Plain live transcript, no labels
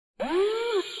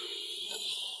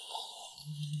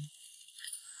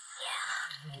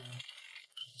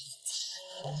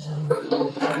来，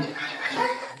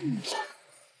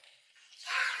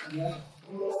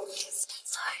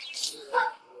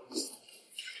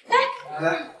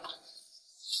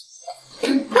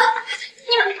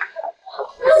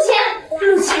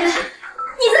陆晴，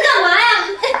你在干嘛呀？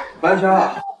白霞，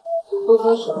都开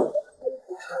始。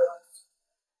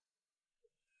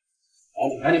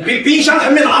哎，你冰箱还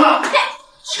没拿呢。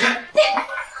起来！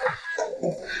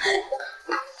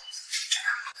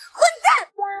混蛋！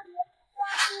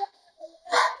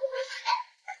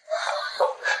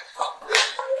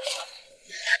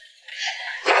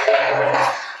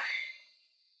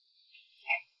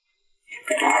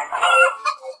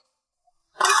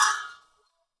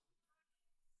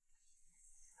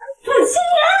陆青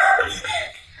言，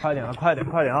快点啊！快点，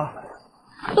快点啊！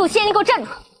陆青言，你给我站住！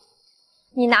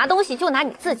你拿东西就拿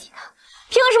你自己的，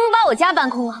凭什么把我家搬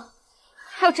空啊？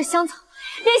还有这香皂，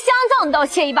连香皂你都要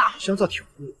切一半。香皂挺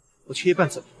贵，我切一半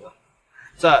怎么了？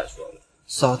再说了，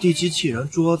扫地机器人、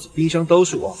桌子、冰箱都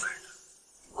是我买的，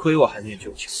亏我还念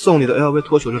旧情，送你的 LV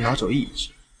脱手就拿走1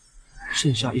只，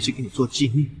剩下1只给你做纪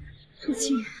念。陆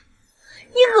青言，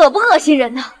你恶不恶心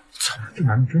人呢？怎么，这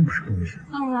男人真不是东西？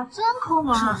哎呀，真抠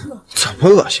门啊！怎么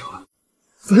恶心了？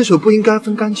分手不应该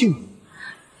分干净吗？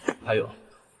还有，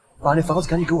把那房子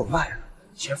赶紧给我卖了，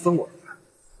钱分我的。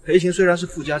裴琴虽然是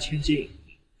富家千金，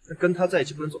但跟他在一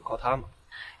起不能总靠他嘛。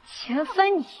钱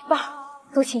分你一半，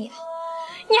陆青言，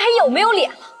你还有没有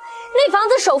脸了？那房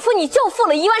子首付你就付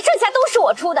了1万，剩下都是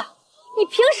我出的，你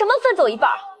凭什么分走一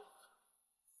半？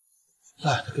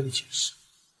懒得跟你解释，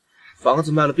房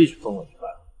子卖了必须分我一半。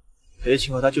裴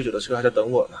琴和他舅舅的车还在等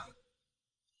我呢。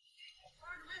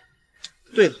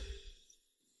对了，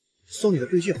送你的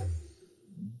对戒红。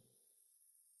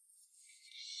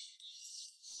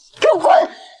给我滚！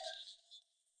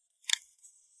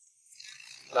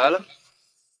来了，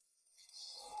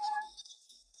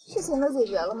事情都解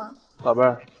决了吗？宝贝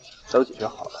儿，都解决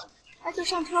好了。那就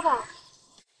上车吧。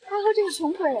他和这个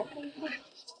穷鬼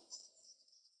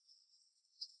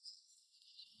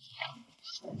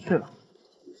对了，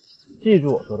记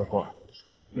住我说的话，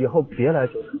以后别来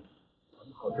酒城，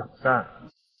好讲散。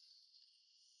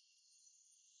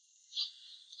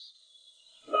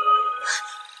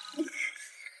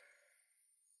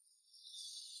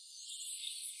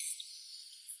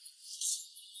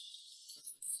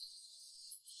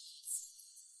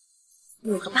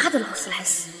5个8的劳斯莱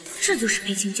斯，这就是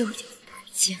裴情舅舅，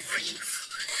奸夫淫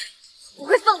妇，不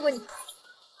会放过你。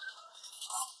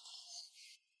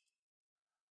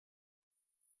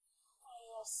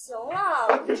行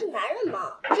了，不是男人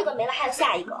嘛，这个没了还有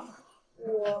下一个。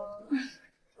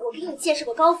我给你介绍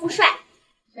个高富帅。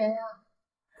谁呀？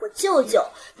我舅舅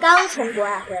刚从国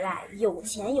外回来，有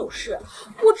钱有势，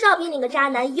不知道比你个渣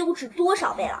男优质多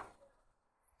少倍了。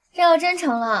这要真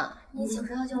成了，你岂不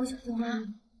是要叫我小舅妈？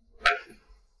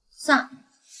算了，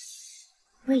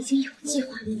我已经有计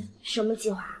划了。什么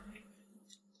计划？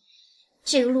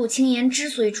这个陆青言之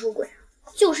所以出轨，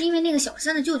就是因为那个小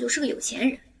三的舅舅是个有钱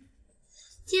人。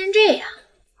既然这样，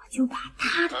我就把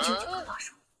他的舅舅搞到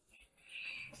手，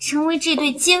成为这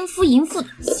对奸夫淫妇的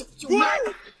小舅妈。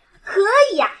可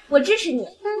以呀，我支持你。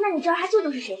那你知道他舅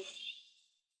舅是谁？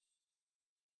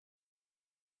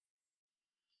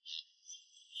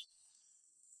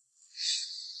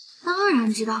当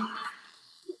然知道了。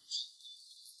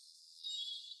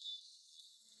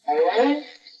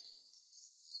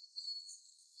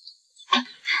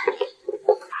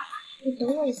你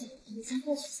等我一下，你先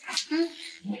过去。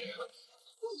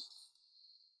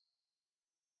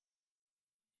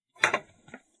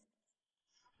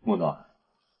木暖，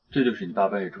这就是你大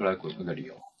半夜出来鬼混的理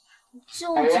由。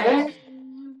舅舅，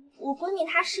我闺蜜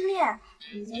她失恋，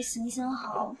你就行行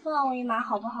好，放我一马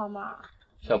好不好嘛？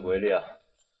下不为例啊！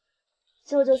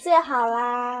舅舅最好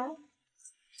啦！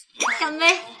干杯！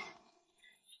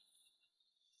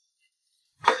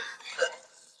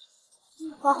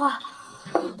花花，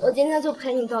我今天就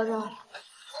陪你到这儿了，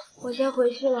我先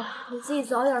回去了，你自己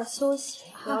早点休息，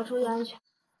也要注意安全。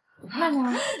慢点，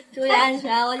注意安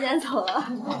全，我先走了。啊，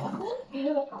万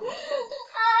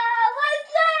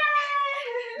岁！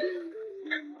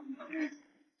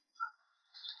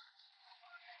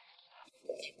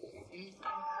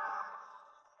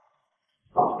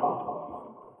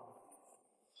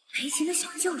裴琴的小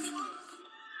舅舅，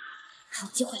好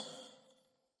机会！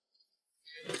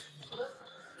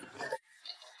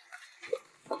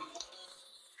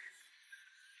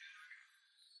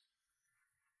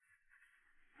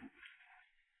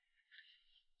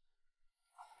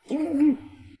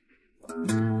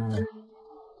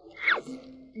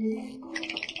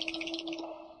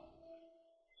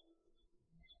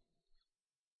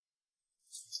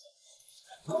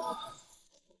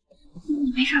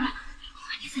你没事吧？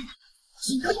你在哪？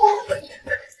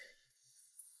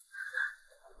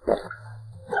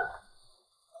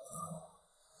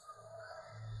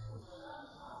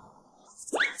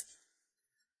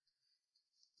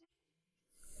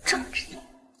这么直接。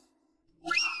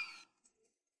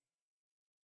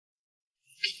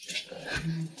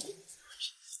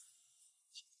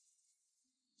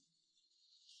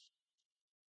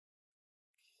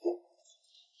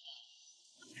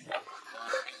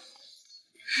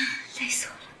累死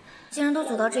我了！既然都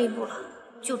走到这一步了，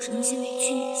就只能先委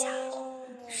屈你一下了。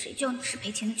谁叫你是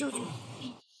赔钱的舅舅？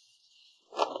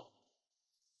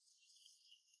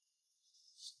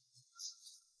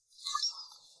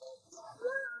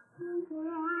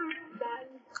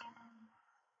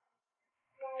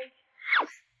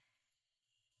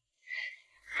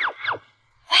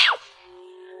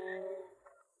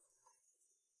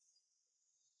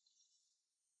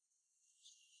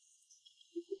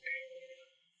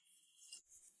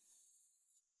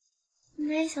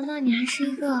没想到你还是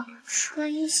一个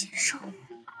穿衣显瘦。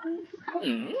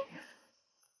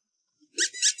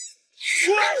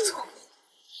是儿子。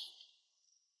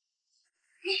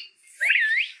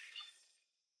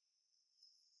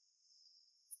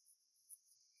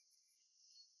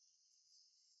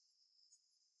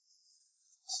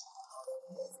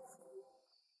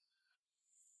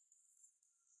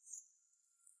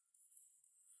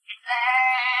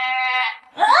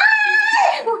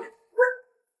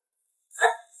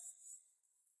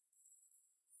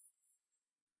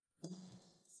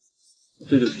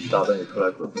这就是你大半夜出来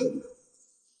鬼混的理由。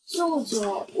舅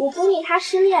舅，我闺蜜她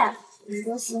失恋，你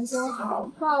就行行好，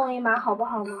帮我一马好不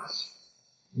好吗？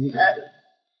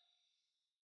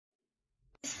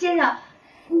先生，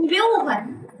你别误会，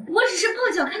我只是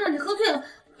碰巧看到你喝醉了，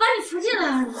把你扶进来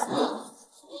而已。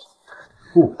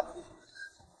不，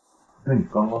那你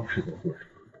刚刚是在做什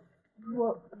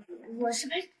么？我是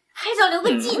拍照留个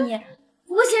纪念。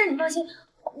不过先生你放心，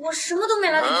我什么都没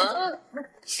来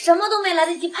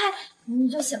得及拍，你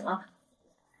就醒了。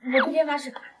我对天发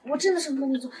誓，我真的什么都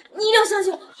没做，你一定要相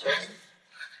信我。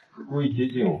故意接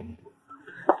近我。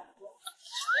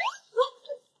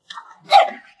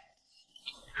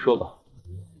说吧，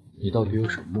你到底有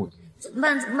什么目的？怎么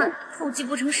办？后继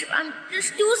不成势吧，真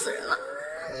是丢死人了。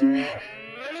因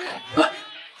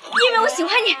为我喜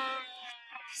欢你，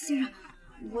先生，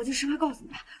我就实话告诉你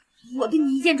吧，我对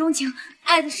你一见钟情，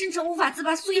爱的深沉无法自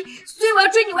拔，所以我要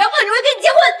追你，我要泡你，我要跟你结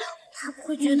婚。他不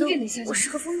会觉得我是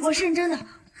个疯子，我是认真的。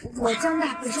我江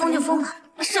大本疯就疯了，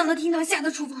上得厅堂，下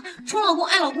得厨房，宠老公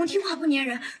爱老公，听话不粘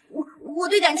人。我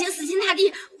对感情死心塌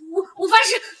地，我发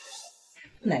誓。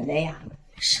奶奶呀，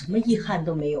什么遗憾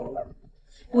都没有了，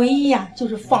唯一呀就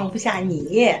是放不下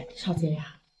你。少杰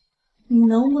呀，你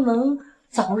能不能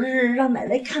早日让奶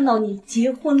奶看到你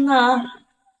结婚呢？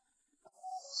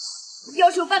要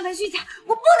是有半分虚假，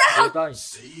我不得好。答应。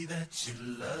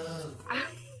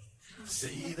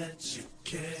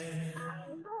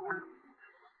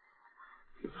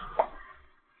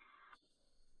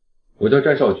我叫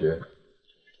战少爵，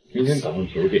明天早上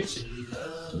9点，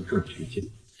一众去见。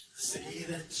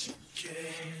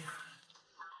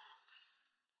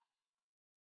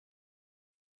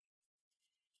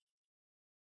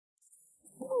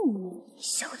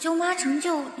小舅妈成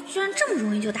就居然这么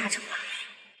容易就达成了。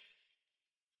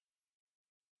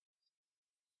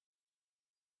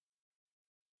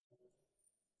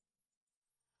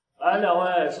来，两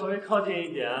位稍微靠近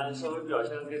一点，稍微表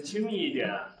现得更亲密一点。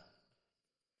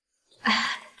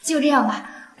就这样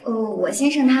吧，我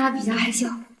先生他比较害羞。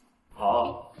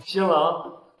好，新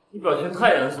郎，你表情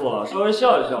太严肃了，稍微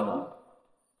笑一笑嘛。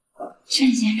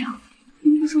陈先生，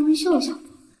您不稍微笑一笑吗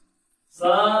？3、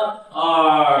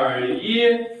2、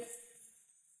1。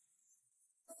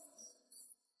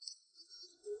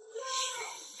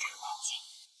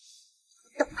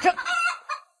等着。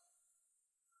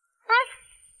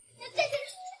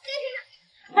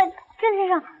郑先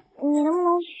生，你能不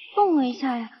能送我一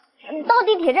下呀？到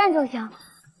地铁站就行。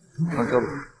上车吧。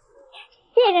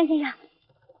谢谢郑先生。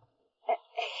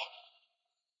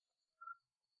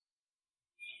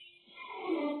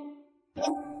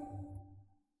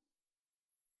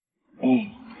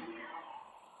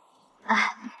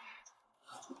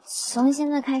从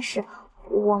现在开始，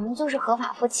我们就是合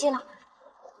法夫妻了。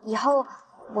以后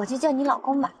我就叫你老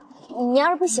公吧。你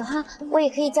要是不喜欢，我也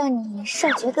可以叫你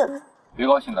少爵哥哥。别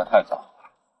高兴得太早，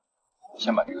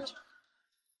先把这个签。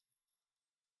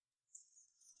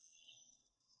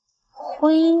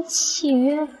婚姻契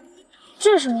约，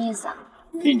这是什么意思啊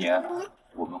？1年，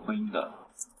我们婚姻的。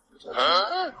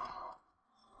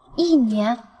1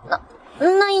年？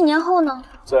那1年后呢？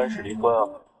自然是离婚啊。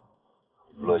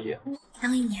不乐意。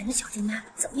当1年的小舅妈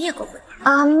怎么也够会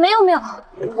玩啊！没有，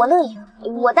我乐意，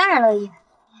我当然乐意。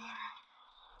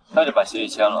那就把协议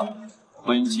签了。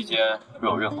婚姻期间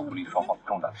若有任何不利双方的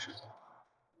重大事情，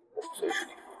我随时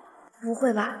停。不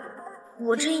会吧？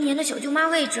我这1年的小舅妈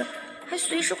位置还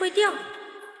随时会掉？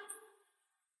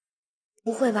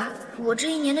不会吧？我这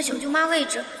1年的小舅妈位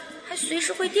置还随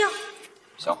时会掉？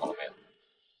想好了没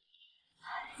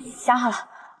有？想好了，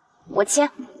我签。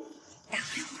大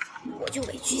不了我就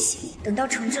委屈些，等到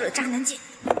惩治了渣男贱，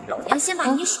老娘先把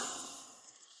你甩。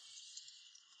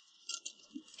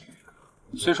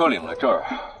虽说领了证儿，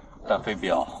但非必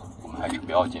要，我们还是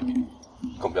不要见面，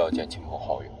更不要见亲朋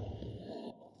好友。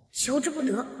求之不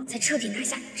得，在彻底拿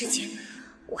下你之前，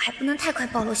我还不能太快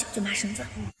暴露小舅妈身份。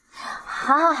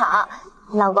好，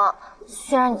老公，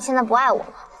虽然你现在不爱我，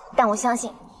但我相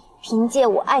信，凭借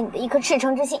我爱你的一颗赤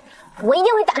诚之心，我一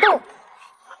定会打动你。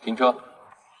停车。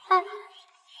哎，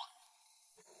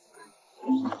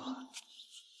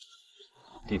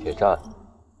地铁站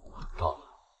到了。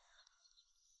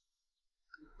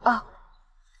哦，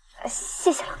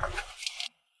谢谢老公。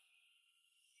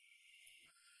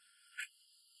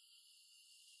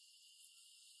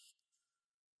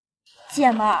姐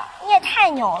们儿，你也太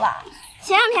牛了！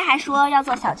前2天还说要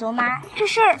做小舅妈，这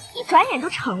事儿一转眼就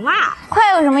成了。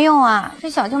快有什么用啊？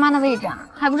这小舅妈的位置啊，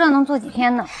还不知道能坐几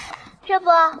天呢。这不，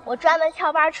我专门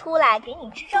翘班出来给你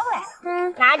支招来了。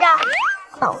拿着，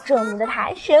保证你的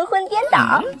台神魂颠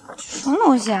倒。什么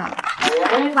东西啊？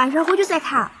晚上回去再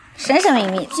看。神神秘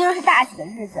秘。今儿是大喜的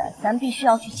日子，咱必须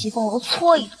要去奇峰楼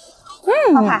搓一搓。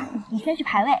花花，你先去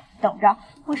排位，等着，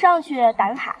我上去打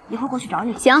个卡，一会儿过去找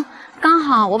你。行，刚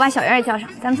好我把小圆也叫上，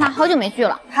咱们仨好久没聚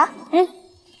了。好，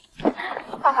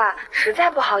花花，实在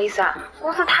不好意思啊，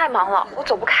公司太忙了，我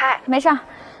走不开。没事儿，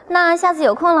那下次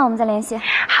有空了我们再联系。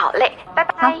好嘞，拜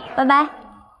拜。好，拜拜。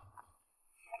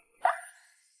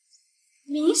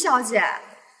明小姐，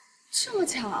这么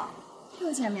巧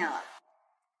又见面了。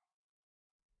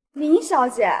明小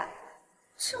姐，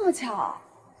这么巧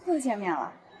又见面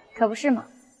了。可不是嘛！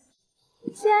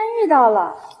既然遇到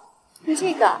了，那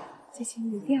这个就请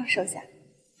你一定要收下。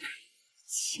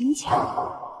请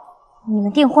巧，你们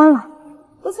订婚了？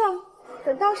不错，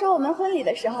等到时候我们婚礼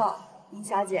的时候，明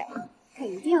小姐可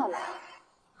一定要来。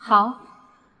好，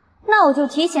那我就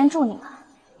提前祝你们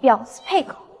表字配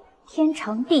狗，天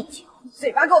长地久。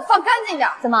嘴巴给我放干净点！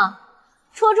怎么，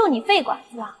戳中你肺管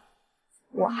子了？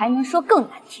我还能说更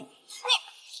难听。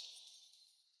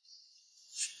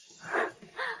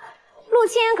陆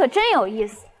清言可真有意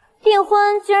思，订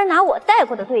婚居然拿我戴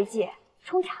过的对戒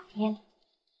充场面。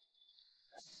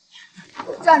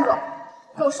站住！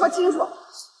给我说清楚。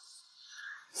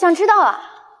想知道啊？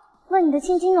问你的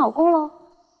亲亲老公喽。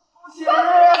别连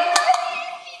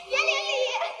理！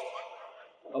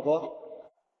老婆，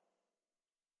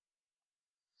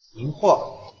名画，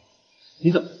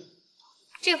你怎么？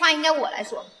这话应该我来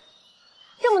说。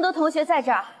这么多同学在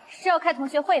这儿，是要开同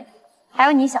学会吗？还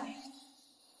有你小鱼，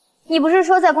你不是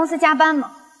说在公司加班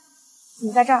吗？怎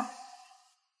么在这儿？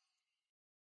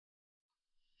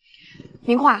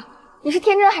明画，你是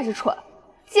天真还是蠢？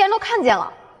既然都看见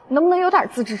了，能不能有点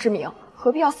自知之明？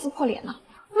何必要撕破脸呢？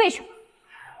为什么？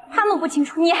他们不清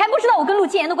楚，你还不知道我跟陆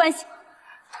清言的关系吗？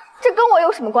这跟我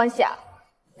有什么关系啊？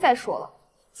再说了，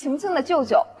晴晴的舅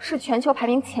舅是全球排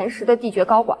名前10的地爵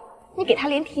高管，你给他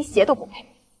连提鞋都不配。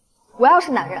我要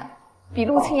是男人，比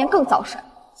陆清言更早甩。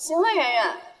行了，圆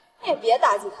圆，你也别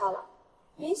打击他了。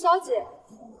明小姐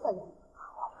可怜。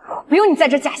不用你在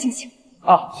这假惺惺。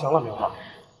啊，行了，明华，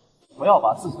不要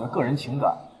把自己的个人情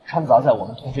感掺杂在我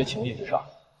们同学情谊之上。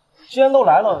既然都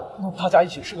来了，那大家一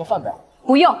起吃个饭呗。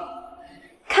不用，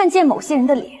看见某些人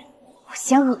的脸，我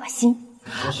嫌恶心。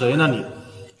说谁呢你？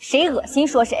谁恶心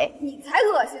说谁。你才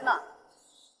恶心呢！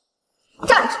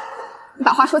站着，你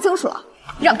把话说清楚了。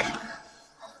让开！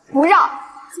不让！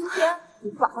今天你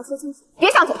不把话说清楚，别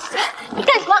想走出去！你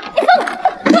干什么？你放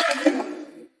开！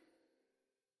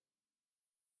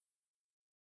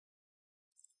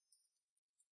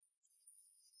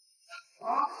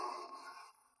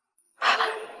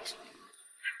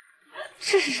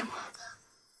这是什么？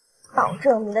保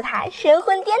证你的台神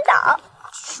魂颠倒。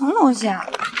什么东西啊？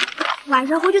晚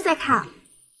上回去再看。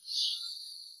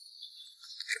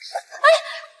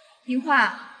明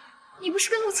画，你不是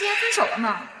跟陆清言分手了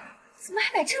吗？怎么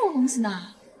还买这种东西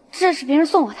呢？这是别人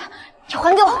送我的，你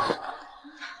还给我。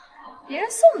别人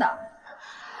送的。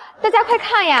大家快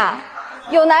看呀，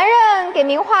有男人给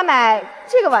明画买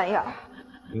这个玩意儿。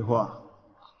明华，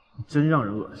你真让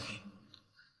人恶心。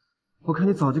我看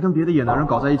你早就跟别的野男人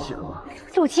搞在一起了吧？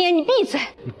陆清言，你闭嘴！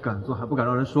你敢做还不敢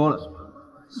让人说了是吧？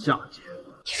下贱！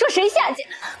你说谁下贱？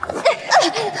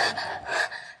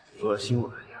恶心玩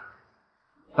意儿，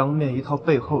当面一套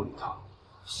背后一套，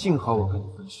幸好我跟你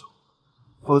分手，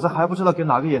否则还不知道给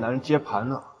哪个野男人接盘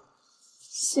呢。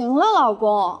行了，老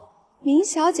公，明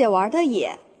小姐玩的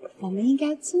野，我们应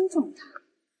该尊重她。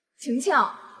晴晴，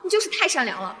你就是太善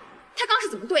良了。他刚是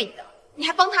怎么对你的？你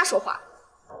还帮他说话？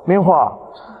明花，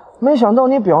没想到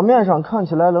你表面上看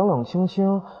起来冷冷清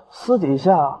清，私底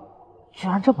下居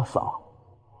然这么骚。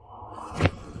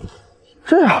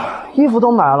这样，衣服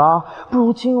都买了，不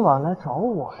如今晚来找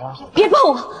我呀！别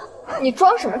碰我！你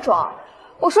装什么装？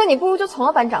我说你不如就从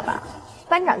了班长吧，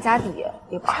班长家底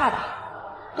也不差的。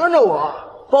跟着我，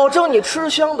保证你吃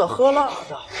香的喝辣的。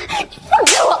放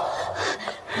开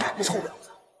我！臭婊子，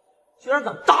居然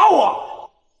敢打我！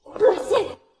恶心！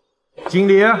经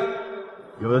理，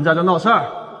有人在这闹事儿，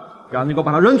赶紧给我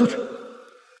把他扔出去！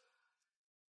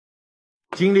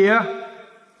经理，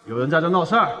有人在这闹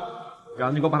事儿，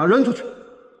赶紧给我把他扔出去！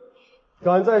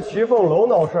敢在齐凤楼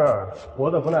闹事儿，活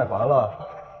得不耐烦了。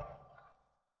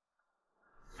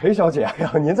裴小姐，哎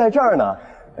呀，您在这儿呢。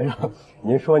哎呀，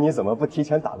您说你怎么不提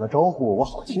前打个招呼，我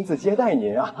好亲自接待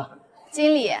您啊。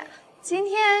经理，今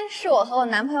天是我和我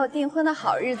男朋友订婚的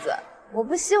好日子，我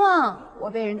不希望我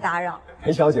被人打扰。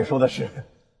裴小姐说的是。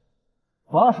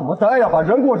发什么呆呀？把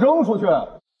人给我扔出去！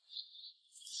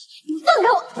你放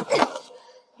开我！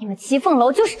你们齐凤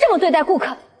楼就是这么对待顾客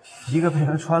的？一个被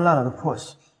人穿烂了的破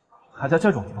鞋，还在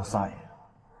这种地方撒野，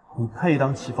你配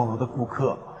当齐凤楼的顾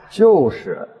客吗？就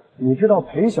是，你知道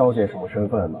裴小姐什么身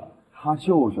份吗？她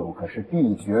舅舅可是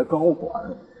地爵高管，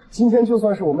今天就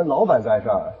算是我们老板在这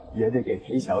儿，也得给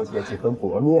裴小姐几分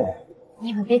薄面。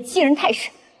你们别欺人太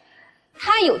甚，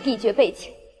他有地爵背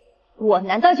景，我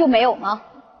难道就没有吗？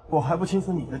我还不清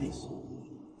楚你的底细，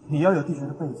你要有地爵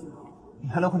的背景，你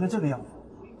还能混成这个样子？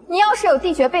你要是有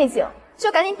地爵背景，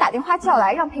就赶紧打电话叫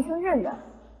来，让裴青认认，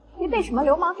别被什么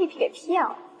流氓地痞给骗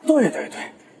了。对，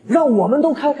让我们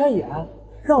都开开眼，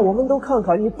让我们都看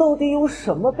看你到底有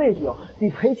什么背景，比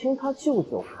裴青他舅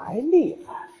舅还厉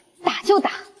害。打就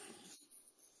打！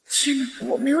天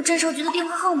哪，我没有战少局的电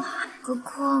话号码，何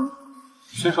况……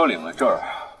虽说领了证儿，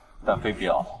但非必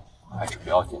要还是不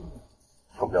要见，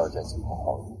更不要见亲朋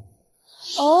好友。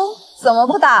哦，怎么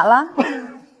不打了？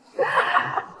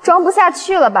装不下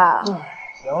去了吧？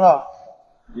行了，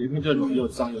别跟这种又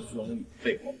脏又虚荣的女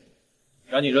废话，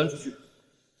赶紧扔出去！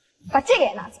把这个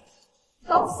也拿走。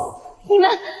走！你们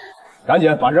赶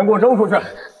紧把人给我扔出去！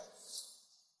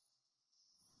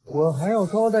我还要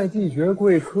招待地爵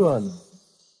贵客呢。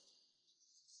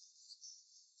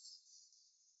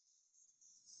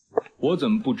我怎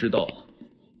么不知道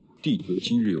地爵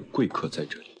今日有贵客在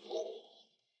这里？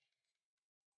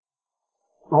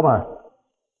老板，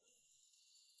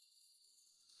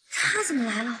他怎么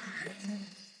来了？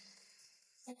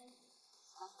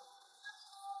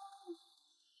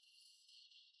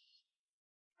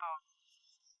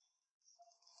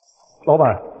老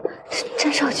板，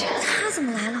战少爵，他怎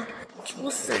么来了？愁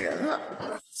死人了！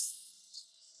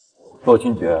洛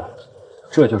君爵，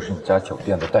这就是你家酒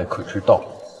店的待客之道，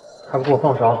还不给我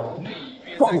放手！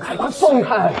放开，快放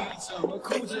开！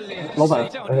老板，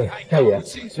大爷，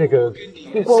这个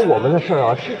不关我们的事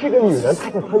啊，是这个女人她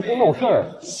在贪图闹事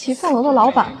儿。齐凤楼的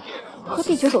老板和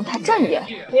地爵总裁站爷，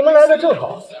你们来的正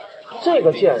好。这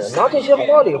个贱人拿这些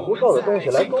花里胡哨的东西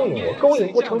来勾引我，勾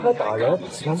引不成还打人，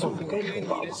难道不该惩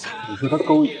罚吗？你说他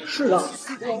勾引？是啊。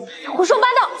胡说八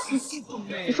道！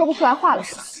你说不出来话了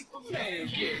是吧？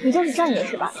你就是站爷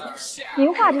是吧？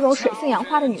明画这种水性杨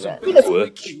花的女人，你个滚！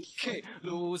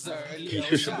你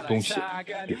是什么东西，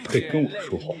也配跟我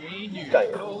说话？站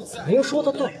爷，您说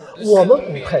的对，我们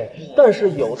不配，但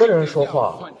是有的人说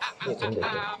话，你总得听。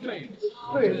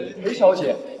对，裴小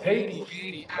姐，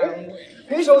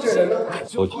裴小姐人呢？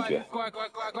罗警爵，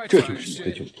这就是你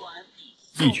的酒店，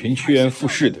一群趋炎附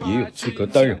势的也有资格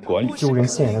担任管理。丢人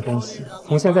现眼的东西，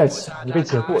从现在起你被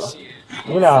解雇了，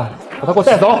你俩把他给我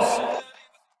带走。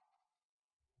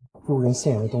丢人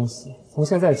现眼的东西，从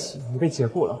现在起你被解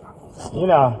雇了，你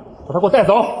俩把他给我带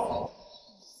走。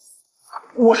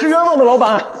我是冤枉的，老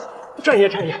板。战爷，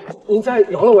您再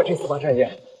饶了我这次吧，战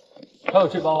爷。还有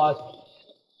这帮垃圾。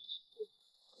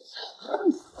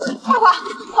花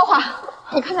花，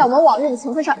你看在我们往日的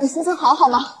情分上，你心情好好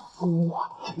吗？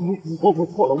我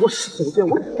错了，我手贱，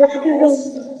我是冤枉。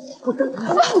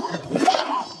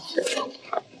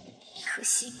可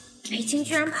惜裴青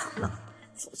居然跑了，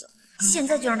否则现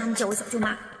在就让他们叫我小舅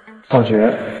妈。少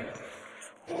爵，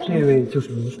这位就是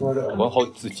您说的。管好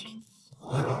你自己。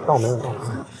倒没有，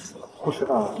不知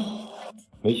道。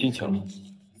没心情了，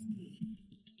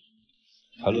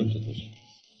还论这件事。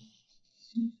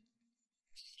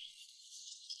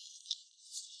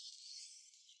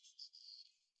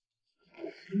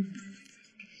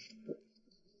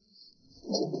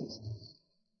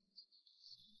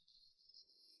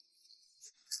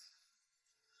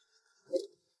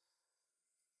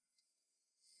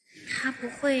他不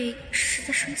会是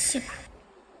在生气吧？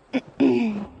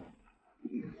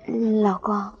老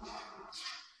公，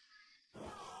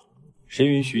谁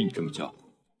允许你这么叫？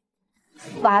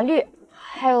法律，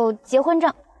还有结婚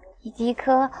证，以及一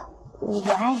颗我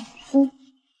爱你的心。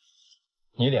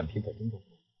你脸皮可真厚。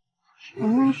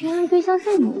那是因为对象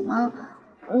是你吗？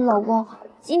老公，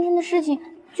今天的事情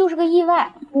就是个意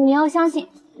外，你要相信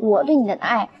我对你的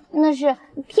爱，那是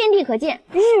天地可见，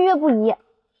日月不移。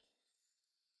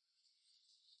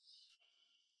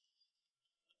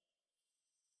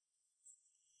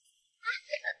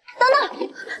等等，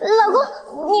老公，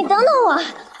你等等我，等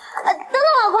等，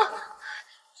老公，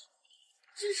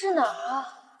这是哪儿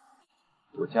啊？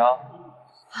我家。啊？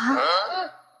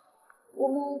我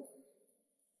们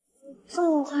这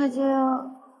么快就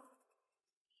要？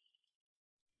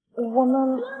我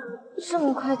们这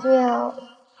么快就要？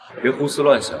别胡思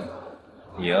乱想，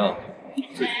你呀，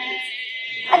自己。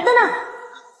等等，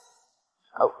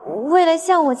为了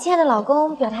向我亲爱的老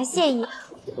公表达谢意，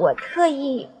我特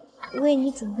意为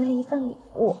你准备了一份礼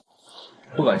物。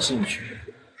不感兴趣，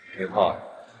别怕，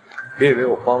别以为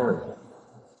我帮了你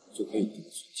就可以得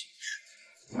寸进尺。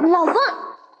老公，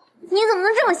你怎么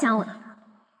能这么想我呢？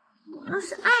我那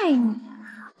是爱你，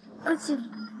而且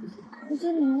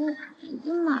这礼物已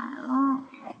经买了。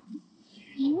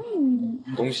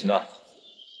东西呢？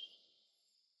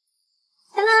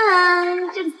当当，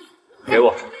这里。给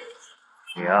我。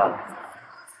你呀，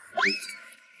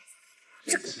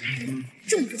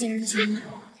这么不近人情吗？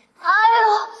哎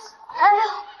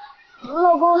呦，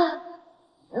老公，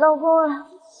老公啊，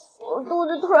我肚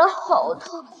子突然好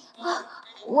痛啊！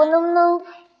我能不能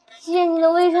借你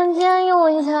的卫生间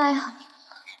用一下呀？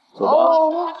走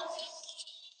吧。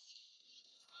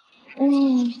哦，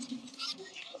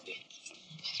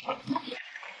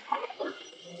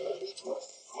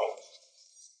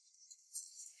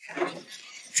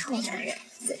臭男人，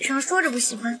嘴上说着不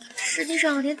喜欢，实际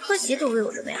上连拖鞋都为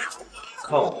我准备好。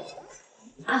看我。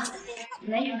啊，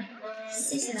没什么，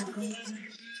谢谢老公。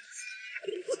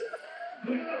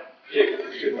这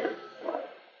个是。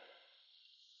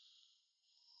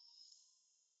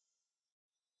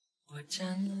我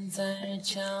站在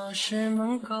教室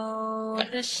门口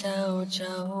的小角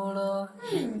落，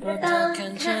虽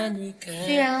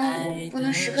然我不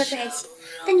能时刻在一起，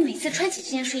但你每次穿起这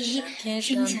件睡衣，让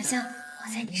你想象我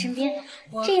在你身边，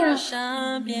这样四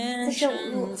舍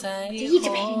五入就一直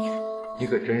陪着你了。你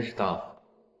可真是大方，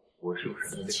我是不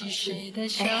是很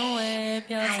哎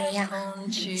呀，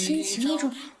亲情一种，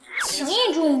情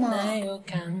一种嘛，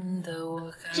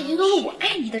这些都是我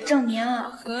爱你的证明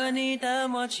啊！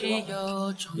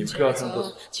你不是要上厕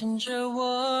所？直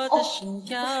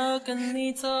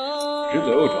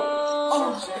左右转。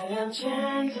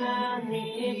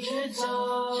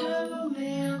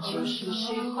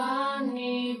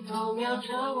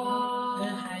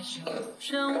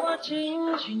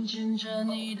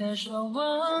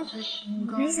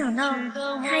没想到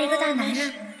他一个大男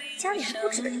人，家里还不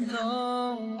止个厅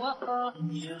堂。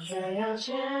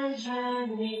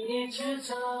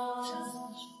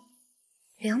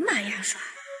2把牙刷，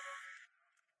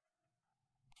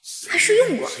还是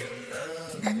用过？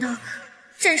难道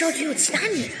战少局有其他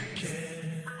女人？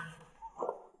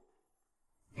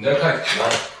你在看什么？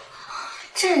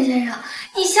战先生，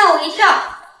你吓我一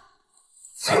跳！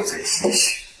就在心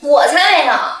事。我才没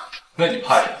有。那你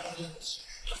怕什么？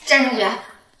战少局，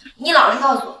你老实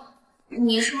告诉我，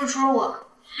你是不是除了我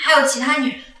还有其他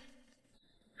女人？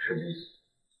什么意思？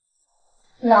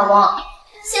老公，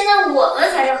现在我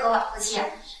们才是合法夫妻，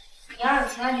你要是有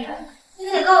其他女人，你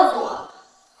可得告诉我。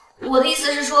我的意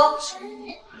思是说，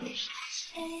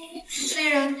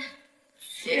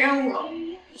虽然我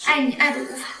爱你爱得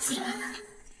无法自拔，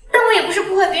但我也不是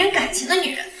破坏别人感情的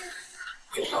女人。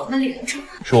就算我们离了婚，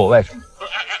是我外甥。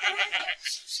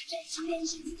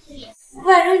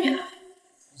外甥女儿。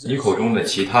你口中的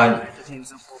其他女人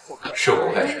是我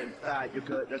外甥。外甥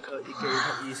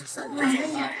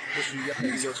女儿，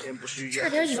差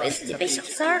点以为自己被小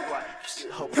三儿了。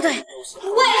不对，外甥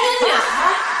女儿。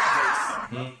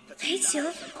裴晴，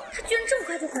她居然这么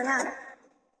快就回来了。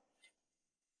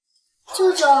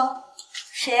舅舅，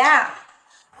谁啊？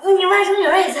你外甥女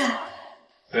儿也在？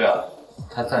对啊，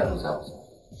她暂住在我家。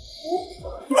你怎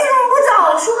么不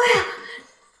早说呀？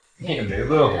你也没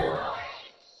问我。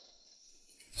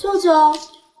舅舅，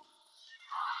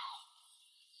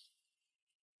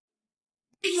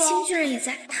裴晴居然也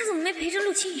在，她怎么没陪着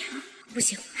陆清言啊？不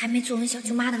行，还没坐稳小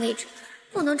舅妈的位置，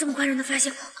不能这么快让她发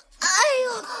现。哎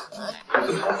呦，单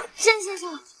先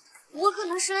生，我可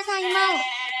能是来大姨妈了，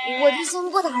我就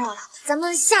先不打扰了，咱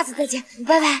们下次再见，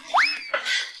拜拜。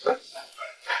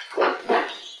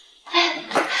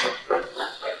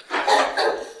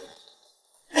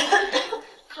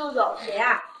找谁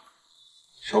啊？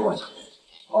少管一下。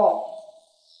哦，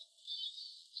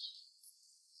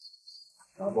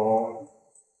拿包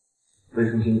卫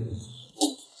生巾。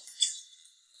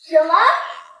什么？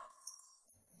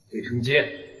卫生巾。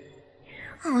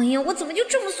哎呀，我怎么就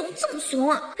这么怂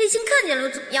啊？卫星看见了又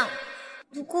怎么样？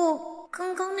不过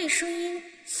刚刚那声音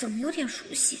怎么有点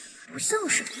熟悉，不像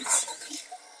是李青。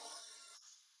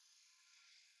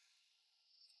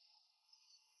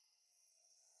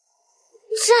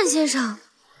单先生。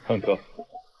上车。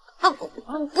啊，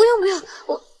不用，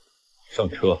我上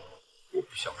车，我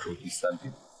不想说第三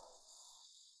遍。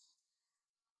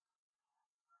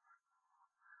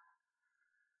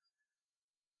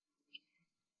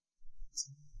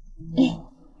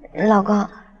老公，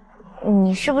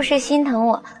你是不是心疼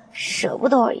我，舍不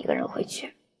得我一个人回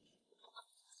去？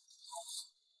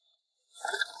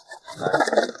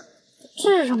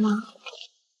这是什么？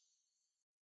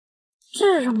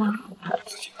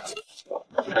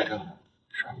开车。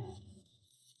是。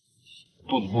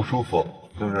肚子不舒服，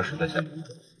用热水在下面。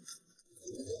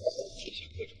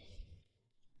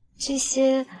这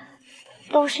些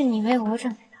都是你为我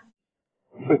准备的。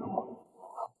废话。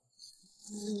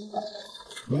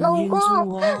老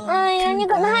公，哎呀，你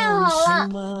可太好了！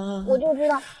我就知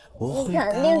道你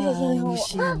肯定是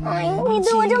心疼我。哎呀，你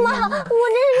对我这么好，我真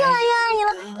是太爱你了，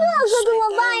那可怎么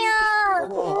办呀？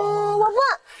我不，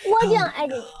我想爱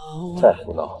着你。再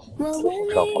胡闹，我上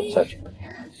床再去。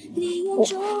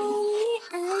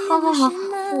好，我不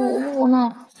胡闹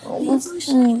了，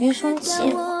你别生气。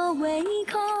好，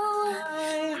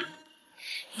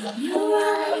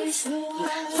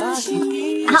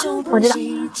我知道，不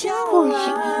许胡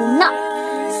闹。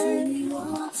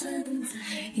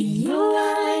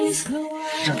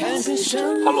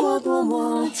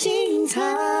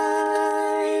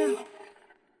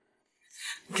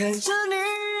看着你，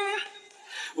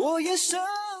我也手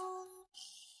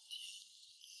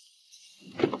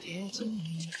贴近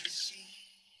你的心，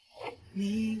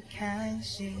你开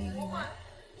心。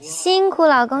辛苦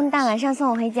老公大晚上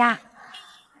送我回家，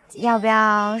要不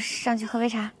要上去喝杯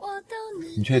茶？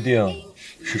你确定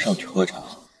是上去喝茶？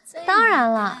当然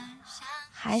了，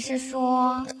还是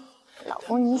说老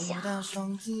公你想？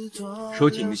说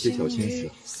起那些小心思，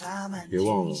别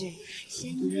忘了。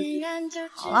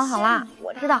好了，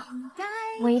我知道，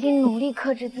我一定努力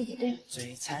克制自己对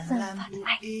你散发的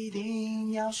爱。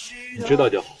你知道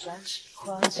就好。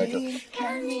在这。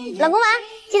老公晚安，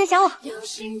记得想我。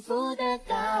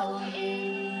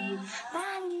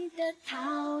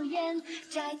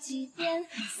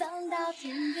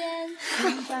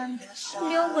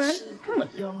撩个人这么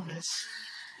多。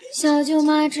小舅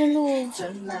妈之路，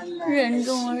任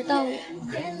重而道远。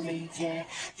没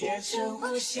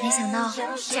想到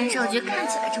战少爵看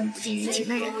起来这么不近人情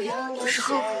的人，有时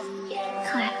候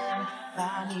特爱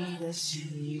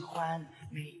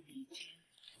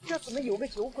这怎么有个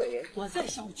酒鬼？我在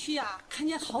小区呀，看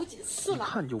见好几次了。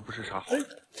看就不是啥好。你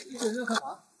这人干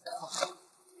嘛？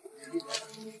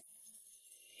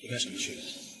你干什么去？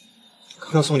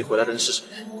刚刚送你回来的人是谁？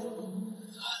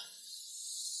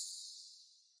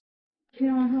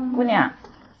姑娘，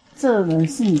这人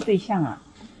是你对象啊？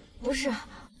不是，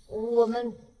我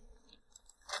们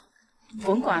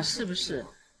甭管是不是，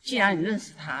既然你认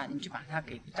识他，你就把他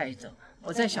给带走。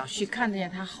我在小区看见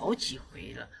他好几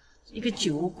回了，一个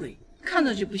酒鬼，看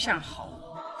着就不像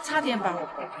好，差点把我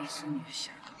宝贝孙女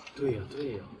吓到。对呀，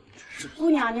姑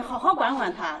娘，你好好管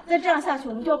管他，再这样下去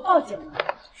我们就要报警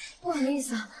了。不好意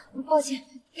思，抱歉，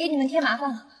给你们添麻烦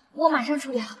了，我马上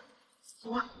处理好。走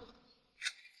了。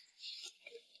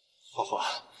花花，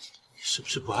你是不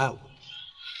是不爱我？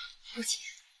陆晴，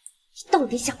你到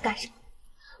底想干什么？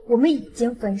我们已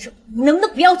经分手，你能不能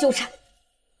不要纠缠？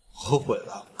后悔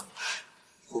了，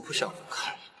我不想分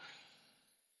开。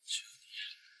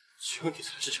只有你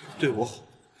才是真的对我好，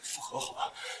复合好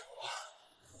吗？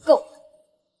够了，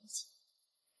陆晴，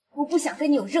我不想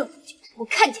跟你有任何纠缠，我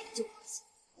看见你就恶心，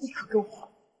立刻给我滚！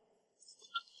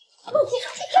陆晴，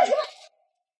干什么？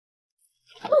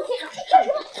陆晴，干什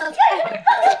么？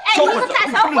哎，一个大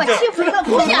小伙欺负一个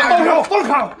姑娘！放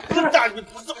开我！这么大你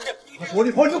不这么干，我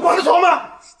女朋友你就管得着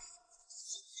吗？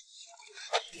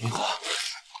明华，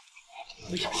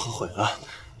我后悔了，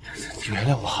你原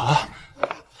谅我啊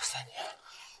！3年，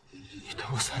你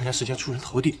等我3年时间出人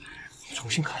头地，重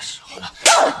新开始好了。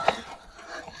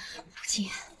陆晴，你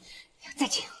要再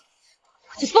这样，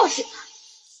我就报警了。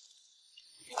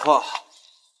明华，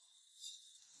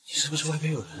你是不是外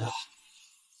边有人啊？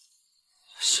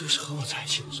是不是和我在一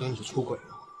起的时候你就出轨了？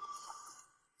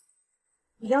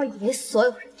不要以为所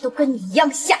有人都跟你一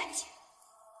样下贱。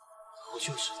我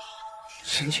就知道，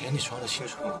生前你装的清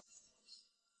楚。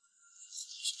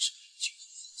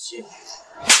姐，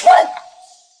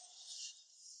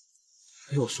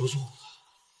还是我说错了。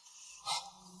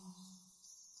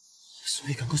所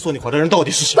以刚刚说你话的人到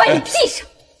底是谁？关你屁事！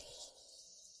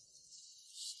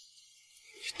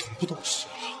你懂不懂事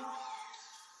啊？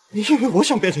你以为我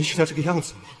想变成现在这个样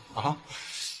子吗？啊！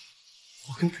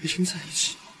我跟裴鑫在一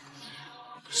起，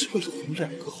是为了我们两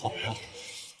个好呀，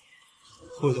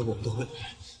为了我们的未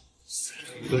来，死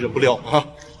人都忍不了吗？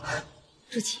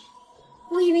朱晴，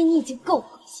我以为你已经够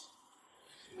狠心，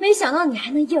没想到你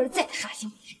还能一而再的刷新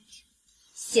我的认知。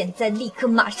现在立刻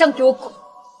马上给我滚！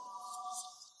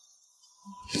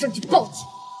上去报警！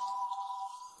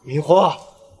明花，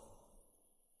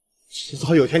迟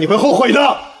早有一天你会后悔的。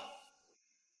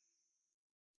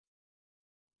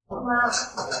妈，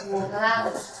我回来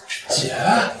了。姐，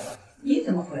你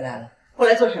怎么回来了？回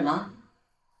来做什么？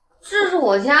这是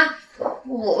我家，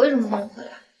我为什么能回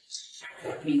来？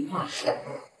明花，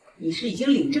你是已经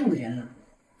领证的人了，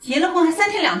结了婚还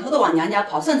3天2头的往娘家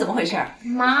跑，算怎么回事？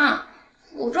妈，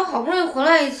我这好不容易回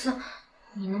来一次，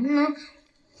你能不能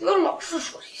不要老是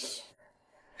说这些？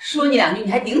说你2句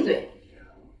你还顶嘴？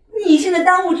你现在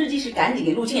当务之急是赶紧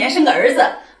给陆清言生个儿子，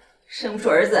生不出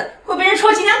儿子会被人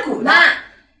戳脊梁骨的。妈，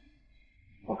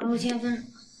我跟陆清言分手了。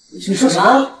你说什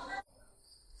么？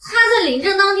他在领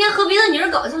证当天和别的女人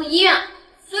搞进了医院，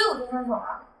所以我就分手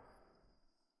了。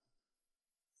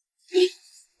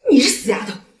你是死丫头，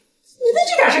你为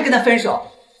这点事跟他分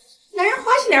手？男人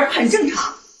花心点很正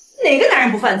常，哪个男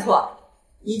人不犯错？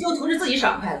你就图着自己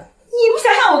爽快了，你不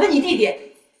想想我跟你弟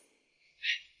弟？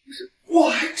我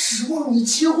还指望你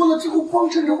结婚了之后帮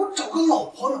衬着我找个老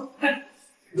婆呢。哎，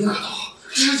你可倒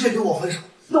直接跟我分手，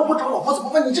那我找老婆怎么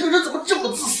办？你这个人怎么这么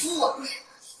自私啊？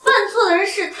犯错的人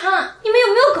是他，你们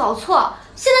有没有搞错？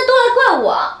现在都来怪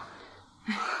我。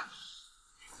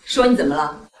说你怎么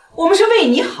了？我们是为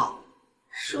你好，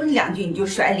说你2句你就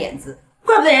甩脸子，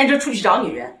怪不得人家就出去找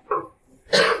女人。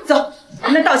走，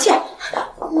跟他道歉。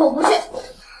我不去，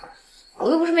我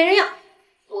又不是没人要。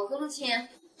我和陆清言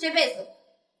这辈子。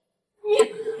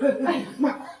哎呀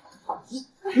妈！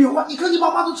明花，你看你爸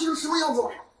妈都气成什么样子了？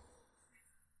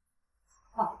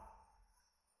啊，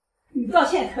你道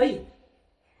歉可以，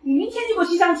你明天就给我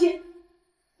去相亲。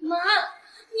妈，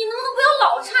你能不能不要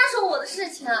老插手我的事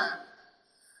情啊？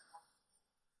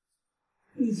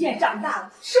你现在长大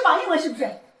了，翅膀硬了是不是？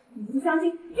你不相信，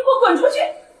你就给我滚出去！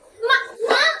妈，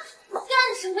你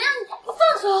干什么呀？你放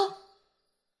手！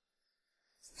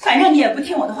反正你也不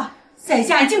听我的话，在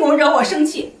家净给我惹我生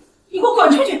气，你给我滚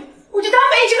出去！我就当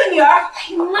没这个女儿。哎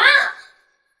呀妈！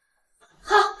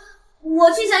好，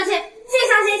我去相亲，这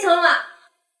相亲成了吧？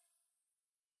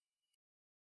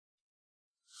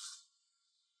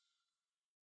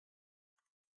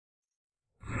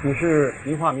你是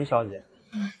林化明小姐？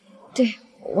对，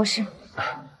我是。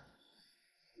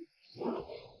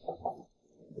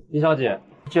林小姐，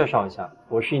介绍一下，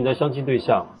我是你的相亲对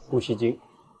象顾西京。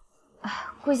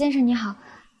顾先生你好，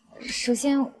首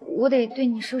先我得对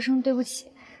你说声对不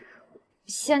起，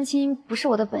相亲不是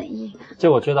我的本意。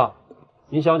这我知道，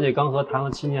林小姐刚和谈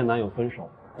了7年男友分手。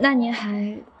那您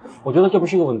还……我觉得这不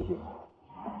是个问题，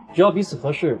只要彼此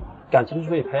合适，感情是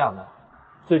可以培养的。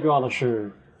最重要的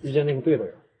是遇见那个对的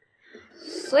人。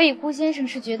所以顾先生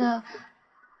是觉得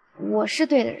我是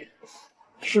对的人？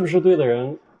是不是对的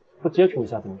人，不接触一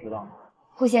下怎么知道呢？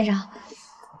顾先生，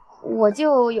我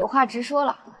就有话直说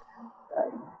了。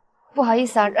不好意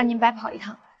思啊，让您白跑一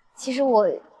趟。其实我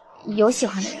有喜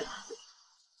欢的人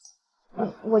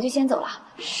了，我就先走了，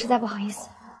实在不好意思。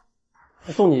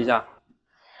我送你一下。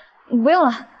不用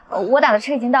了，我打的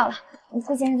车已经到了。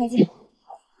顾先生再见。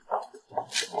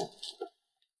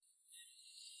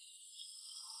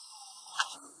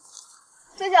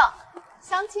舅舅，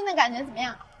相亲的感觉怎么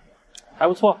样？还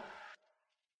不错。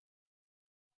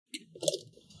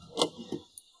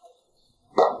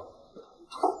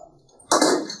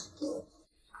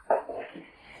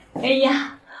哎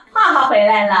呀，画画回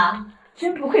来了，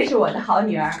真不愧是我的好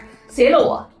女儿，随了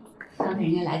我。刚才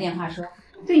人家来电话说，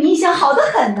对你印象好得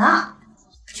很呢。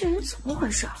这人怎么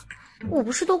回事？我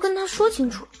不是都跟他说清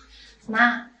楚了？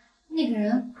妈，那个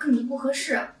人跟你不合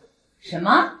适。什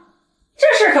么？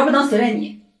这事可不能随便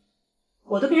你。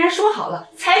我都跟人说好了，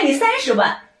彩礼30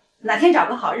万，哪天找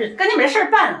个好日子，赶紧把这事儿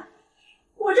办了。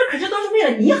我这可是都是为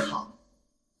了你好，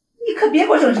你可别给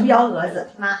我整什么幺蛾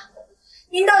子。妈，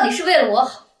您到底是为了我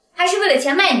好，还是为了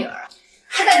钱卖女儿？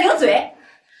还敢顶嘴！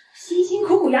辛辛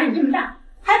苦苦养你这么大，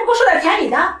还不够收点彩礼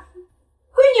的？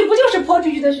闺女不就是泼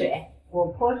出去的水？我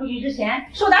泼出去之前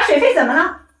收点水费怎么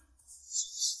了？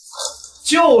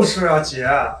就是啊，姐，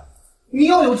你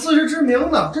要有自知之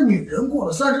明呢。这女人过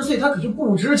了30岁，她可就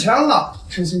不值钱了。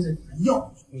趁现在你们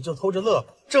要，你就偷着乐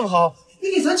吧，正好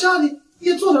你给咱家里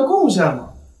也做点贡献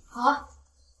嘛。好，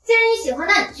既然你喜欢，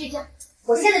那你去嫁。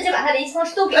我现在就把他联系方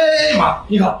式都给你。哎妈，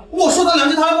你看我说他两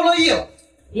句，他还不乐意了。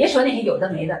别说那些有的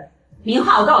没的，明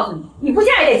话我告诉你，你不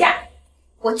嫁也得嫁。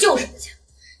我就是不嫁，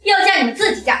要嫁你们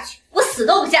自己嫁去，我死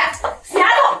都不嫁。死丫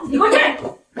头，你给我站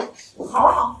住！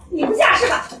好，你不嫁是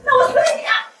吧？那我死给你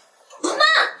看。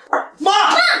妈！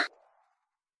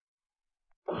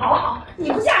好，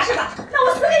你不嫁是吧？那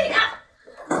我死给你看。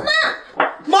妈！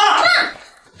妈，你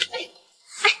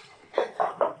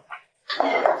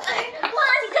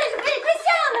干什么呀？你快下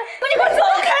来！你给我走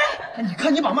开！你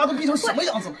看你把妈都逼成什么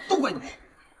样子了，都怪你。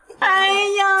哎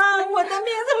呀，我的命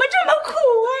怎么这么苦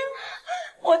啊！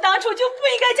我当初就不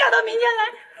应该嫁到民间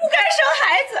来，不该生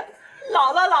孩子。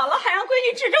老了还让闺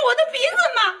女指着我的鼻子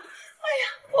骂。哎呀，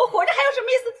我活着还有什么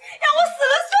意思？让我死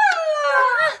了算了。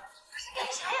这是干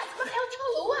啥呀？怎么还要跳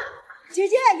楼啊？姐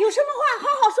姐有什么话好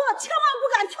好说，千万不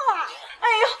敢跳啊！哎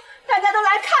呦，大家都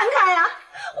来看看呀，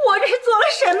我这是做了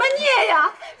什么孽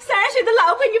呀？30岁的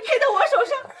老闺女配在我手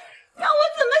上，让我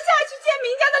怎么下去见明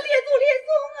家的列祖列宗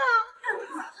啊？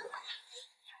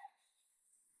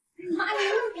妈，你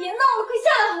们别闹了，快下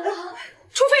来好不好？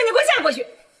除非你给我嫁过去，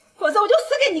否则我就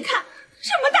死给你看！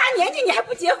这么大年纪你还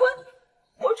不结婚，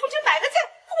我出去买个菜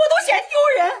我都嫌丢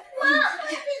人。妈，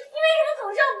你为什么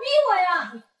总是要逼我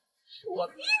呀？我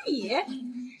逼你？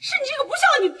是你这个不孝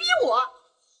女逼我！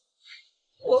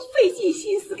我费尽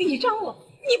心思给你张罗，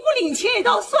你不领情也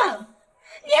倒算了，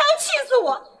你还要气死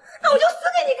我，那我就死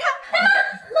给你看！妈，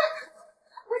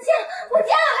我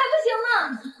嫁了还不行吗？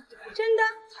真的？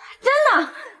真的，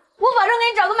我保证给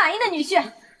你找个满意的女婿。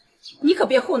你可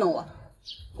别糊弄我，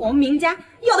我们明家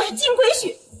要的是金龟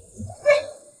婿，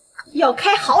要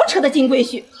开豪车的金龟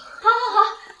婿。好，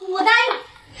我答应。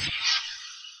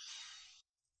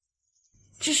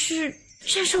这是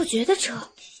战少爵的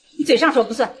车。你嘴上说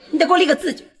不算，你得给我立个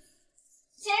字据。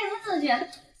写什么字据？金龟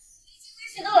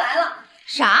婿都来了。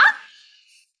啥？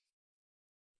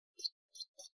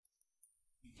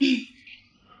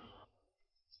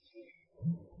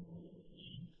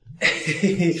嘿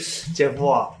嘿嘿，姐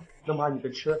夫，能把你的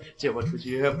车借我出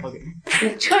去跑给你？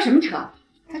车什么车？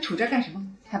他杵这干什么？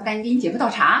还不赶紧给你姐夫倒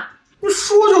茶？你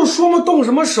说就说嘛，动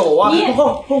什么手啊？你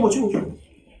好，我去。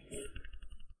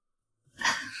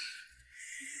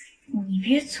你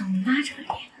别总拉着脸，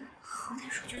好歹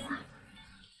说句话。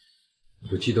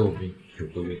我记得我们有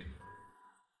个约定。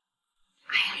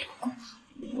哎呀，老公，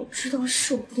我知道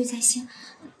是我不对在先，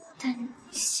但你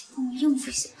先帮我应付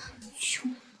一下，求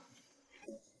你。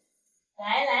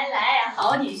来，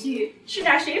好女婿，吃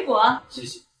点水果。谢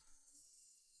谢。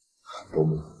伯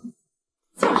母。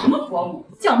叫什么伯母？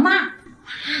叫妈。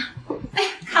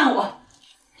哎，看我，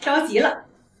着急了。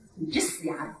你这死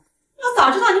丫头，要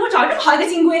早知道你给我找这么好一个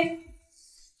金龟。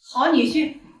好女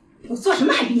婿，我做什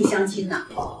么还跟你相亲呢？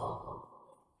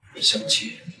相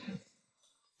亲。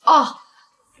哦，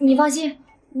你放心，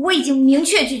我已经明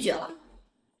确拒绝了。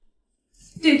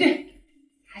对，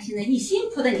他现在一心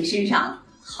扑在你身上了。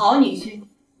好女婿，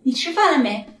你吃饭了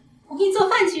没？我给你做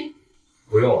饭去。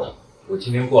不用了，我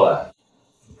今天过来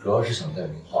主要是想带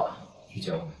明画去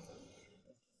见我奶奶。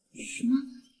什么？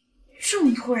这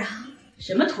么突然？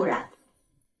什么突然？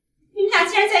你们俩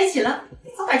既然在一起了，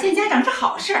早点见家长是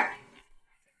好事儿。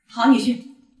好女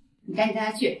婿，你赶紧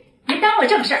带他去，别耽误了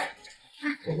正事儿。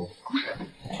走吧。快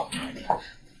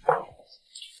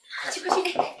去！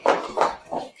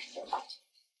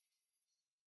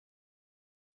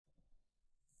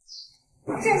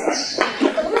战先生，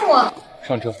等等我。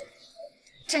上车。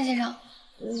战先生，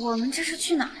我们这是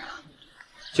去哪儿啊？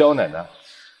见我奶奶。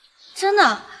真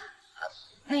的？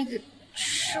那个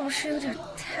是不是有点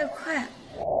太快？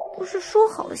不是说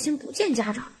好了先不见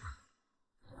家长吗？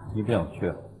你不想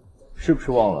去，是不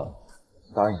是忘了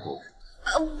答应过我？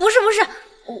不是，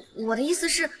我的意思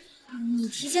是，你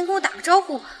提前跟我打个招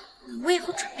呼，我也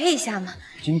会准备一下嘛。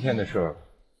今天的事儿，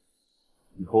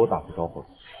你和我打个招呼。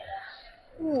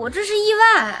我这是意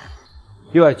外。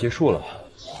意外结束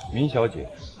了，明小姐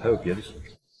还有别的行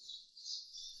程，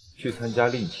去参加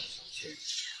另一起相亲。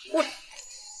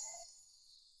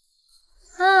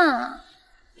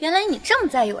原来你这么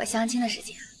在意我相亲的事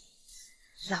情，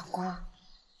老公，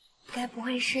该不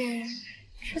会是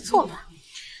吃醋了吧？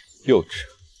幼稚，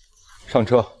上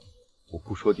车，我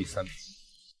不说第三遍。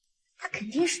他肯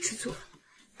定是吃醋了，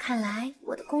看来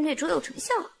我的攻略卓有成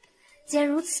效了。既然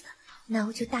如此，那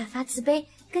我就大发慈悲，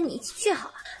跟你一起去好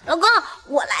了。老公，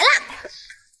我来啦！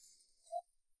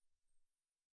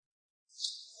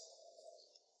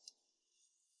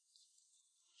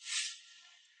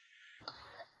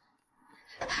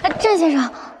郑先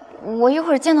生，我一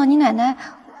会儿见到你奶奶，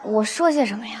我说些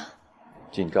什么呀？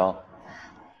紧张。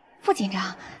不紧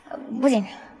张，不紧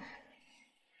张，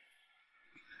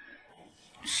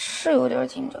是有点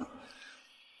紧张。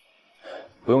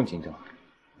不用紧张，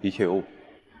一切有我。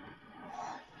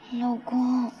老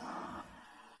公，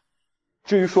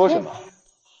至于说什么，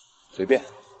随便，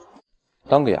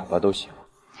当个哑巴都行，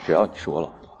只要你是我老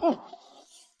婆。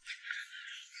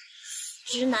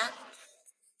直男。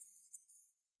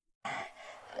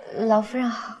老夫人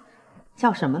好。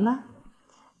叫什么呢？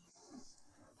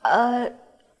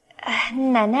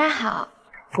奶奶好。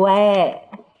乖，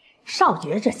少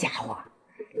爵这家伙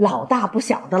老大不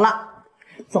小的了，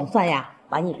总算呀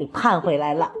把你给盼回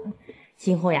来了。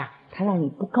今后呀，他让你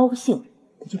不高兴，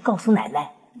你就告诉奶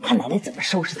奶，看奶奶怎么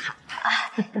收拾他。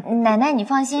奶奶你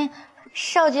放心，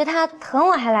少爵他疼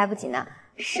我还来不及呢，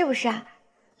是不是啊，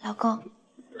老公？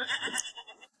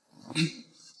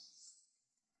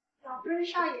老夫人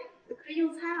少爷，可以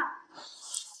用餐了。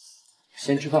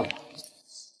先吃饭吧。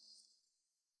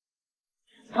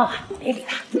别理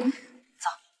他，走。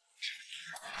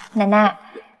奶奶，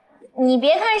你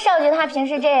别看少爵他平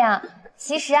时这样，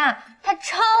其实啊，他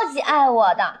超级爱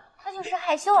我的，他就是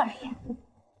害羞而已。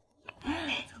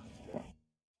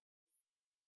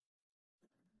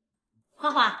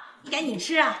花花，你赶紧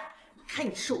吃啊！看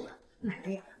你瘦的，奶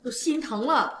奶呀都心疼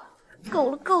了。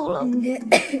够了够了，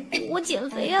我减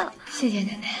肥啊！谢谢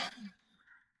奶奶。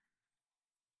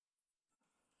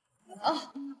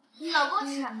哦，老公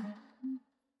吃。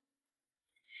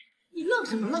你愣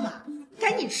什么愣啊？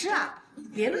赶紧吃啊！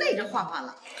别累着花花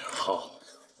了。好，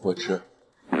我吃。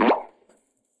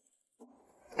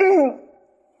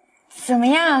怎么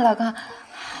样啊，老公？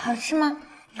好吃吗？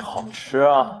好吃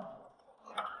啊！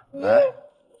来，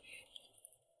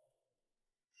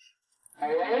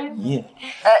耶。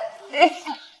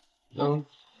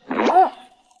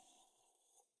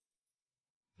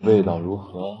味道如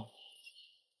何？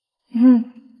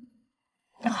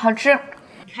好吃。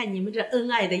看你们这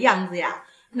恩爱的样子呀，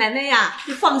奶奶呀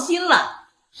就放心了。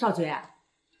少爵，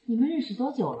你们认识多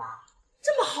久了？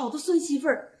这么好的孙媳妇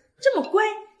儿，这么乖，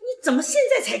你怎么现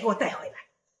在才给我带回来？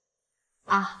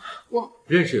啊，我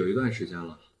认识有一段时间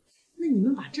了。那你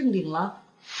们把证领了，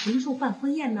什么时候办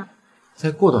婚宴呢？再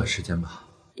过段时间吧。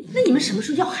那你们什么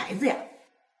时候要孩子呀？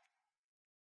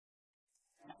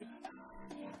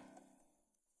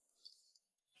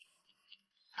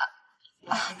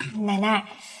奶奶，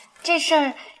这事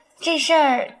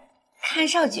儿看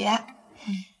少爵。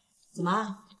怎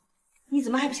么？你怎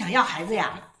么还不想要孩子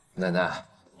呀？奶奶，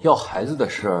要孩子的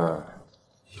事儿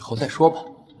以后再说吧。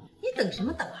你等什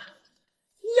么等啊？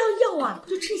你要啊，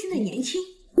就趁现在年轻，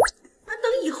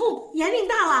等以后年龄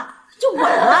大了就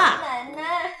晚了。奶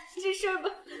奶，这事儿吧，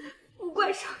不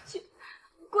怪少爵，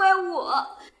怪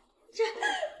我。这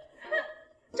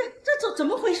怎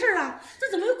么回事啊？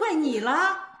这怎么又怪你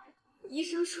了？医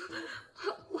生说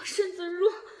我身子弱，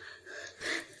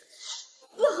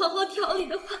不好好调理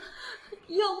的话，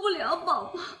要不了宝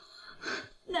宝。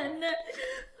奶奶，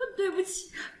对不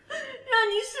起，让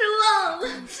你失望了。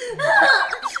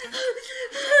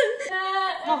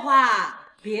花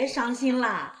花，别伤心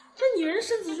啦，这女人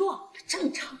身子弱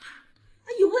正常啊，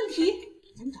有问题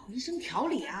咱找医生调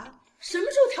理啊，什么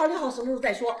时候调理好，什么时候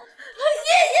再说。谢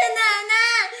谢奶奶。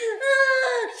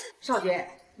少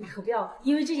爵，你可不要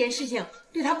因为这件事情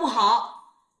对他不好，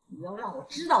你要让我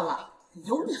知道了，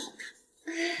有你好看。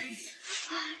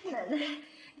奶奶，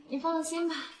你放心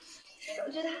吧，少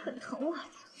爵他很疼我的，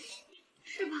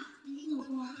是吧，老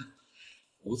公？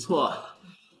不错，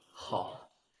好。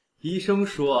医生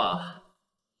说啊，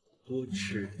多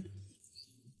吃。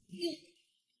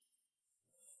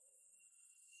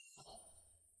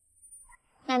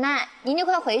奶奶，您就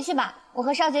快回去吧，我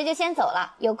和少爵就先走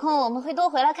了，有空我们会多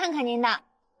回来看看您的。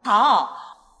好，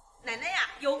奶奶呀，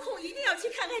有空一定要去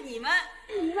看看你们。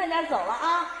你慢点走了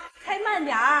啊，开慢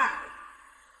点儿。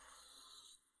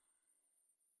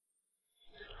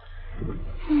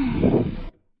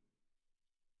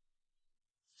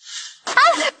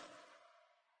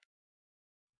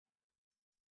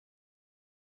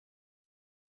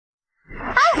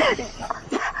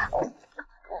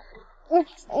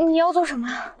你要做什么？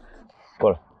过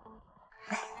来。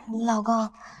老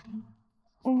公，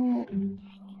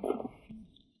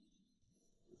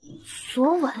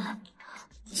索吻，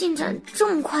进展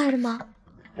这么快的吗？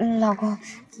老公，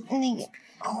那个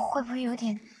会不会有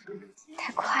点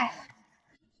太快了？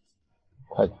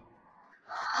快点。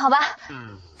好吧，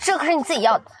这可是你自己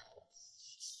要的。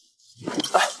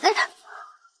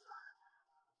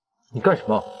你干什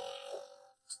么？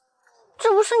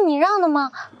这不是你让的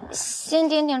吗？先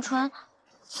点点唇，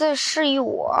再示意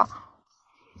我。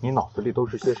你脑子里都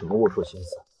是些什么龌龊心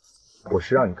思？我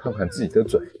是让你看看自己的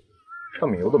嘴，上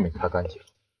面油都没擦干净。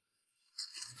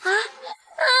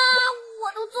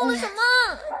做了什么？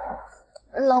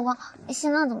老公，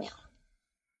现在怎么样？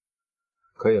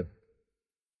可以了。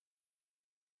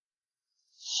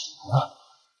啊，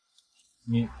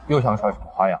你又想耍什么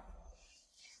花样？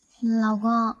老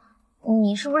公，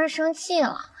你是不是生气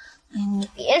了？哎呀，你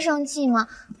别生气嘛，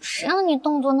谁让你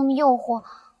动作那么诱惑，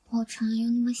我穿又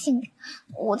那么性感，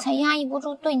我才压抑不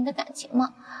住对你的感情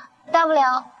嘛。大不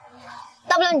了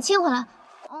你亲回来，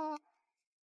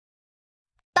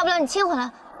大不了你亲回来，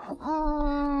好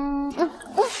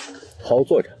好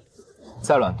坐着，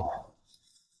再乱动，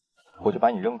我就把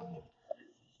你扔出去。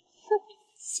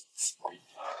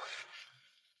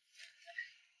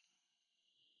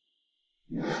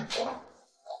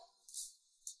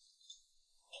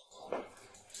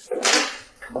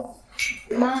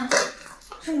妈，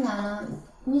这么晚了，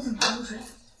你怎么还不睡？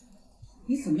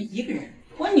你怎么一个人？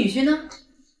我女婿呢？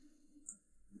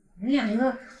你们两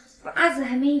个八字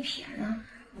还没一撇呢，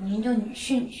您就女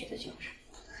婿的就是。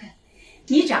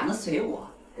你长得随我，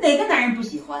哪个男人不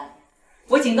喜欢？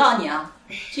我警告你啊，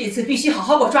这次必须好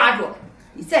好给我抓住！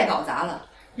你再搞砸了，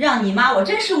让你妈我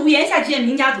真是无颜下见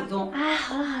明家祖宗！哎，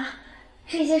好了，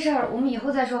这些事儿我们以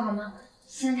后再说好吗？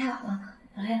现在太晚了，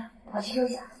我累了，我去休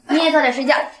息了。你也早点睡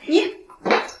觉。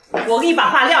我给你把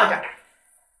话撂这儿，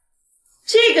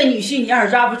这个女婿你要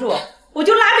是抓不住，我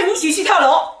就拉着你一起去跳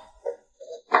楼。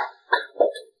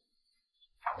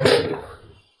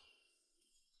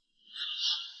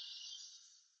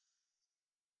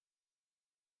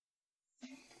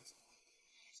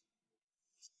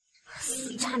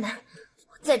死渣男！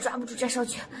我再抓不住这少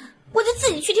爵，我就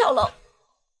自己去跳楼。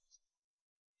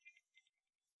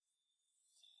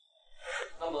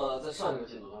那么在上一个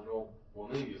镜头当中，我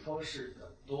们与方氏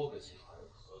等多个集团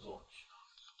合作取得。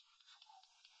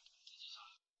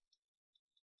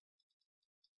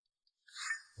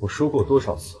我说过多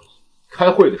少次了，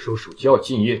开会的时候手机要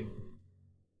静音。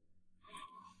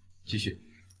继续。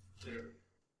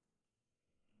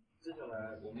接下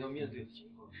来我们要面对的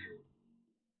情况是。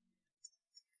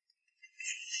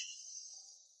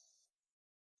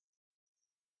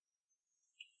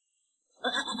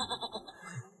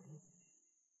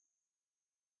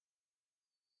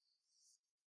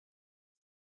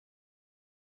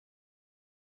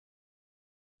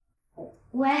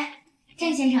喂，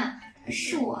郑先生，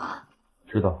是我。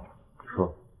知道，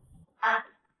说。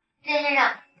郑先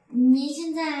生，您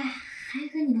现在还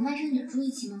和你的外甥女住一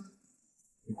起吗？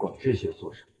你管这些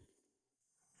做什么？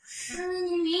是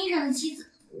您名义上的妻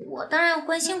子，我当然要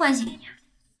关心关心你呀。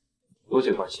多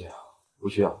些关心啊，不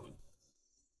需要。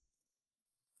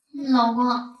老公，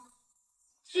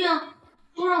这样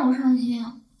多让我伤心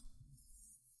啊！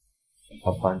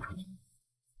把搬出去。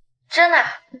真的？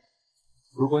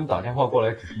如果你打电话过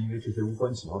来只是因为这些无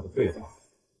关紧要的废话，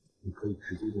你可以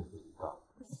直接就回答。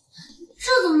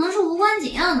这怎么能是无关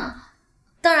紧要呢？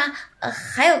当然，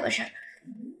还有个事儿，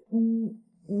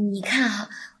你看哈，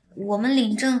我们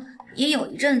领证也有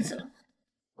一阵子了，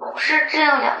可是这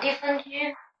样两地分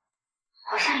居，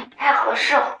好像也不太合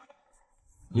适了。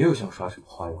你又想耍什么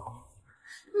花样？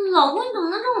老公，你怎么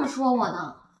能这么说我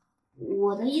呢？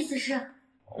我的意思是，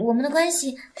我们的关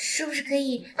系是不是可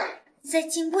以再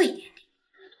进步一点点？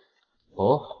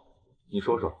哦，你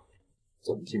说说，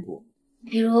怎么进步？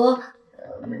比如，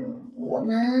我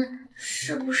们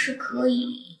是不是可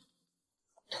以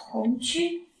同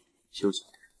居？休息。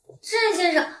郑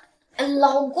先生，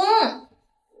老公，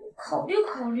考虑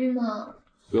考虑嘛。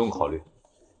不用考虑，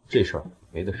这事儿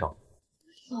没得商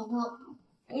量。老公，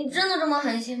你真的这么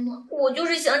狠心吗？我就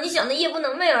是想你想的夜不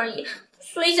能寐而已，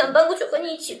所以想搬过去和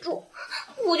你一起住。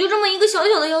我就这么一个小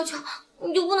小的要求，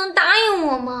你就不能答应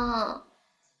我吗？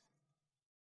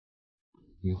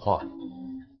云花，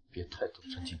别太得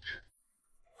寸进尺。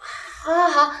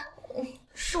好，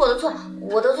是我的错，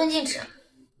我得寸进尺，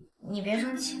你别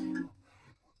生气。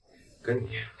跟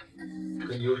你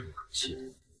有什么可气的？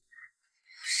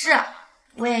是，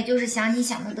我也就是想你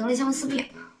想的得了相思病，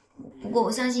不过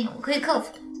我相信我可以克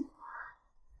服的，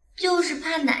就是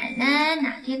怕奶奶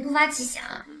哪天突发奇想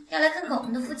要来看看我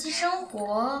们的夫妻生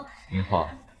活。云花，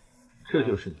这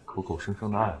就是你口口声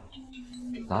声的爱我，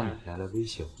拿奶奶来威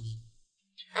胁我。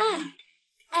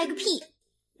爱个屁！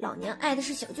老娘爱的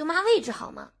是小舅妈位置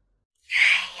好吗？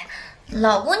哎呀，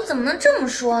老公你怎么能这么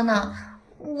说呢？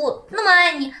我那么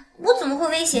爱你，我怎么会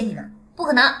威胁你呢？不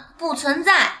可能，不存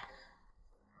在。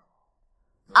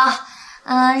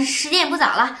时间也不早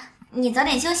了，你早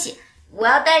点休息，我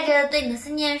要带着对你的思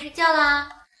念睡觉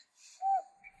啦。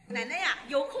奶奶呀，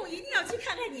有空一定要去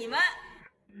看看你们。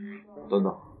等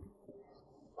等。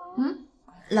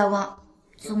老公，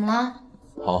怎么了？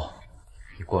好，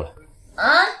你过来。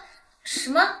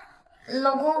什么？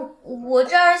老公，我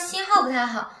这儿信号不太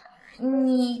好，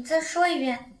你再说一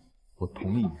遍。我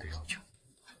同意你的要求，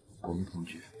我们同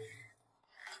居。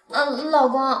老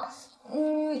公，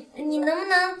你能不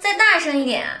能再大声一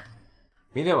点啊？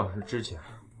明天晚上之前，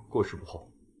过时不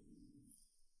候。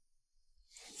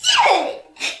哼，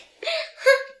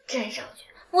真少觉，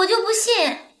我就不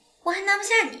信，我还拿不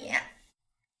下你。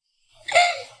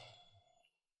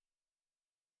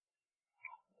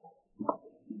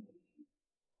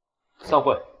散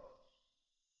会。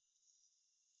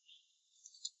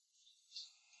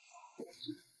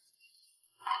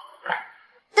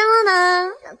当当，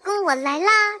老公我来啦，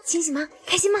清醒吗？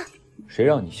开心吗？谁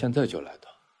让你现在就来的？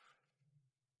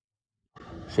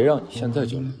谁让你现在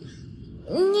就来的？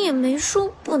你也没说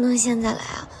不能现在来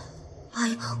啊！哎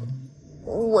呀，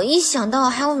我一想到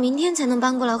还要明天才能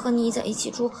搬过来和你在一起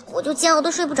住，我就煎熬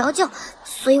的睡不着觉，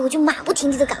所以我就马不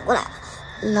停蹄的赶过来了。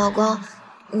老公，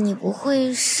你不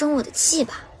会生我的气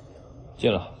吧？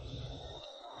进了。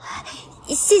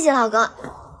谢谢老公，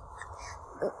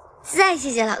再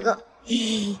谢谢老公。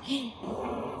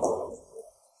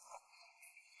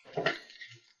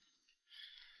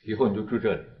以后你就住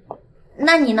这里。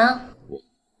那你呢？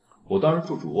我当然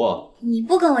住主卧。你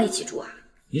不跟我一起住啊？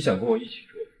你想跟我一起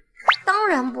住？当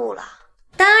然不了，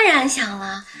当然想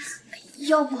了。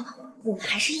要不我们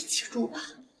还是一起住吧？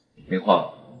明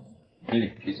花，你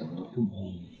脸皮怎么都这么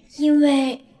厚？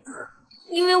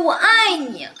因为我爱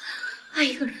你，爱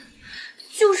一个人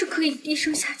就是可以低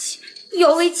声下气、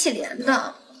摇尾乞怜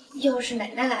的。要是奶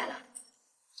奶来了，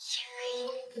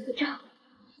也可以一个照顾。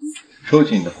收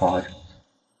起你的花花肠子，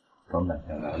等奶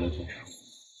奶来了再说。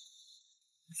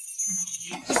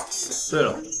对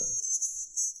了，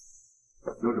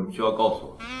有什么需要告诉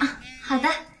我？好的，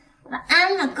晚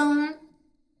安，老公。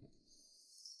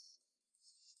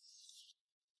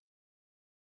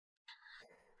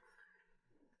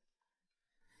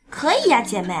可以呀，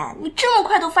姐妹，你这么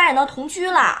快都发展到同居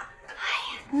了。哎呀，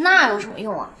那有什么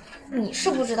用啊？你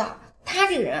是不知道，他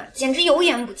这个人简直油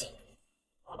盐不进，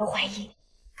我都怀疑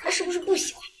他是不是不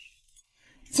喜欢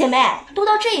你。姐妹，都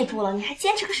到这一步了，你还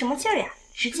坚持个什么劲儿呀？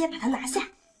直接把他拿下。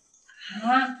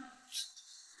啊，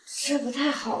这不太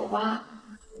好吧？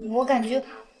我感觉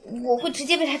我会直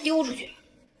接被他丢出去。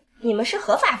你们是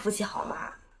合法夫妻好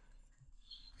吗？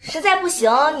实在不行，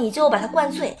你就把他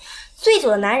灌醉，醉酒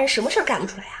的男人什么事儿干不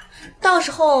出来啊？到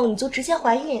时候你就直接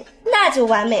怀孕，那就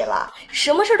完美了，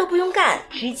什么事儿都不用干，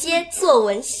直接坐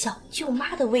稳小舅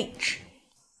妈的位置。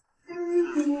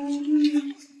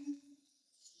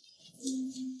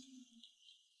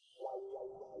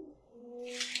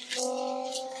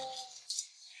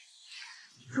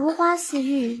如花似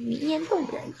玉，明艳动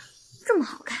人，这么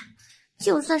好看，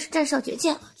就算是战少绝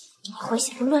见了，也会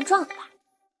写出乱撞的吧？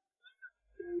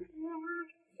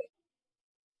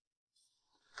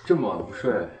这么晚不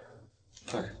睡，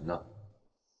干什么呢？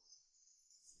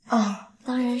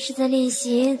当然是在练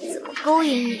习怎么勾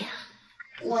引你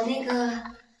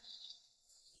啊！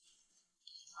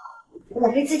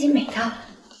我被自己美到了。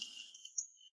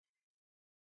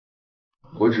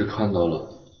我只看到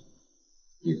了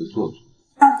你的做作。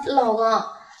老公，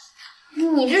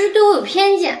你这是对我有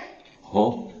偏见。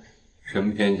哦，什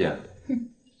么偏见？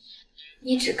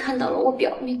你只看到了我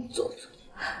表面的做作，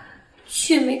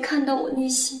却没看到我内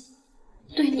心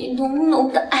对你浓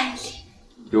浓的爱恋。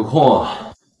有空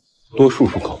啊，多漱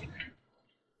漱口。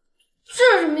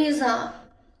这是什么意思啊？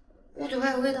我嘴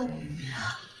巴有味道吗？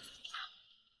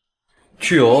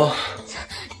去油啊！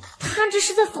他这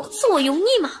是在讽刺我油腻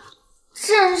吗？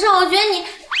战少觉，你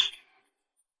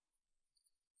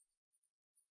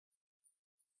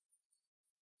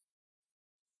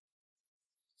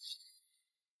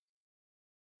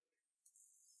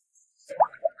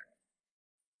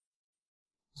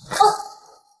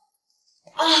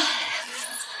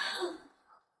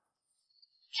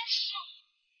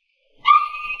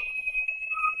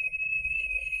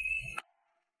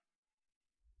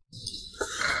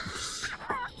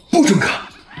不准看！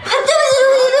对不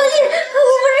起，我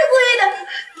不是故意的。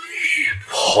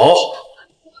好。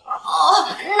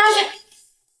那是。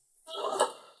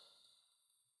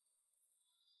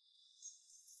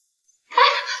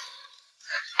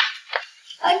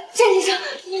战先生，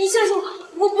你相信我，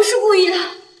我不是故意的。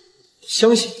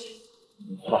相信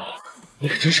你，哇，你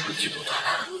可真是个嫉妒的。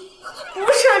不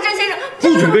是啊，战先生，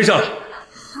不准跟上来！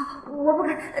我不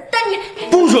敢，但你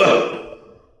不准！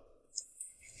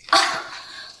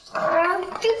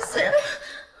这个死人！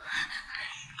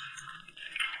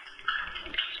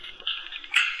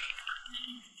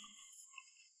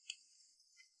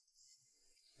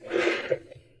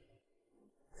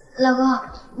老公，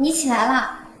你起来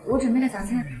了，我准备了早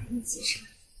餐，一起吃。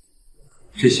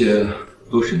这些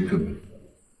都是你准备的。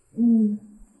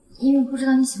因为不知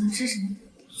道你喜欢吃什么，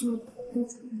就多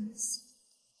准备一些。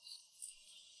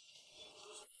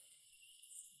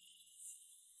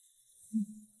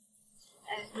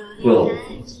不，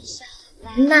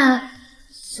那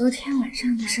昨天晚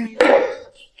上的事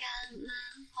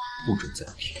不准再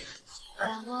提。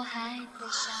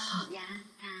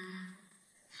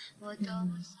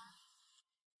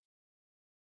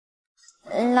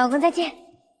老公再见。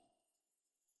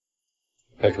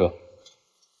开车。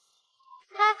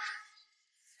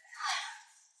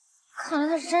看来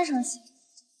他是真生气。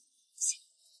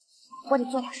我得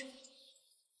做点什么。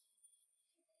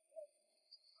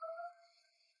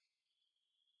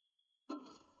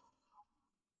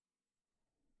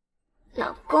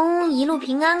老公一路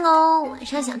平安哦，晚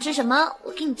上想吃什么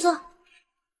我给你做。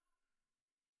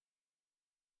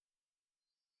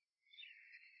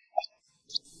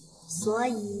所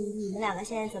以你们两个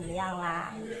现在怎么样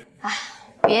啦？哎，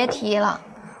别提了，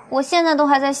我现在都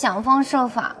还在想方设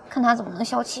法看他怎么能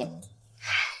消气。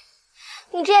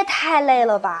你这也太累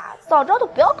了吧！早知道都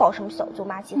不要搞什么小舅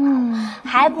妈计划了，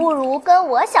还不如跟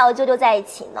我小舅舅在一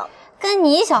起呢。跟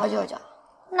你小舅舅，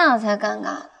那才尴尬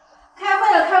呢。开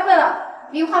会了，开会了，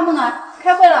名花木暖，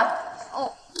开会了。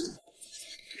哦。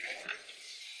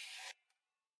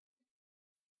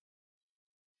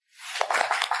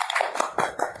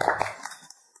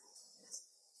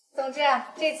总之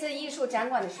啊，这次艺术展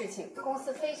馆的事情，公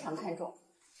司非常看重，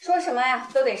说什么呀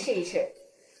都得试一试。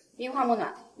名花木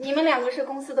暖，你们两个是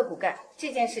公司的骨干，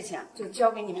这件事情啊就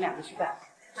交给你们两个去办。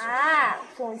啊，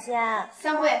总监，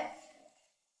散会。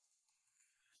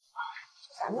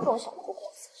咱们这种小破公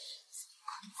司，怎么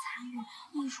可能参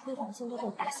与艺术会馆这么多这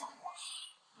种大项目？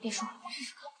别说了，试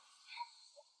试看。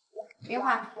名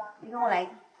花，你跟我来，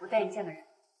我带你见个人。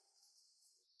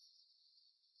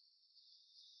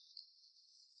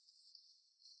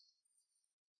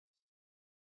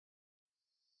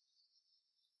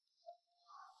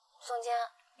总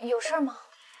监，有事吗？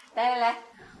来，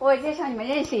我介绍你们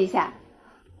认识一下。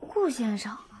顾先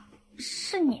生，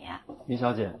是你？林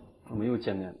小姐，我们又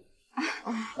见面了。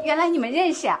原来你们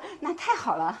认识啊，那太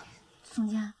好了。总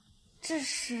监，这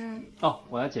是……哦，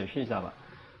我来解释一下吧。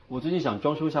我最近想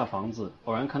装修一下房子，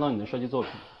偶然看到你的设计作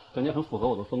品，感觉很符合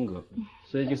我的风格，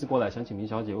所以这次过来想请林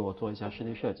小姐为我做一下室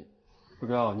内设计，不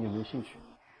知道你有没有兴趣？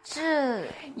这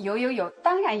有，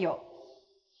当然有。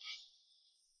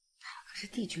可是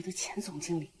地局的前总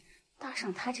经理，搭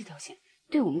上他这条线，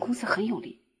对我们公司很有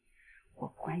利。我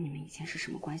不管你们以前是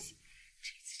什么关系，这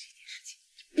次这件事情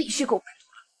必须给我办妥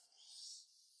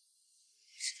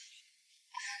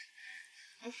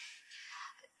了。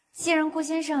既然顾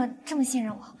先生这么信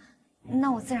任我，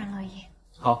那我自然乐意。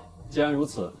好，既然如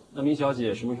此，那明小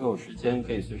姐什么时候有时间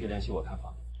可以随时联系我看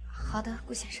房。好的，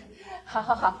顾先生。好，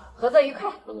合作愉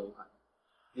快。合作愉快。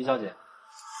明小姐。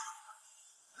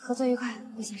合作愉快，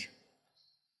顾先生。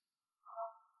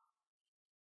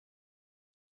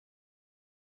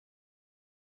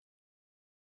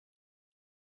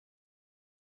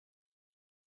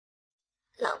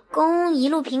老公一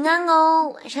路平安哦，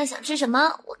晚上想吃什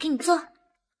么我给你做。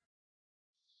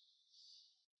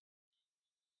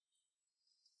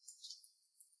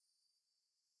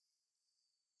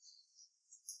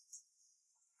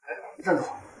站总，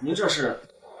您这是？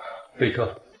备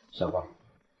车，下班。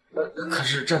可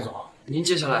是站总，您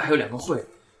接下来还有2个会，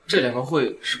这2个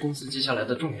会是公司接下来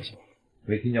的重点项目。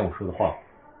没听见我说的话，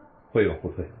会有后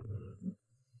退。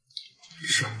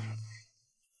是。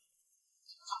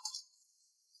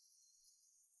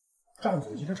站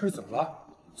总今天这是怎么了？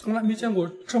从来没见过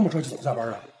这么着急走下班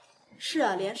的。是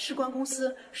啊，连事关公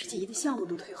司世界仪的项目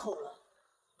都退后了。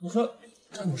我说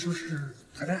站总是不是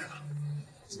谈恋爱了？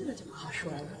这就不好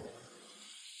说了。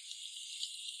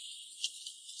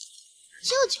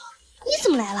舅舅，你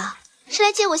怎么来了？是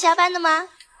来接我下班的吗？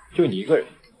就你一个人？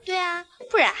对啊，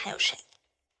不然还有谁？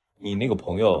你那个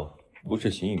朋友不是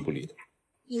形影不离的？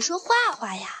你说画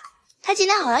画呀？他今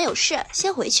天好像有事，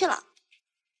先回去了。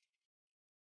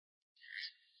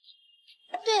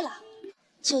对了，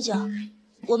舅舅，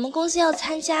我们公司要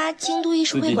参加京都艺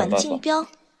术会馆的竞标。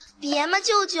别嘛，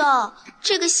舅舅，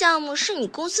这个项目是你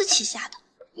公司旗下的，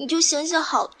你就行行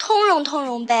好，通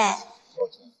融呗。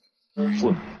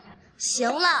不。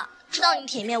行了，知道你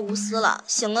铁面无私了，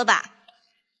行了吧？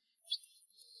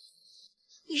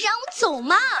你让我走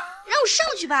嘛，让我上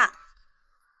去吧，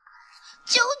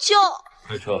舅舅。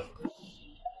开车。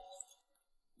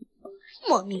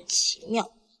莫名其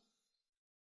妙。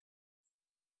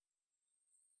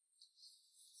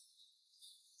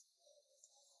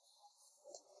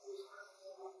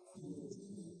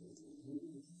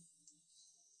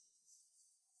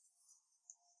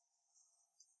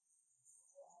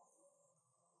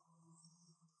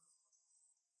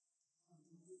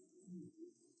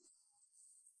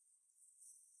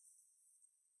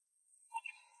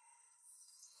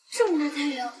这么大太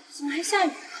阳，怎么还下雨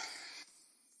啊？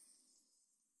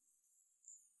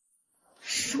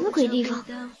什么鬼地方，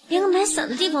连个买伞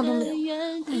的地方都没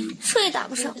有，车也打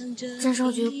不上。战少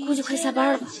爵估计快下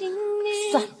班了吧？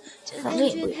算了，反正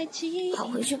也不远，跑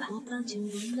回去吧。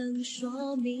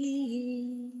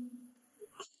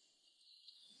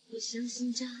我相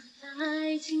信这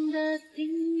爱情的定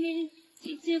义，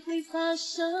季节会发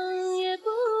生也不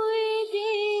一定，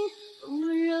风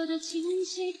温柔的气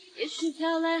息，也许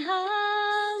飘来好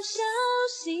消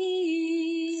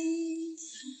息，一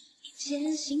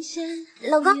切新鲜。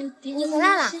老公，你回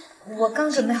来了，我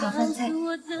刚准备好饭菜，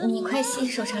你快洗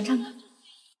手尝尝吧。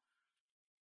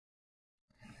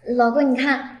老公，你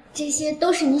看，这些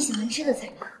都是你喜欢吃的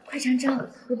菜，快尝尝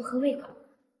合不合胃口。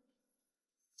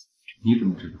你怎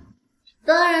么知道？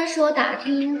当然是我打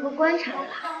听和观察的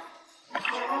啦。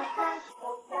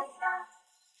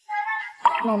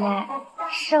萌萌，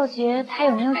少爵他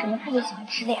有没有什么特别喜欢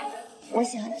吃的呀？我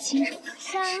想亲手做给他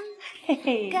吃。嘿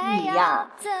嘿，你呀，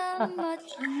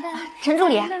陈助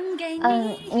理，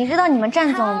你知道你们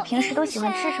战总平时都喜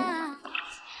欢吃什么吗？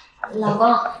老公，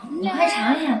你快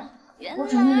尝一下，我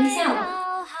准备留下了。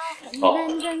好。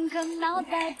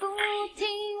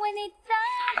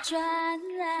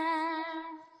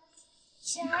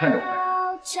你看着我，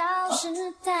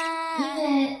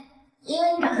因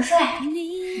为你长得帅。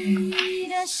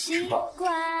吃吧。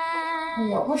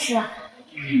我不吃啊，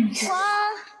你吃。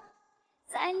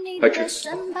快吃。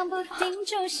老公，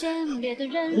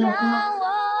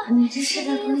你这是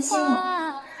在关心我？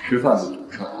吃饭比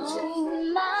不上关心。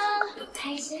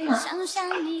开心吗？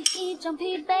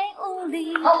哦，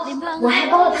我还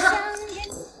煲了汤。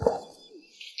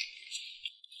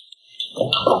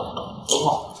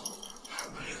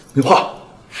明华，你怎么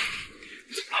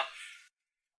了？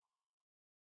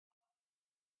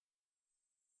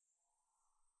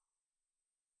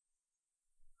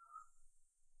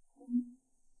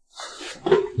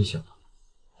你醒了？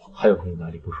还有没有哪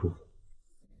里不舒服？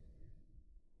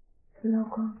老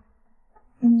公，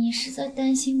你是在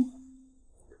担心我？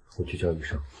我去叫医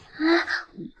生。啊，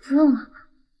不用了，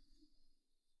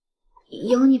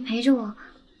有你陪着我，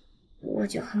我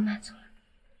就很满足了。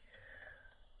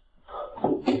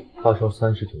发烧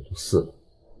39.4了，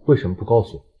为什么不告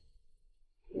诉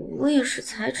我？我也是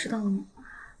才知道呢。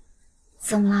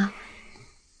怎么了？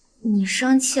你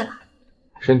生气了？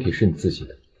身体是你自己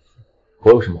的，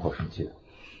我有什么好生气的？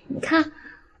你看，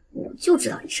我就知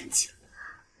道你生气了。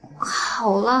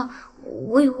好了，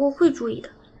我以后会注意的，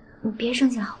你别生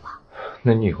气了好不好？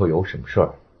那你以后有什么事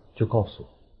儿就告诉我。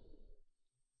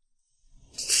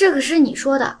这可是你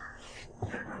说的，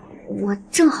我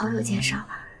正好有件事儿。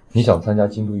你想参加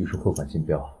京都艺术会馆竞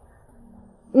标？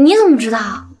你怎么知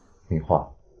道？明华，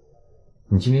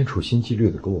你今天处心积虑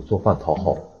的给我做饭讨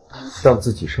好我，让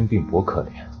自己生病博可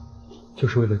怜，就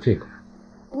是为了这个？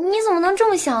你怎么能这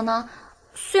么想呢？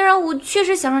虽然我确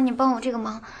实想让你帮我这个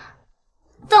忙，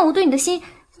但我对你的心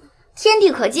天地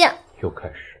可见。又开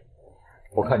始，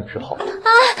我看你是好的。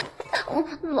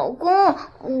老公，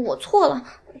我错了。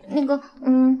那个，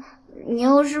你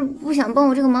要是不想帮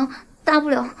我这个忙，大不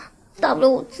了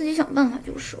我自己想办法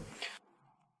就是了。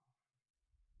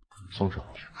松手。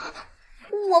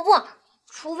我不，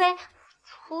除非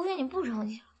你不生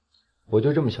气。我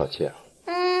就这么小气啊？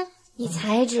你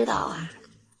才知道啊。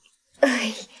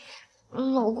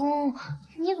老公，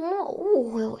你怎么老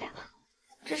误会我呀？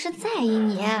这是在意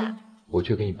你。我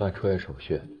去给你办出院手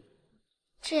续。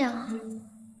这样啊。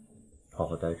好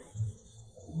好待着。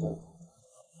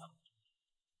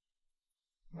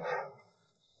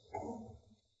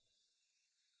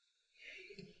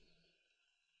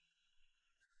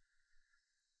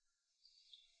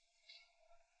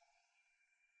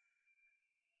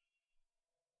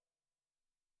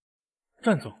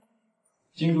战总，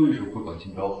京都艺术会馆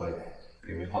竞标会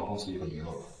给明华公司一个名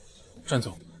额。战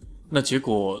总，那结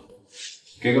果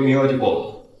给个名额就够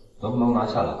了，能不能拿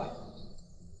下来，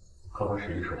靠他实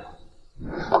力说话。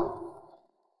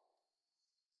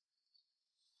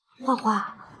花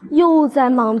花又在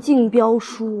忙竞标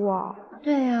书啊？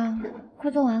对呀，快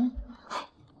做完了。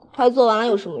快做完了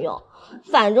有什么用？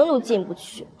反正就进不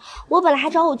去。我本来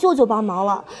还找我舅舅帮忙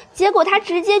了，结果他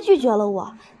直接拒绝了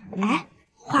我。哎，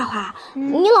花花，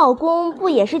你老公不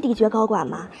也是地爵高管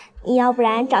吗？你要不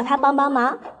然找他帮帮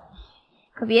忙？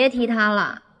可别提他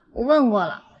了，我问过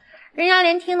了，人家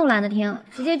连听都懒得听，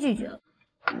直接拒绝了。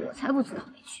我才不自讨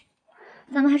没趣，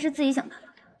咱们还是自己想办法。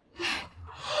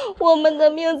我们的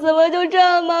命怎么就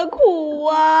这么苦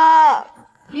啊！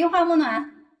名花木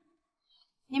暖，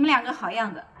你们两个好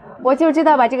样的，我就知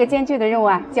道把这个艰巨的任务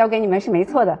交给你们是没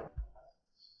错的。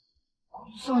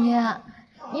总监，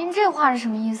您这话是什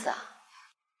么意思啊？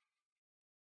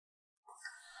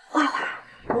花花，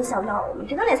没想到我们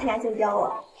真的来参加竞标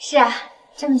了。是啊，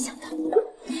真没想到。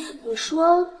你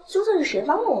说究竟是谁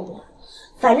帮了我们？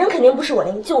反正肯定不是我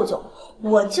那个舅舅，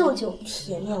我舅舅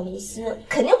铁面无私，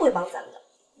肯定不会帮咱们的。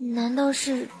难道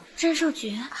是战少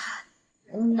爵？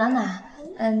暖暖，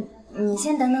你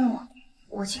先等等我，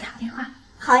我去打个电话。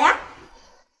好呀。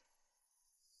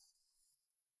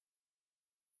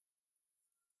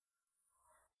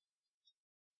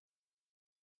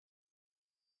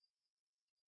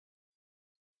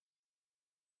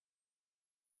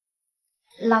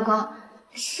老公，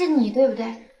是你对不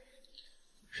对？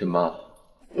什么？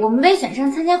我们被选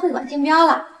上参加会馆竞标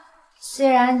了。虽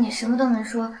然你什么都没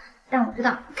说，但我知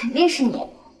道肯定是你。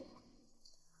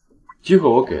机会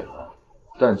我给了，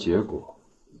但结果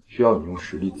需要你用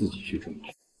实力自己去争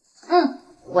取。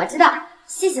我知道，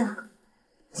谢谢老公。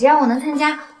只要我能参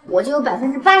加，我就有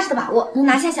80%的把握能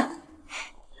拿下项目。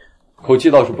口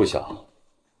气倒是不小，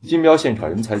竞标现场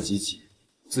人才济济，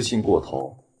自信过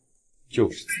头就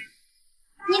是自己。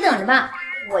你等着吧，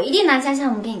我一定拿下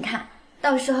项目给你看，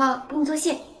到时候给你做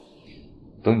谢礼。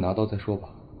等你拿到再说吧。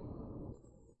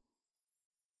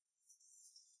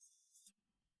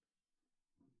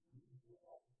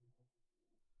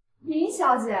林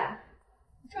小姐，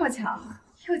这么巧，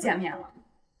又见面了。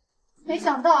没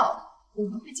想到我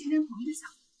们会竞争同一个项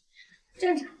目，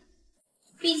正常，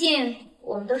毕竟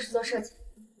我们都是做设计。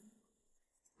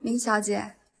林小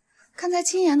姐，看在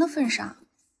亲言的份上，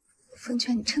奉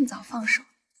劝你趁早放手。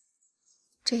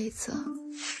这一次，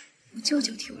我舅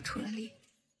舅替我出了力，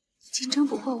竞争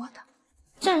不过我的。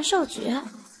战少爵，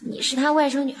你是他外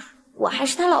甥女儿，我还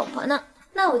是他老婆呢。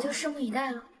那我就拭目以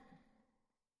待了。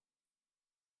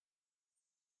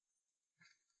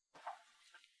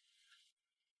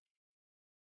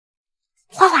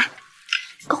花花，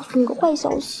告诉你个坏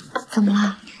消息。怎么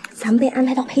了？咱们被安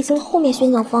排到裴星后面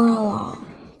宣讲方案了。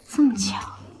这么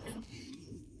巧？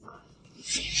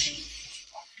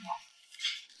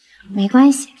没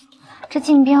关系，这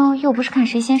竞标又不是看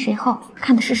谁先谁后，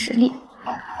看的是实力。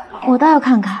我倒要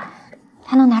看看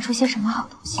他能拿出些什么好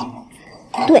东西。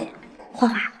对，花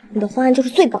花，你的方案就是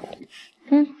最棒的。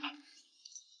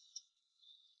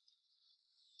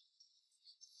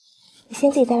你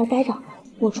先自己在这待着，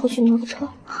我出去挪个车。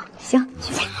行，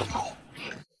去吧。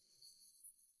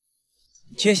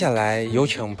接下来有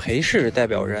请裴氏代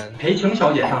表人裴晴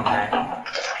小姐上台。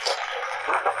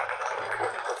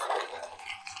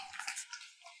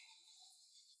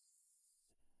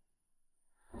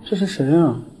这是谁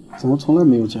啊？怎么从来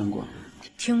没有见过？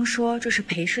听说这是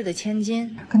裴氏的千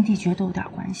金，跟地爵都有点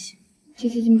关系。这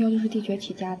次竞标就是地爵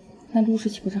起家的，那陆氏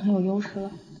岂不是很有优势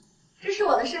了？这是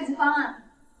我的设计方案。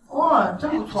哇，真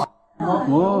不错。哦，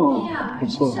不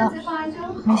错。设计方案真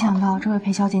好。没想到这位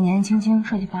裴小姐年纪轻轻，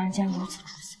设计方案竟然如此出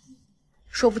色。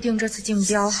说不定这次竞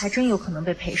标还真有可能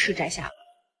被裴氏摘下。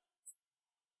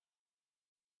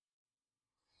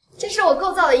这是我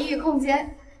构造的衣浴空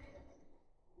间。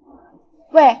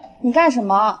喂，你干什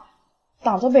么？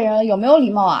挡着别人有没有礼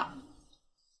貌啊？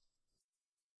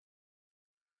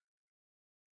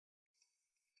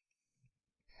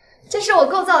这是我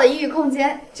构造的衣浴空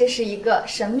间，这是一个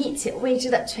神秘且未知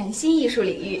的全新艺术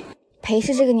领域。裴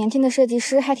氏这个年轻的设计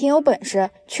师还挺有本事，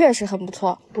确实很不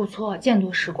错。不错，见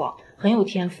多识广，很有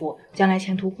天赋，将来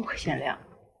前途不可限量。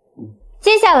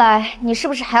接下来你是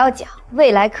不是还要讲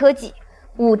未来科技、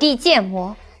5D 建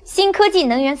模、新科技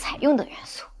能源采用的元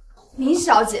素？林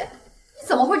小姐，你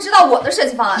怎么会知道我的设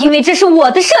计方案？因为这是我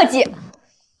的设计。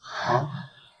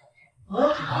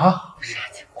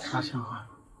啥情况？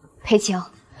裴晴，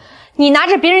你拿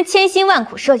着别人千辛万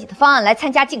苦设计的方案来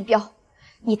参加竞标，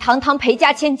你堂堂裴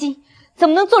家千金，怎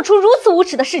么能做出如此无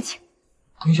耻的事情？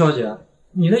林小姐，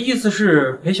你的意思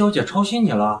是裴小姐抄袭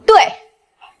你了？对。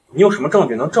你有什么证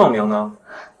据能证明呢？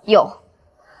有，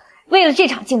为了这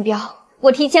场竞标，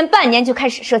我提前半年就开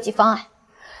始设计方案，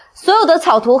所有的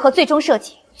草图和最终设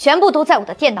计全部都在我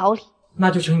的电脑里。那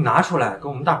就请你拿出来给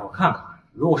我们大伙看看，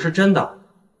如果是真的，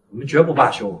我们绝不罢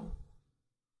休。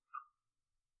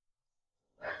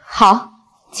好，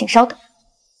请稍等。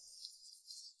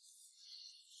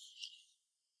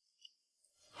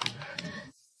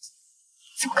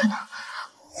怎么可能？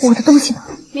我的东西呢？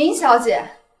林小姐，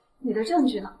你的证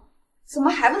据呢？怎么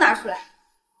还不拿出来？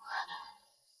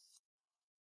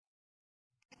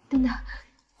等等，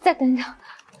再等等，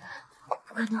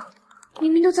不可能，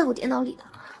明明都在我电脑里的，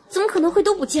怎么可能会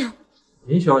都不见？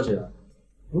林小姐，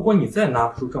如果你再拿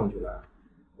不出证据来，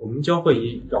我们将会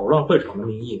以扰乱会场的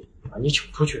名义把你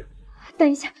请出去。等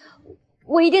一下，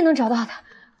我一定能找到的。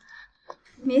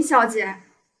明小姐，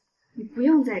你不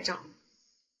用再找了。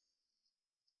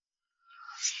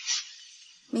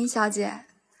明小姐，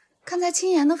看在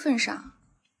青言的份上，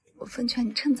我奉劝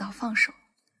你趁早放手。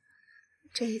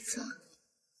这一次，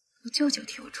我舅舅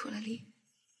替我出了力，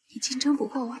你竞争不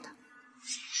过我的。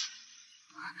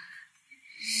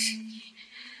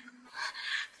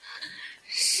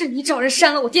是你找人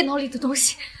删了我电脑里的东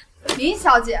西。明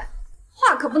小姐，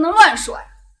话可不能乱说呀。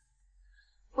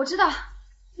我知道，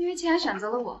因为青言选择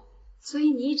了我，所以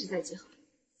你一直在记恨。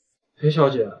裴小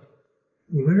姐，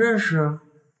你们认识？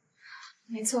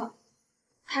没错，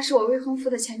她是我未婚夫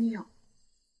的前女友。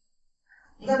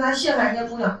你看咱谢海这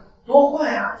姑娘多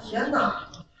坏啊！天哪！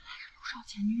陆少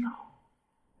前女友，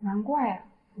难怪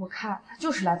我看她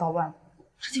就是来捣乱的。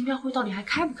这竞标会到底还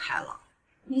开不开了？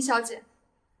明小姐，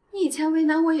你以前为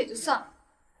难我也就算了，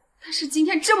但是今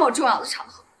天这么重要的场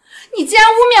合，你竟然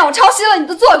污蔑我抄袭了你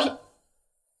的作品，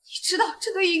你知道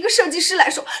这对于一个设计师来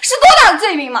说是多大的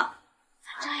罪名吗？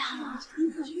这样啊，你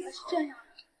可觉得是这样？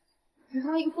给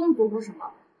他一个疯子多说什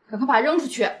么？赶快把他扔出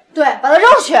去！对，把他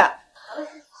扔出去！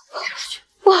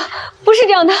不是这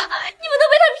样的，你们都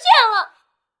被他骗了。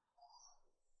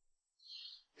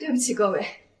对不起各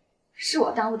位，是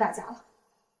我耽误大家了。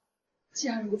既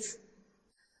然如此，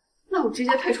那我直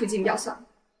接退出竞标算了。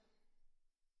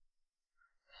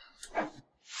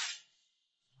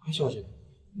裴小姐，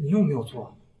你又没有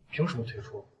错，凭什么退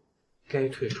出？该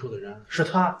退出的人是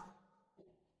他。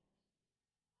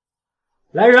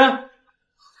来人！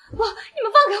你们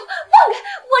放开我，放开！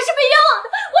我是被冤枉的，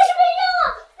我是被冤枉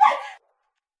的！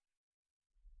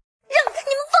让开！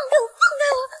你们放开我，放开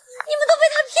我！你们都被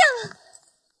他骗了！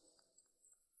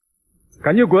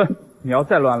赶紧滚！你要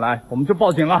再乱来，我们就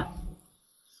报警了。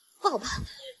报吧，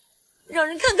让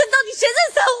人看看到底谁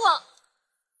在撒谎！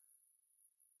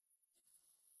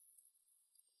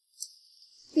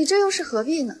你这又是何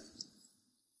必呢？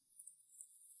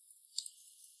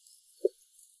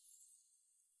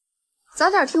早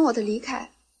点听我的离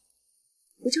开，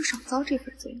不就少遭这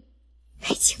份罪吗？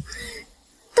裴青，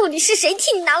到底是谁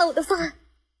替你拿了我的方案？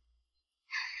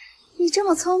你这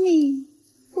么聪明，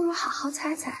不如好好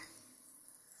猜猜。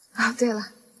哦，对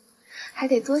了，还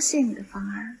得多谢你的方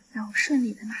案，让我顺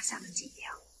利的拿下了竞标。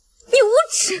你无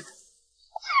耻！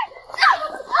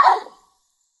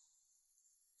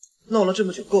闹了这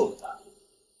么久，够了吧？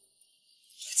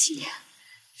青言，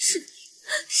是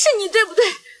你对不对？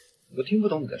我听不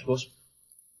懂你在说什么。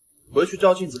回去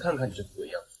照镜子看看你这鬼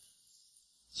样子，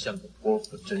像个泼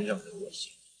妇，真让人恶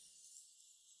心。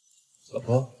老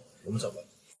婆，我们走吧。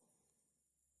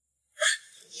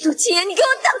陆青言，你给我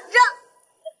等着！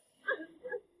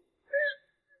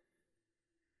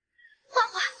花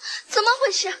花，怎么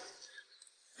回事？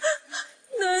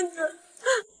囡囡，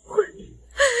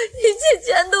一切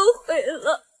全都毁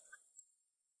了。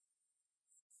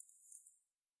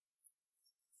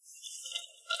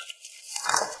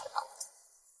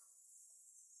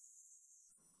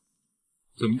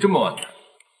怎么这么晚？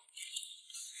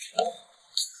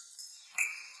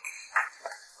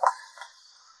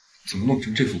怎么弄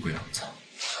成这副鬼样子？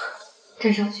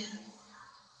郑少君，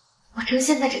我成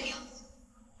现在这个样子，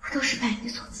不都是拜你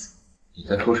所赐？你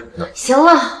在说什么呢？行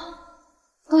了，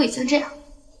都已经这样，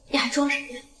你还装什么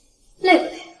呀？累不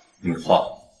累？女花，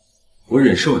我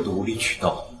忍受你的无理取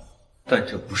闹，但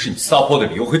这不是你撒泼的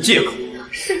理由和借口。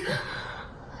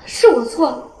是我错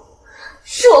了，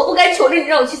是我不该求着你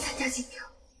让我去参加竞标，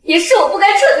也是我不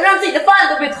该蠢的让自己的方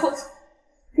案都被偷走，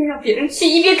边让别人去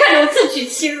一边看着我自取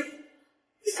其辱。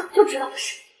你早就知道的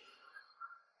事，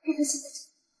变成现在这，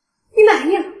你满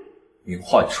意了？女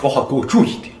花，你说话给我注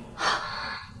意点。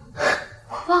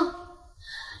我忘了，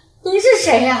您是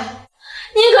谁呀？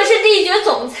您可是地爵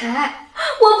总裁，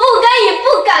我不该也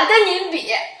不敢跟您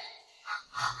比。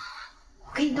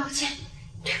我给你道歉，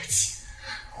对不起，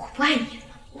我不爱你了，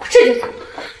我这就走。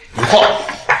女花，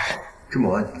这么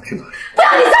晚你要去哪里？不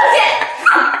要你相信！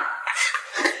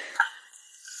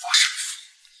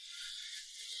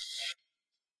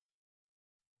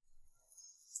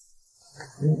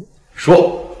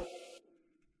说。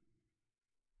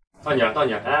到你了，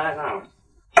来，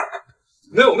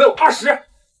没有20。哎呀，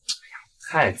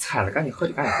太菜了，赶紧喝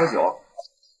酒。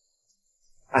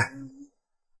哎，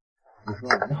你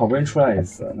说你好不容易出来一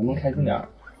次，能不能开心点？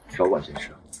少管闲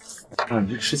事。啊，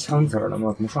你这吃枪子了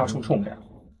吗？怎么说话冲的呀？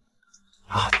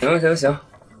啊，行，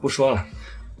不说了。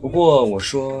不过我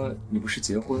说你不是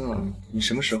结婚了，你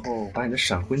什么时候把你的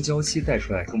闪婚娇妻带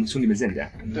出来给我们兄弟们见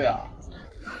见？对啊，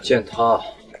见他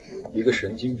一个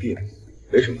神经病，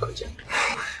没什么可见的。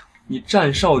你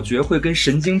战少爵会跟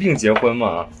神经病结婚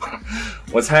吗？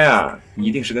我猜啊，你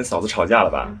一定是跟嫂子吵架了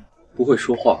吧？不会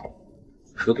说话，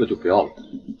舌头就不要了。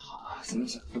行，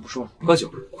就不说了，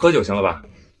喝酒行了吧？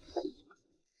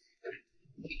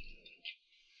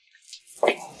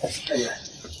大爷，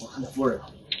我看见夫人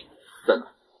了。在哪？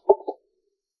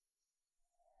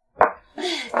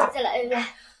再来一杯。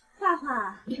画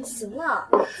画，不行了，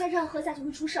再这样喝下去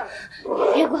会出事儿的。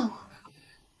别管我，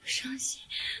我伤心，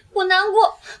我难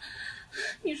过。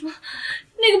你说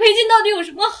那个裴琴到底有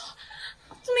什么好？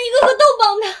怎么一个个都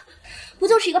帮他？不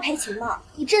就是一个裴琴吗？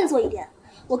你振作一点。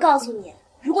我告诉你，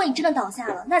如果你真的倒下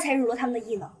了，那才辱了他们的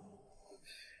意呢。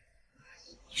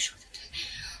你说的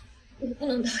对，我不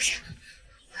能倒下，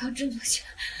我要振作起来，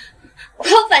我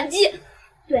要反击。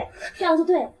对，这样就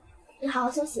对了。你好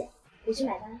好休息，我去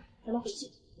买单，咱们回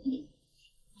去。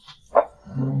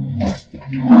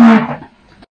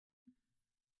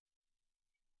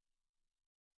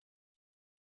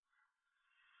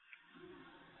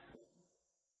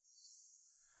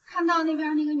看到那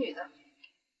边那个女的，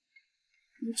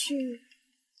你去。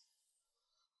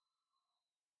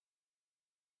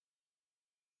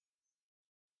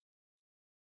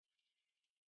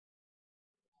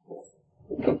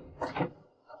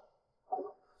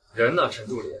人呢，陈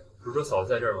助理？不是说嫂子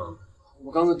在这儿吗？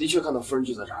我刚才的确看到夫人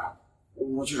就在这儿，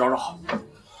我去找找。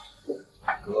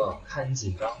哥，看你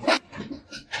紧张了，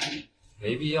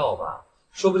没必要吧？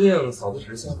说不定嫂子只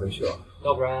是先回去了，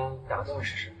要不然打断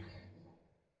试试。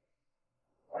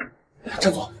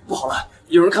站总，不好了，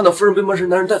有人看到夫人被陌生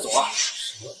男人带走了。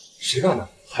什么？谁干的？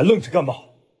还愣着干嘛？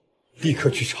立刻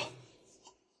去查！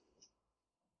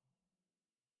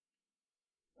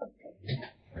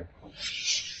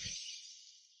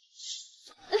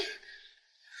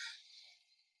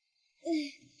别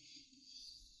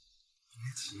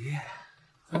急，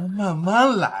咱们慢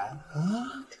慢来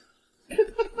啊。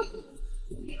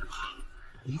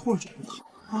一会儿就会好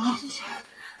啊。你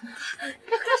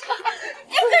要干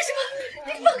什么？你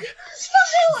放开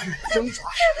我！越挣扎，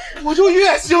我就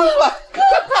越兴奋。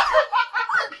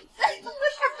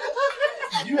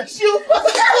你越兴奋，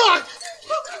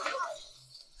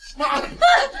妈的！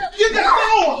别敢打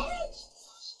我！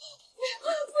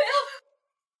不要！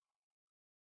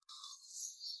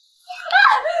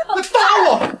快打我！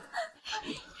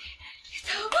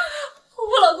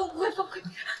我老公不会放过你。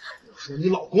我说你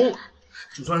老公，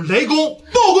就算雷公、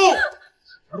暴公，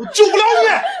我救不了你。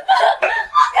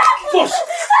放手！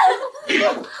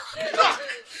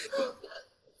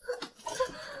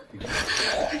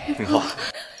明浩，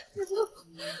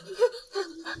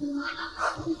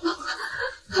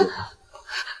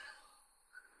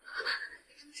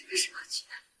这个是我去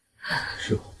的。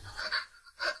是我。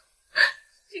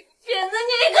这个骗子，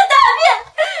你一个大骗！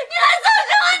你还做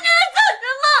什么？你还做什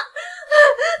么？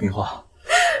明浩，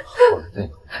我来带你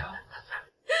回家。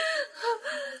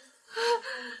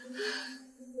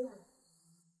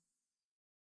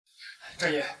战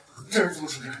爷，这人怎么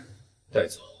处置？带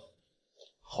走，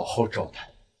好好招待。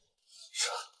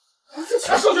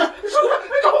收拾，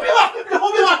找病了，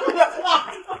找病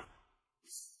了！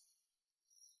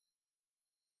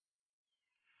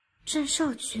战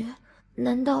少爵，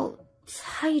难道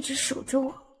他一直守着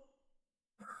我？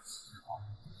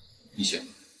你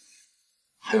醒，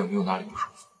还有没有哪里不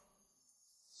舒服？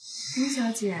林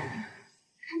小姐，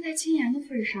看在青言的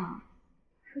份上，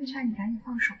奉劝你赶紧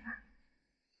放手吧。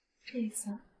这一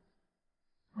次，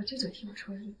我舅舅替我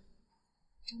出了力，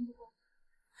真不过。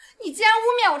你竟然污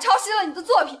蔑我抄袭了你的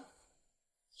作品，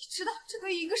你知道这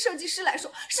对于一个设计师来说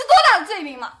是多大的罪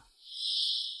名吗？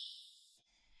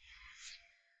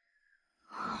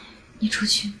你出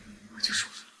去，我就舒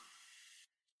服了。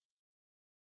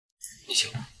你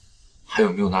醒了，还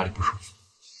有没有哪里不舒服？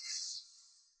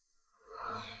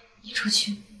你出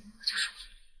去，我就舒服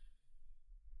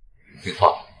了。明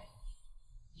浩，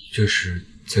你这是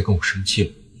在跟我生气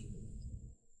了？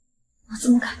我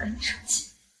怎么敢跟你生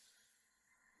气？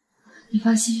你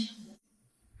放心，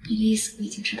你的意思我已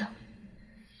经知道了，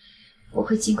我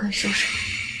会尽快收拾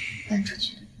搬出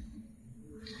去的。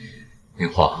明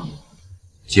浩，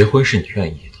结婚是你愿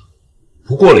意的，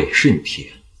不过了也是你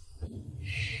提，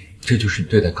这就是你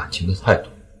对待感情的态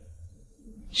度。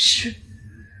是，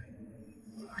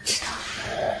我知道，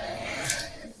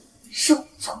是我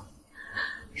错，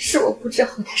是我不知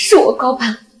好歹，是我高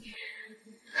攀了你。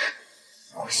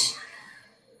或许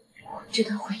我这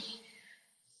段婚姻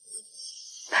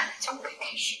本来就不该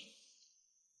开始。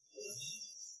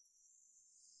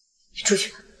你出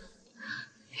去吧，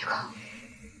别管我。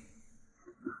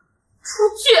出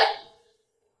去！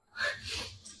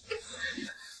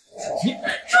你出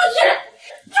去！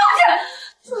出去！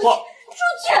出去！出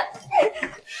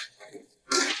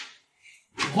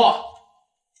去！话。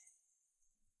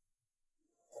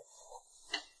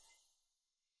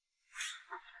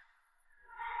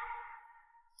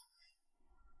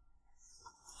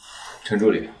陈助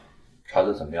理，查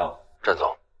得怎么样？战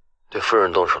总，对夫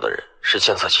人动手的人是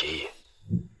见色起意，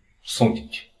送进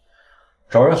去，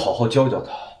找人好好教教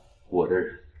他。我的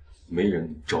人没人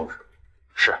能招惹。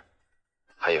是。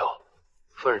还有，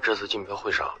夫人这次竞标会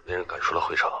上被人赶出了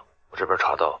会场，我这边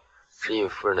查到是因为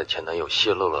夫人的前男友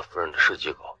泄露了夫人的设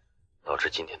计稿，导致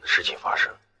今天的事情发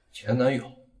生。前男友，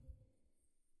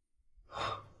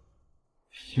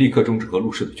立刻终止和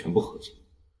陆氏的全部合作。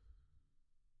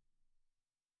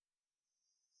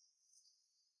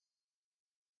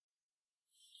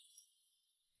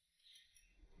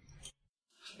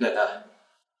奶奶，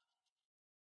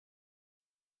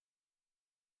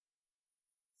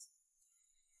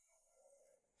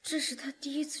这是他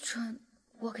第一次穿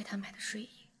我给他买的睡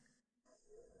衣。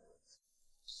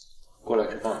过来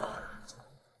吃饭吧。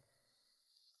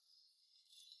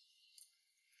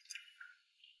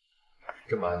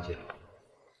这么安静，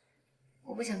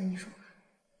我不想跟你说话。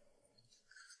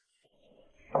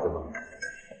怎么？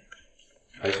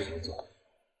还是想走？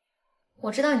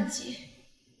我知道你急，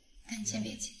但你先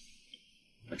别急，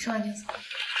我吃完就走。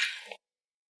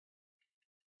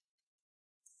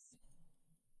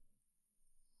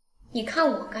你看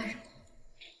我干什么？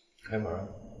开门。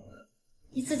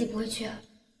你自己不会去啊？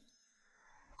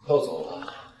要走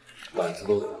了，板子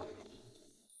都得。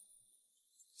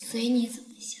随你怎么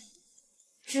想。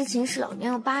之前是老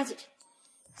娘要巴结着你，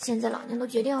现在老娘都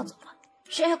决定要走了，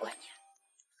谁还管你啊？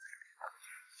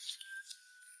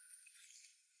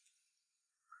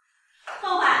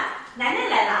老板，奶奶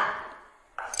来了。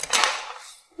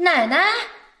奶奶，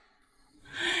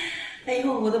哎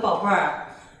呦，我的宝贝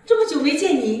儿，这么久没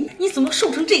见你，你怎么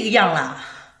瘦成这个样了？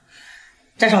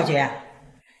张少爵，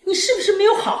你是不是没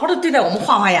有好好的对待我们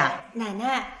画画呀？奶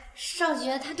奶，少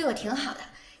爵他对我挺好的，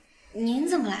您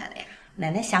怎么来了呀？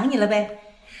奶奶想你了呗，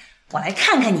我来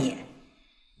看看你。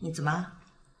你怎么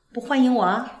不欢迎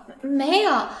我？没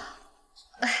有，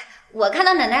我看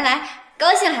到奶奶来，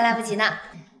高兴还来不及呢。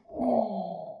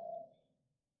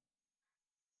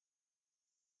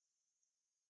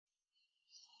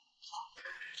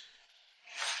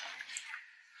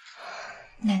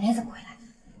奶奶怎么会来？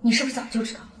你是不是早就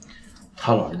知道？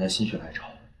他老人家心血来潮，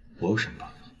我有什么办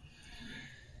法？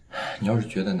你要是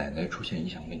觉得奶奶出现影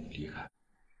响了你离开，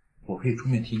我可以出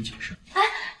面替你解释。哎，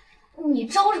你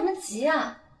着什么急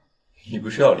啊？你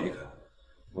不是要离开，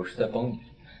我是在帮你。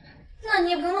那你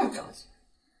也不用那么着急。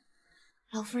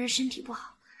老夫人身体不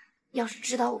好，要是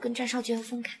知道我跟战少爵要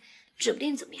分开，指不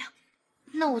定怎么样，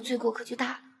那我罪过可就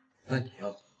大了。那你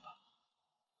要怎么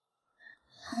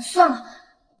办？算了，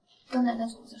等奶奶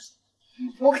走了再说。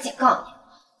我可警告你，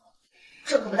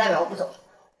这可不代表我不走，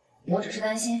我只是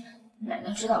担心奶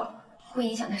奶知道了会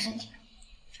影响她身体。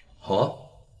好啊，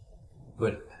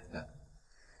为了奶奶。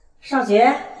少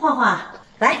爵，画画，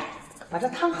来，把这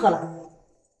汤喝了。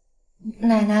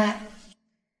奶奶，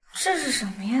这是什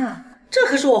么呀？这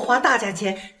可是我花大价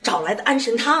钱找来的安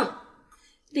神汤，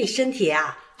对身体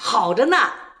啊好着呢，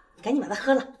赶紧把它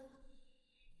喝了。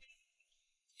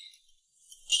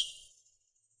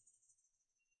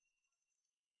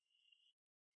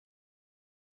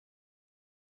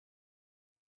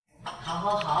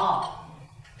好，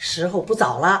时候不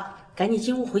早了，赶紧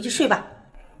进屋回去睡吧。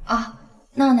啊，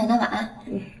那奶奶晚安。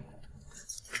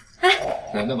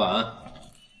奶奶晚安。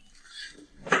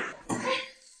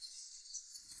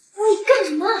你干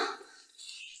什么？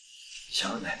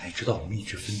想让奶奶知道我们一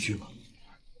直分居吗？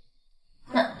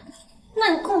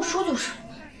那你跟我说就是，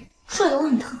摔得我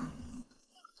很疼。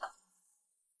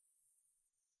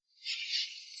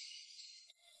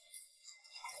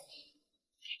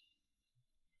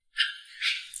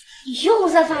你又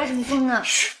在发什么疯啊？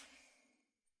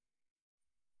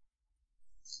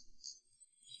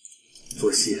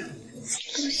多谢。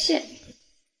多谢。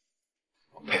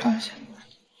配合一下。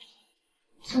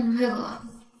怎么配合？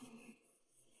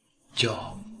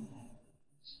叫。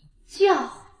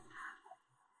叫？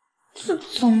这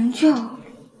怎么叫？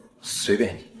随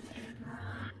便你。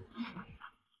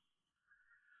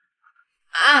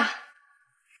啊！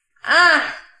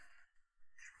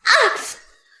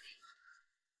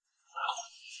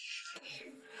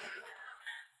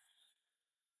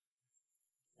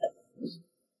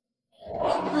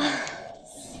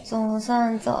总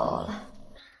算走了。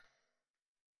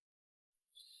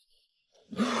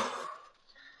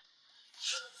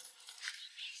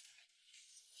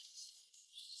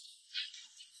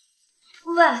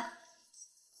喂，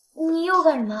你又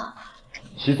干什么？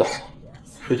洗澡，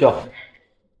睡觉。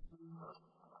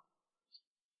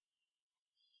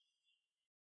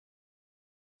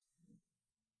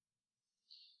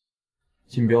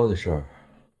竞标的事儿，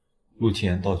陆清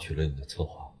言盗取了你的策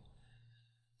划，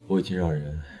我已经让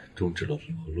人终止了我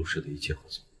和陆氏的一切合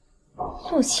作。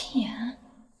陆清言，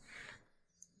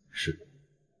是的。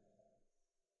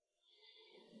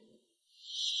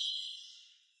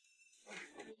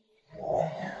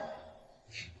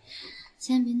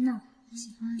先别闹，我喜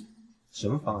欢你。什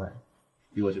么方案？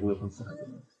比我这个未婚夫还重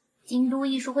要。京都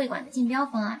艺术会馆的竞标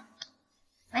方案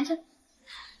完成。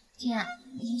天啊，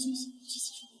你先休息，去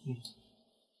洗漱。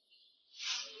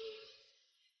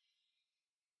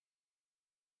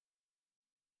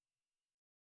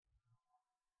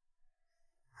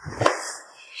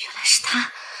原来是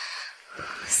他，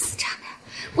死渣男！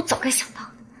我早该想到。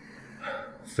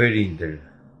非礼你的人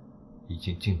已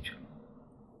经进去了。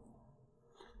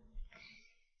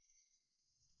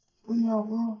老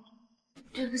公，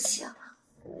对不起啊，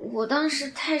我当时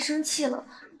太生气了，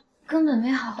根本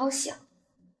没好好想。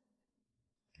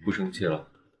不生气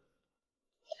了？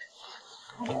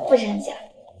不生气了。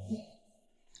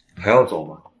还要走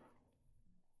吗？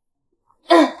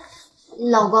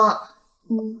老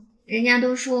公，人家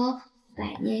都说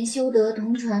100年修得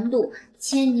同船渡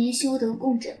，1000年修得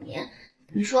共枕眠。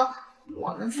你说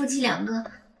我们夫妻2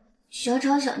个小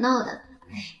吵小闹的，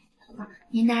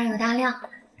您大人有大量，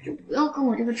就不要跟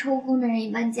我这个抽风的人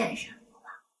一般见识，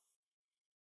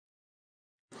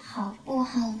好不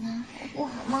好吗？好不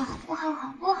好吗？好不好？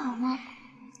好不好吗？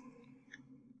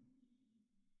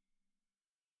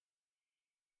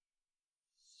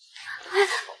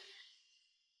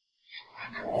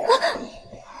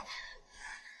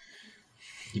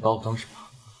你把我当什么？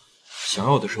想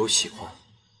要的时候喜欢，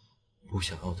不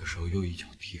想要的时候又一脚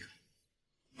踢开。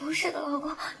不是的，老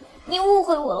公，你误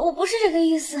会我了，我不是这个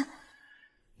意思。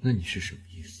那你是什么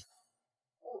意思？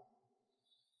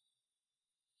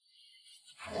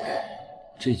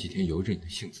这几天由着你的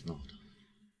性子闹的，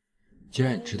既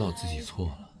然你知道自己错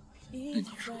了，那你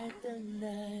说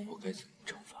我该怎么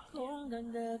惩罚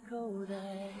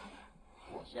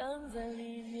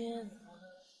你？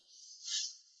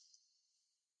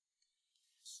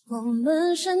我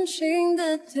们深情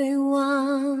的对望，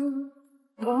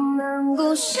我们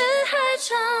故事还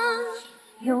长，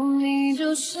有你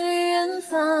就是远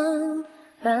方，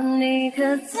把你刻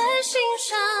在心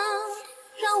上，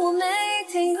让我每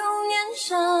天都念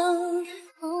上。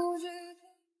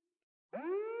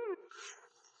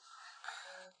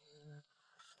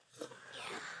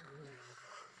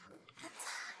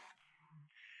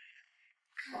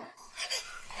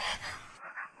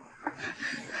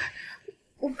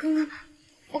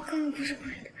我刚刚不是故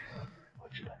意的。我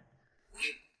知道。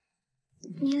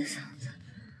你的嗓子，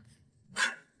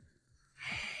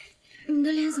你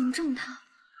的脸怎么这么烫？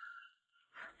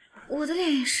我的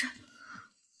脸也是。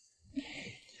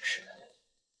是的。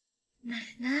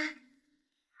奶奶，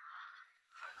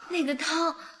那个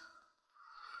汤里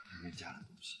面加了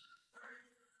东西。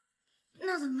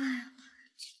那怎么办呀？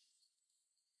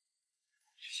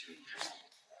去洗个浴室。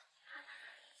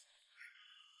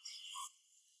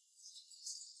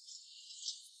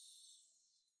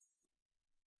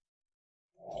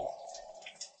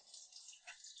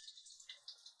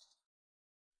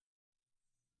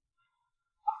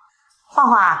花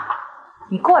花，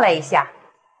你过来一下。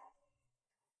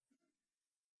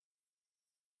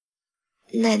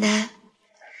奶奶，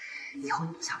以后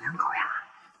你们小两口呀，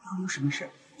要有什么事，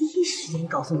第一时间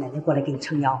告诉奶奶过来给你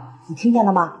撑腰，你听见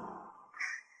了吗？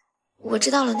我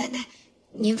知道了，奶奶，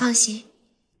您放心。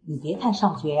你别看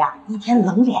少爵呀，一天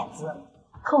冷脸子，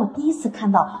可我第一次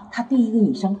看到他对一个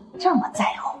女生这么在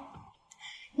乎。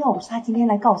要不是他今天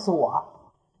来告诉我，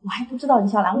我还不知道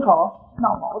你小两口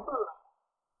闹矛盾了。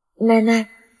奶奶，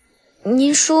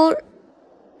您说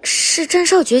是战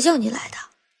少爵叫你来的？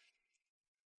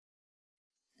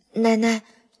奶奶，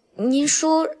您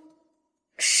说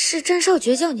是战少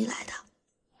爵叫你来的？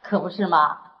可不是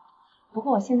嘛。不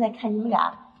过我现在看你们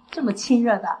俩这么亲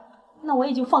热的，那我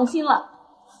也就放心了。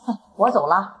我走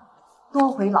了，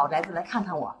多回老宅子来看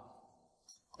看我。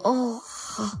哦，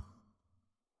好。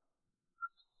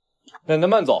奶奶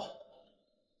慢走。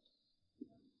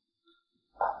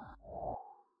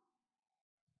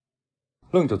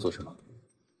愣着做什么？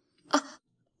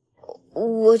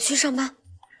我去上班。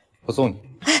我送你。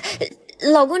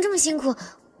老公这么辛苦，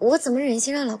我怎么忍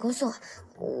心让老公送啊？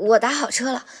我打好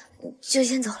车了，就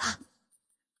先走了。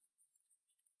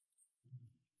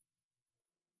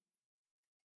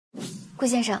顾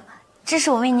先生，这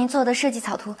是我为您做的设计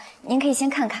草图，您可以先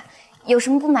看看，有什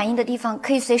么不满意的地方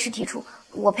可以随时提出，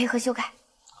我配合修改。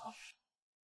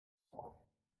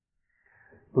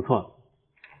不错，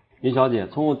林小姐，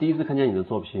从我第一次看见你的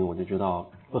作品，我就知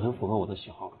道都很符合我的喜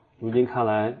好。如今看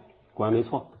来，果然没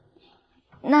错。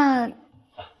那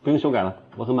不用修改了，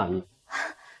我很满意。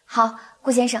好，顾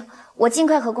先生，我尽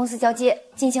快和公司交接，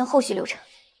进行后续流程。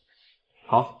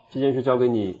好，这件事交给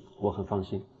你，我很放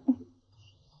心。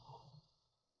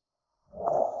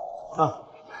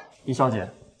易小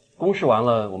姐，公事完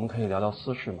了，我们可以聊聊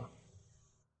私事吗？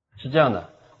是这样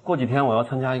的，过几天我要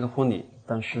参加一个婚礼，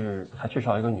但是还缺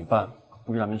少一个女伴，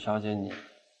不知道明小姐你……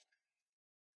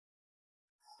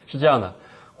是这样的，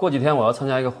过几天我要参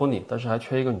加一个婚礼，但是还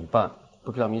缺一个女伴，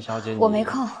不知道明小姐你……我没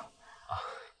空。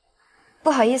不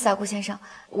好意思啊，顾先生，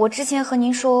我之前和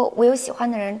您说我有喜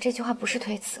欢的人，这句话不是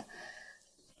推辞。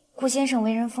顾先生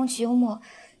为人风趣幽默，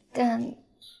但……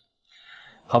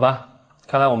好吧。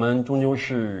看来我们终究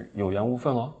是有缘无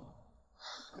分喽。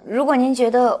如果您觉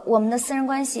得我们的私人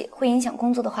关系会影响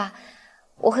工作的话，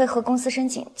我会和公司申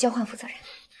请交换负责人。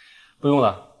不用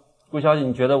了，顾小姐，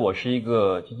你觉得我是一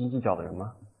个斤斤计较的人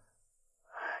吗？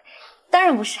当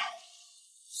然不是。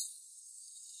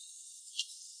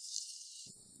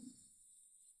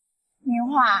明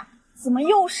华，怎么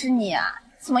又是你啊？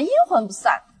怎么阴魂不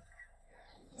散？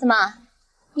怎么，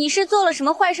你是做了什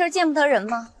么坏事见不得人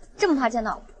吗？这么怕见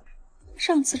到我？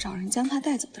上次找人将他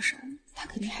带走的事儿，他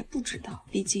肯定还不知道，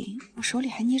毕竟我手里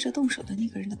还捏着动手的那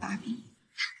个人的把柄。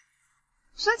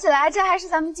说起来，这还是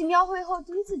咱们竞标会后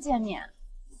第一次见面，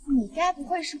你该不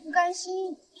会是不甘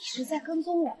心一直在跟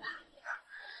踪我吧？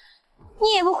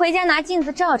你也不回家拿镜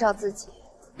子照照自己，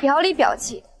表里表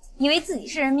气，以为自己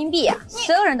是人民币啊？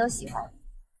所有人都喜欢。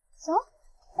走，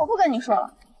我不跟你说了，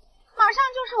马上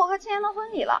就是我和秦岩的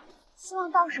婚礼了，希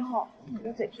望到时候你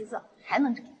的嘴皮子还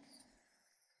能这么。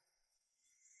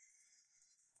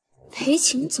裴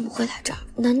晴怎么会来这儿？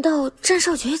难道战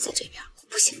少爵也在这边？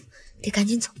不行，得赶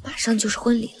紧走，马上就是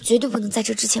婚礼了，绝对不能在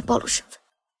这之前暴露身份。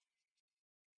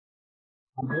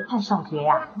我没看少爵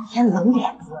呀，一天冷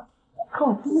脸子，可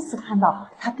我第一次看到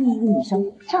他对一个女生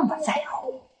这么在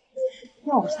乎。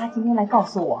要不是他今天来告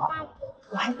诉我，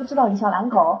我还不知道你小两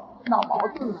口闹矛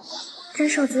盾呢。战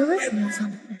少爵为什么要找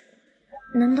奶奶？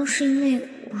难道是因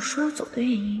为我说要走的原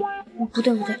因？不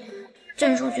对不对，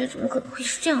战少爵怎么可能会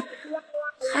是这样的人？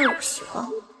害我喜欢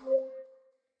我？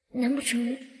难不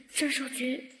成战少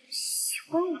爵喜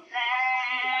欢我？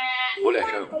我脸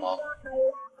上有毛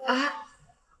啊！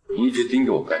你一直盯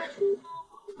着我干什么？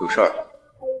有事儿？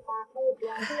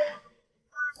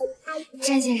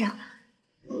战先生，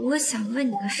我想问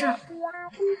你个事儿。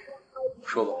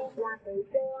说吧。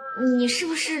你是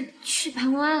不是去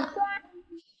盘湾了？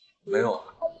没有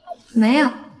啊。没有？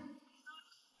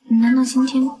难道今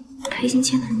天裴行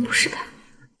见的人不是他？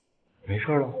没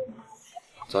事了，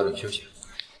早点休息。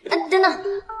等等，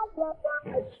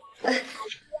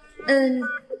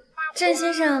战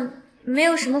先生没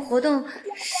有什么活动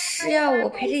是要我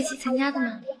陪着一起参加的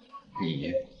吗？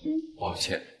你，抱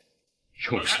歉，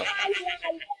用不上。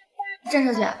战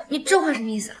少爵，你这话什么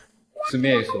意思？字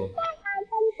面意思。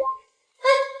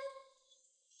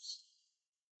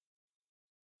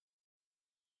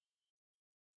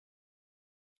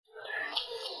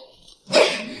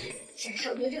战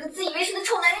少爵这个自以为是的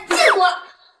臭男人，见过了！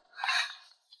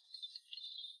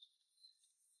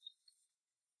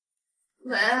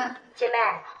喂，姐妹，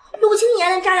陆青年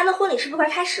的渣男的婚礼是不是快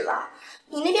开始了？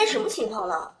你那边什么情况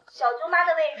了？小舅妈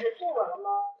的位置坐稳了吗？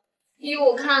依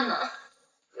我看呢，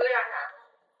有点难。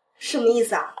什么意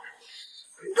思啊？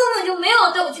根本就没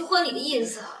有带我去婚礼的意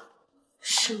思。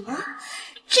什么？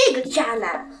这个渣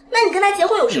男？那你跟他结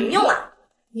婚有什么用啊？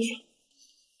你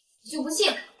就不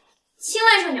信，亲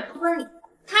外甥女的婚礼，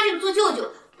他这个做舅舅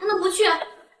的，他能不去？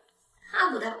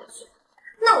他不带我去，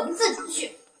那我就自己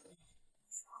去。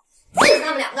气死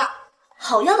他们两个！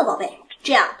好样的，宝贝！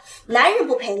这样，男人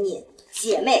不陪你，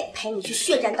姐妹陪你去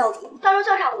血战到底。到时候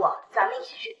叫上我，咱们一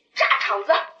起去炸场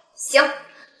子。行，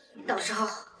到时候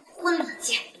婚礼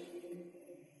见。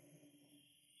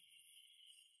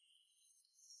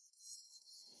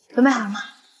准备好了吗？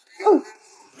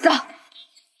走。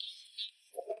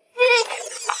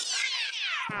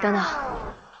等等，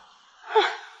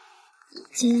已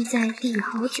经在帝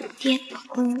豪酒店，老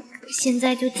公，现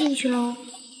在就进去喽。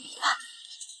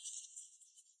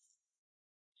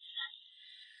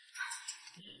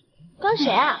跟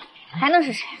谁啊？还能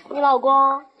是谁？你老公？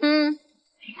嗯，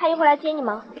他一会儿来接你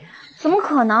吗？怎么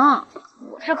可能？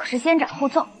我这可是先斩后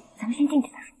奏，咱们先进去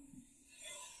再说。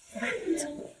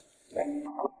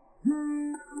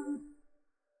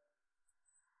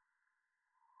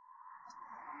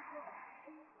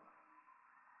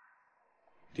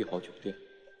帝豪酒店，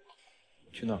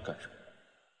去那儿干什么？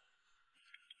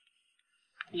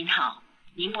您好，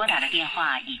您拨打的电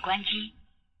话已关机。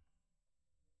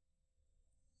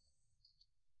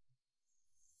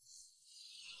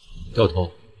掉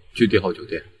头去帝豪酒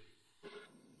店。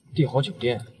帝豪酒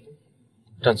店，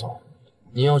战总，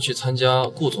您要去参加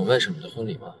顾总外甥女的婚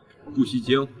礼吗？顾西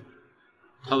京，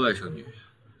他外甥女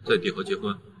在帝河结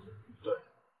婚。对。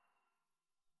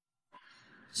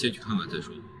先去看看再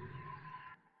说。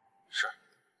是。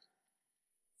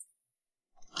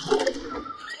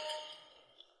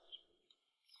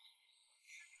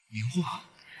明华，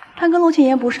他跟陆千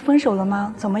言不是分手了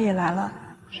吗？怎么也来了？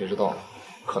谁知道，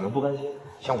可能不甘心，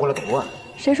想过来捣乱。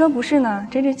谁说不是呢？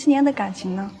整整7年的感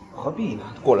情呢？何必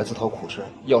呢？过来自讨苦吃。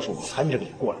要是我才没这个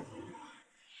脸过来。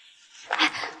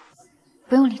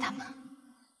不用理他们。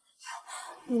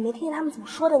你没听见他们怎么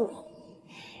说的你？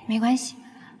没关系，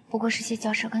不过是些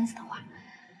嚼舌根子的话，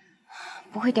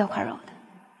不会掉块肉的。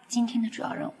今天的主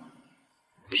要任务，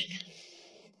开干。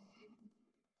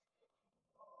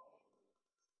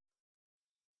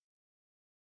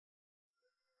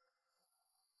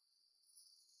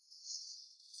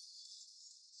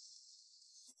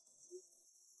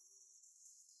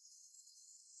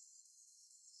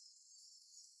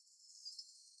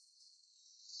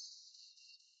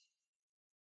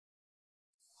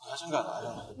还想干啥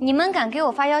呀？你们敢给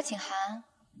我发邀请函，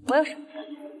我有什么？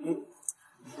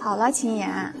好了，秦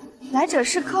言，来者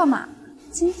是客嘛。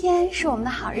今天是我们的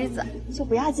好日子，就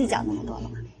不要计较那么多了。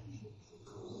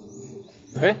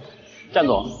哎，战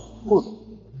总、顾总，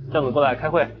战总过来开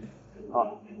会。啊，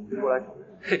过来。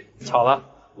嘿，巧了，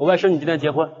我外甥女今天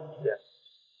结婚。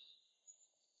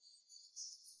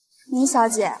宁小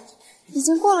姐，已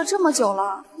经过了这么久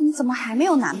了，你怎么还没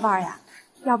有男伴呀？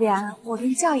要不然我给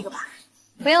你叫一个吧。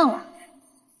不用了，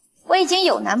我已经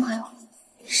有男朋友了。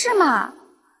是吗？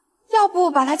要不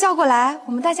把他叫过来，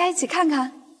我们大家一起看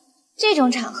看。这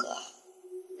种场合，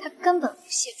他根本不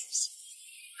屑出现。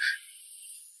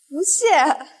不屑？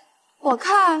我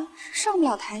看是上不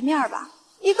了台面吧。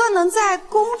一个能在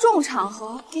公众场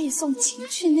合给你送情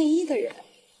趣内衣的人，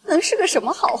能是个什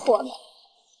么好货呢？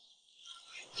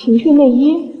情趣内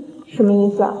衣什么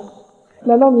意思啊？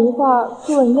难道名画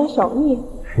做了人家小蜜？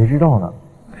谁知道呢？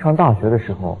上大学的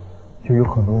时候，就有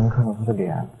很多人看到他的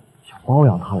脸，想包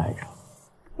养他来着。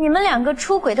你们2个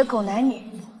出轨的狗男女，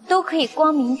都可以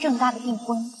光明正大的订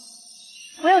婚，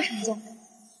我有什么见解？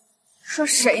说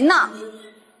谁呢？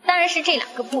当然是这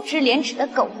2个不知廉耻的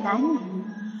狗男女。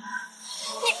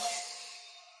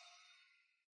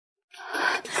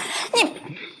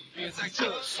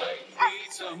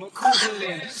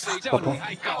老婆，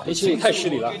裴青，你太失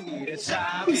礼了。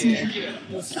顾先生，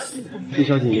厉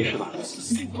小姐没事吧？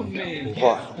明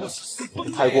华，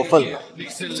你太过分了。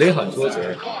贼喊捉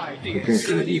贼，你真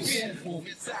是个义子。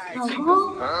老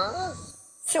公，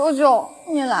舅舅，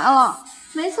你来了。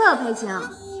没错，裴青，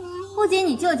不仅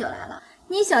你舅舅来了，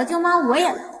你小舅妈我也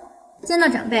来了。见到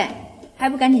长辈还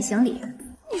不赶紧行礼？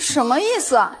你什么意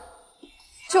思？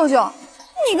舅舅，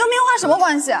你跟明华什么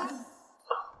关系？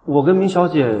我跟明小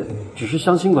姐只是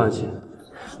相亲关系。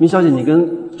明小姐，你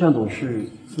跟战总是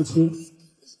夫妻？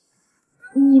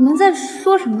你们在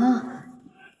说什么？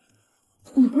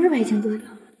你不是裴青舅舅？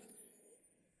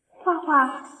画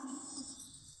画，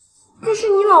这是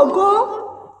你老公？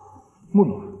木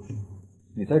木，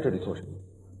你在这里做什么？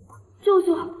舅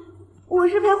舅，我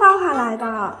是陪画画来的。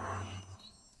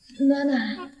暖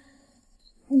暖，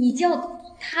你叫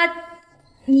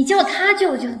他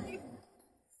舅舅，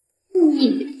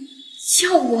你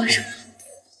叫我什么？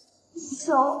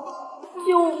小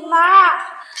舅妈。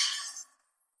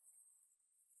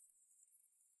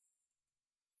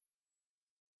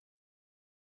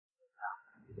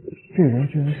这人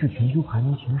居然是全球排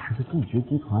名前10的杜绝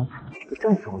集团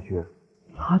战少爵，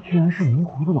他居然是明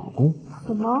华的老公。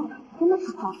什么？真的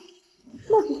是他？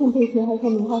那之前裴青还说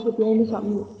明华是别人的小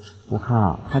蜜。我看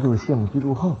啊，他就是羡慕嫉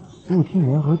妒恨，陆青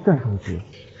莲和战少爵，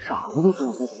傻子都知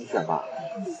道该怎么选吧。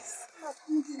那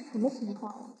他们是什么情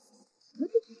况？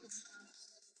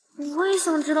我也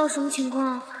想知道什么情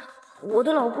况。我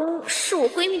的老公是我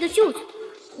闺蜜的舅舅，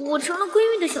我成了闺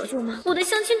蜜的小舅妈，我的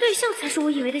相亲对象才是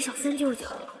我以为的小三舅舅。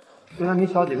原来明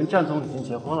小姐跟战总已经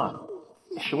结婚了，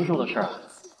什么时候的事啊？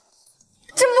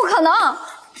真不可能！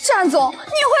战总，你会不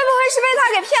会是被他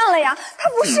给骗了呀？他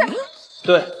不是……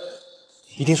对，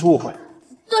一定是误会。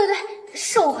对对，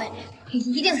是误会，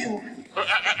一定是误会。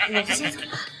我就先走了。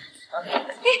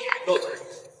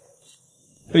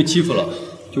被欺负了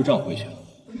就这样回去了。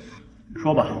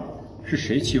说吧，是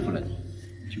谁欺负了你，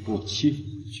就给我欺负回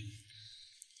去。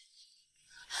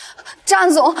战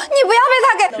总，你不要被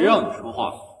他给……谁让你说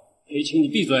话？裴青，你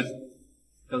闭嘴！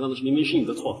刚刚的事明明是你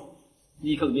的错，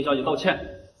立刻给明小姐道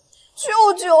歉。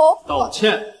舅舅，道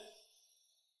歉。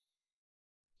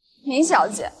明小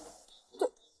姐，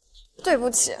对不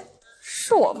起，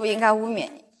是我不应该污蔑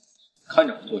你。看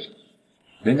着我做什么？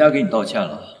人家给你道歉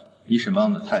了，你什么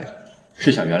样的态度？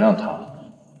是想原谅他，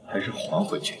还是还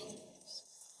回去。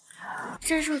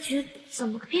战少爵怎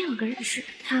么变了个人似的？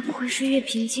他不会是越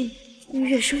平静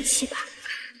越生气吧？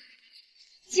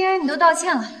既然你都道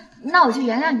歉了，那我就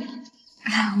原谅你了。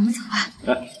哎，我们走吧。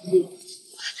哎，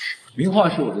明画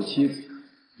是我的妻子，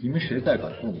你们谁再敢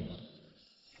动我，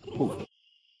不可。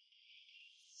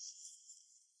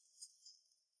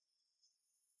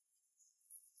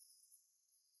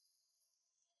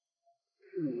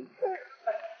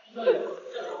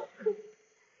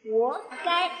活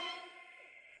该！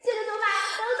这个头发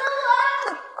都是我！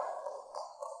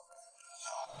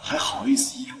还好意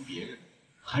思阴阳别人，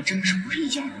还真是不是一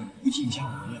家人不进家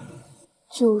门呀。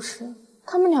就是，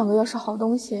他们两个要是好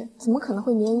东西，怎么可能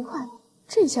会粘一块？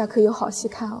这下可有好戏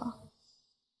看了。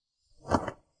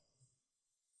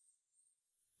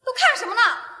都看什么呢？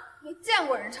没见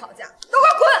过人吵架，都给我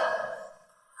滚！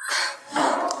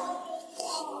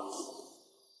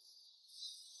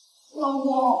老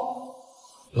公，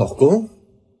老公，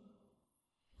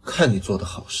看你做的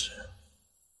好事。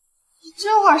你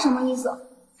这话什么意思？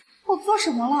我做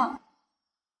什么了？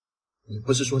你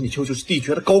不是说你舅舅是帝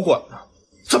爵的高管吗？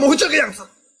怎么会这个样子？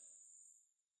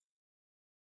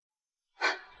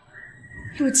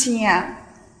陆青言，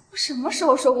我什么时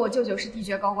候说过我舅舅是帝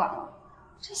爵高管了？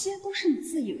这些都是你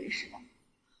自以为是的。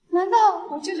难道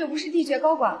我舅舅不是帝爵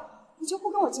高管，你就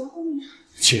不跟我结婚了吗？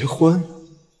结婚？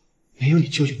没有你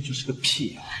舅舅你就是个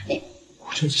屁啊！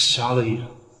我真是瞎了眼，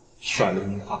甩了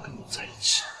名花跟你在一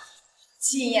起。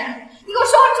青言，你给我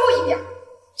说话注意点。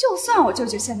就算我舅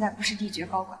舅现在不是帝爵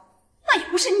高管，那也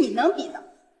不是你能比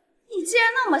的。你既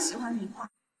然那么喜欢名画，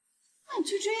那你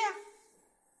去追呀！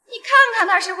你看看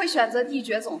他是会选择帝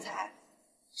爵总裁，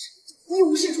一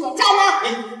无是处的渣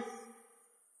男。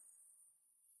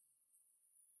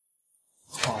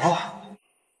好，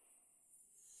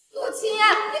陆青言，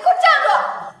你给我站住！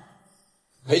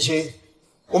裴青，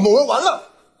我们玩完了。陆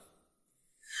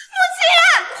青言，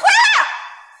回来！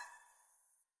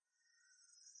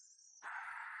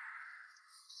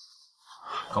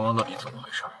刚刚到底怎么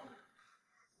回事？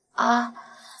啊，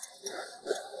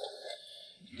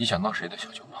你想当谁的小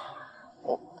舅妈？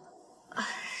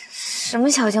什么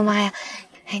小舅妈呀？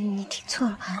哎，你听错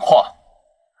了。话，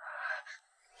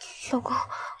老公，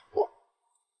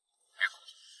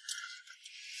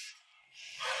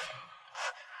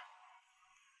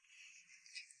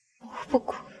我不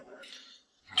哭。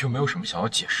你就没有什么想要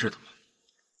解释的吗？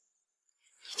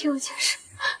你听我解释，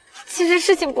其实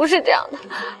事情不是这样的。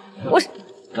我是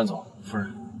詹总，夫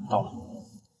人到了。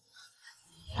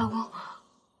老公，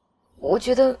我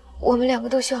觉得我们两个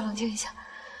都需要冷静一下。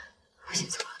我先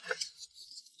走了。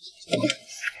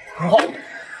很好。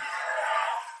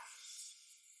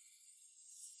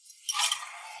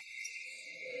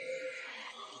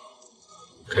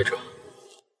开车。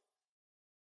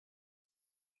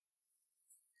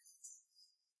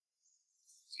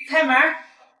开门！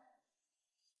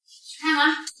开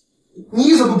门！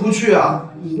你怎么不去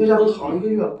啊？你在家都躺了1个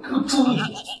月了，给我注意点。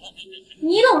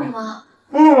你懂什么？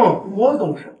我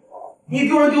懂什么？你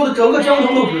丢人丢的整个江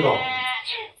城都知道。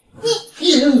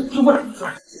你给我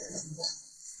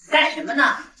干什么呢？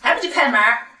还不去开门？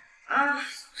啊，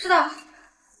知道。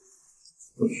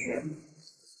不去。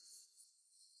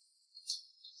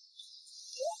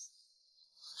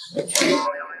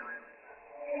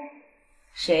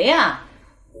谁呀？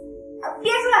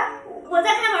别出来，我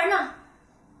在开门呢。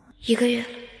1个月了，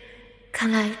看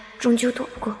来终究躲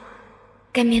不过，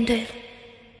该面对了。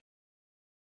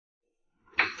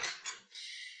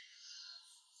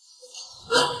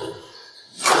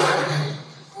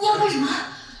你要干什么？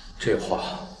这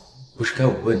话不是该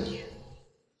我问你。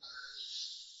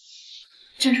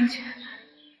站上去，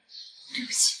对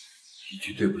不起。一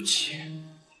句对不起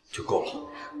就够了。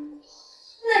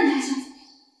那你还想怎么样？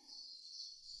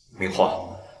明花，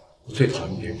我最讨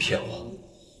厌别人骗我。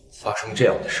发生这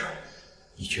样的事儿，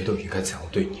你觉得我应该怎样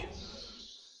对你？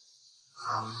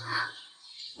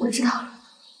我知道了，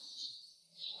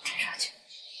站上去。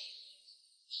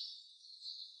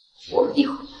我离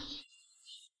婚。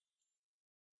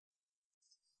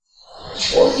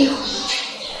我离婚。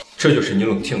这就是你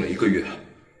冷静了1个月，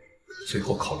最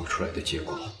后考虑出来的结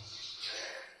果。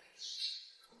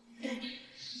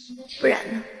不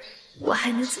然呢？我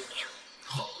还能怎么样？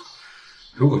好，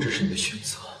如果这是你的选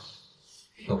择，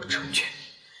那我成全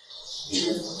你。一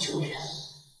人9年，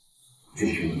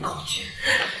允许你口气。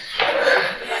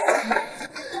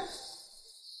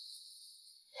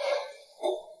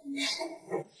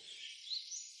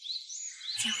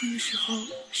结婚的时候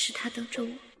是他等着我，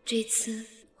这次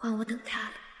换我等他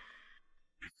了。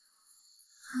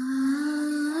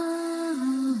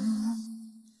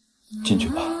进去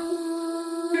吧。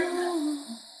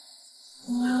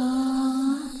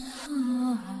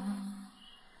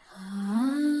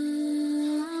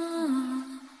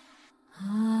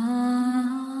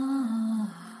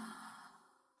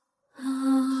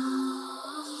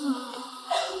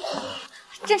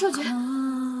战少爵，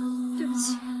对不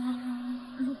起，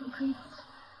如果可以的话，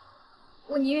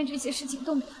我宁愿这些事情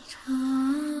都没发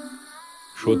生。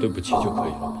说对不起就可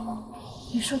以了吗？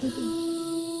你说的对，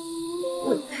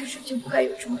我一开始就不该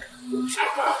有这么无知的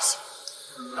关系。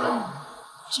战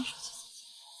少爵，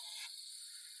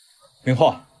明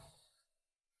浩，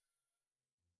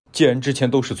既然之前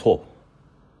都是错误，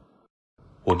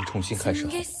我们重新开始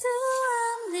好。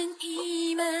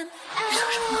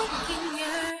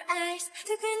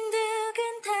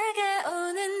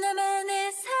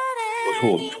我说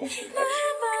我们重新开始，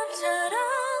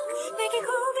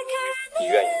你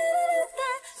愿意吗？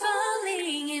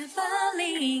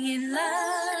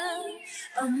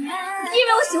你以为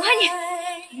我喜欢你？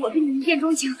我对你一见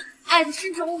钟情，爱的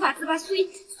深沉无法自拔，所以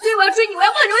我要追你，我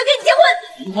要抱你，我要跟你结婚。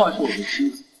明浩是我的妻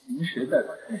子，您谁在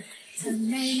管？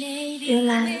原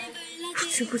来不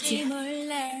知不觉，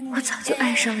我早就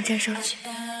爱上了战少爵。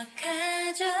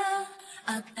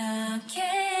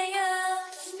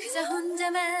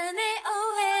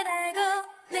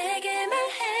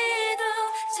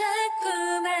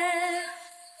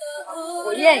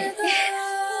我愿意。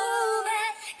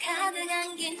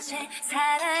姐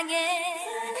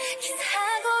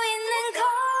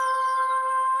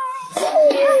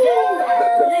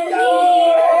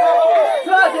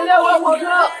姐，我要跑车。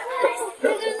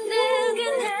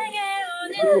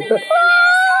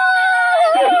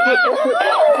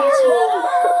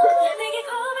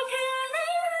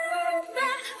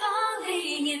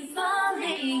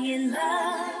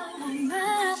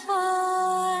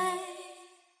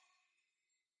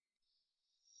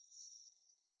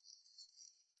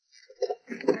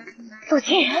陆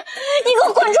清源，你给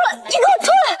我滚出来！你给我出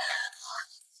来！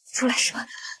出来是吧？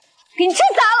给你吃砸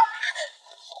了！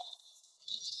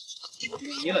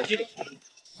你冷静点。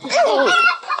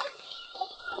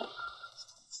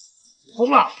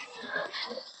疯了！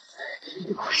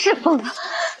我是疯了。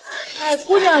哎，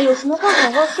姑娘，有什么话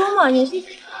好好说嘛，演戏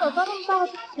发那么大的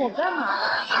火干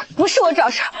嘛？不是我找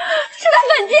事儿，是他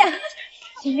犯贱。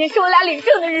今天是我俩领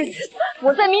证的日子，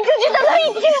我在民政局等他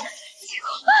一天，结果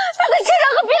他在车上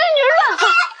和别的女人乱搞。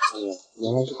哎呀，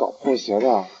原来是搞破鞋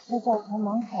的。那教堂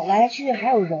门口来来去去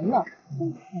还有人呢，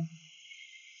真看。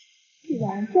既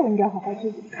然就应该好好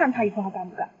追，看他以后还敢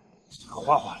不敢。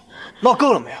花花，闹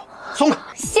够了没有？松开！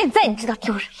现在你知道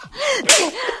丢人了。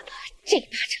这一巴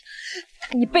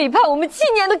掌，你背叛我们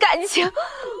7年的感情。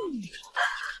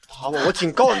打我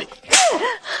警告你！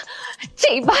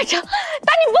这一巴掌打你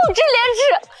不知廉耻！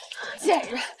贱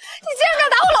人，你竟然敢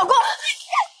打我老公！我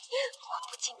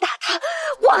不仅打他，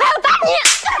我还要打你！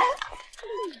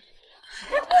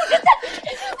不准打！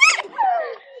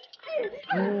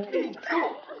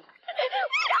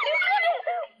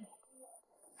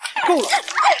够了！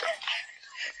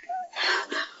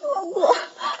老公，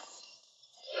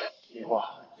李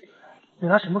花，你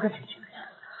拿什么跟晴晴比？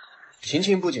晴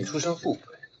晴不仅出身富贵，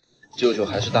舅舅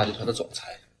还是大集团的总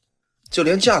裁，就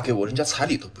连嫁给我人家彩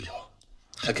礼都不要，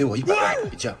还给我100万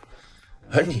陪嫁。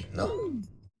而你呢？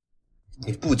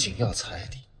你不仅要彩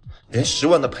礼，连10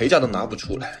万的陪嫁都拿不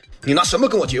出来，你拿什么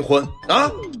跟我结婚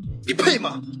啊？你配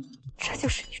吗？这就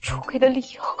是你出轨的理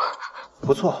由。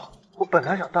不错，我本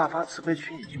来想大发慈悲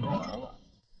娶你结婚完了，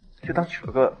就当娶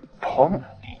了个保姆。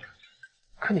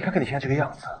可你看看你现在这个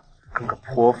样子，跟个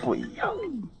泼妇一样，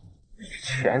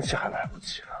前妻还来不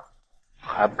及了，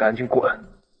还不赶紧滚！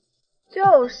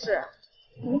就是，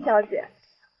林小姐，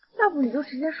要不你就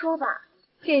直接说吧，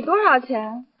给多少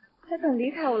钱才肯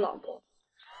离开我老公？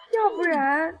要不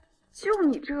然就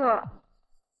你这，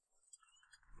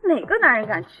哪个男人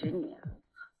敢娶你？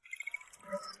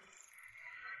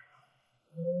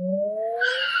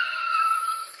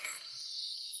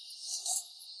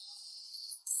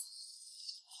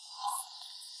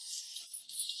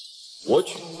我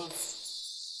娶。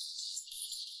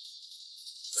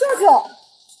舅舅，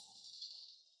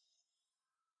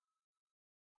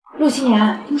陆七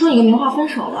年，听说你跟明画分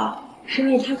手了，是因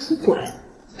为他出轨，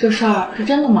这事儿是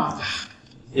真的吗？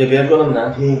也别说那么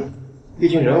难听，毕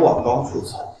竟人往高处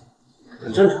走，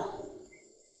很正常。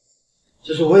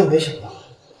只是我也没想到，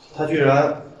他居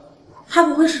然……他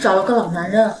不会是找了个老男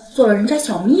人做了人家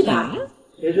小蜜吧？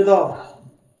谁知道呢？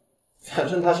反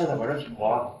正他现在玩的挺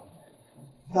花的，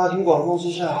大庭广众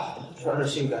之下穿着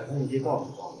性感内衣到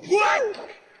处找女人。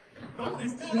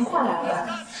明画来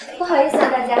了，不好意思啊，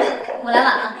大家，我来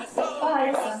晚了。不好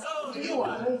意思，这是我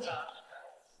的位置。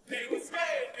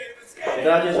给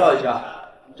大家介绍一下，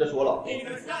这是我老公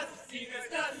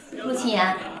陆清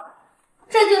言，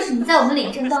这就是你在我们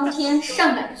领证当天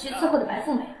上赶着去伺候的白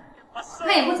富美，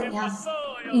那也不怎么样。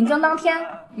领证当天，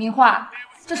明画，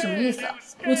这什么意思？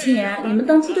陆清言，你们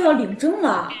当初都要领证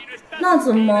了，那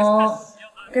怎么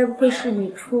该不会是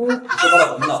你出？说他的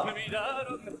什么呢？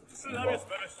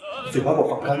嘴巴给我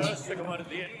放干净！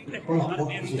我老婆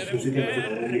不是随随便便就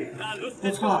能脸。不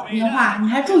错，明画，你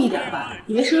还注意点吧，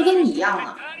以为谁跟你一样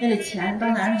呢？为了钱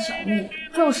当男人的小蜜。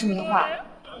就是明画，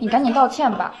你赶紧道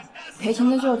歉吧。裴晴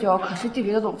的舅舅可是地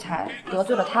局的总裁，得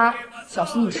罪了他，小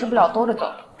心你吃不了兜着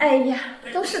走。哎呀，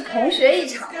都是同学一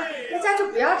场嘛，大家就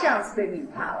不要这样子对明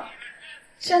画了。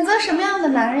选择什么样的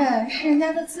男人是人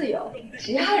家的自由，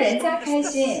只要人家开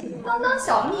心，当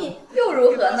小蜜又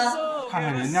如何呢？看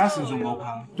看人家心胸多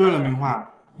宽。对了，明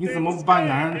画，你怎么不把你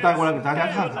男人带过来给大家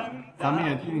看看？咱们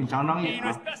也替你长长眼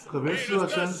啊，可别失了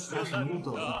身还什么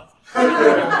都得不到。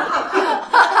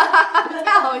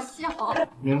太好笑了。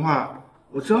明画，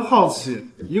我真好奇，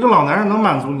一个老男人能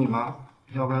满足你吗？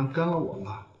要不然跟了我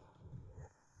吧。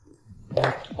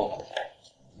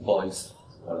不好意思，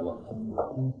我来忘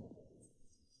了。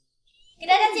给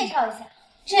大家介绍一下，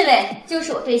这位就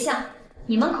是我对象，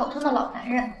你们口中的老男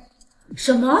人。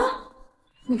什么？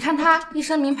你看他一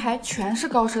身名牌全是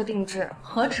高奢定制，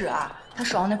何止啊！他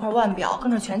手上那块腕表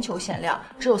更是全球限量，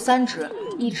只有3只，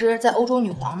一只在欧洲女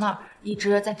皇那儿，一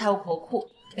只在泰晤国库，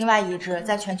另外一只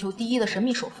在全球第1的神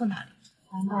秘首富那里。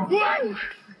难道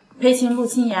裴晴、陆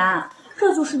清言，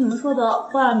这就是你们说的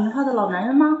花尔名花的老男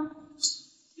人吗？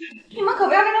你们可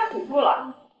不要跟他糊涂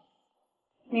了。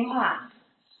明画，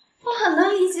我很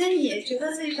能理解你觉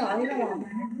得自己找了一个老男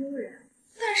人丢人，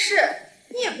但是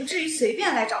你也不至于随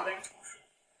便来找个人重复，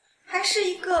还是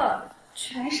一个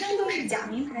全身都是假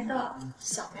名牌的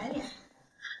小白脸。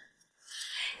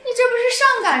你这不是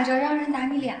上赶着让人打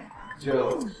你脸吗？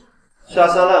就下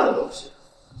三滥的东西，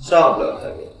上不了台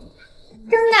面。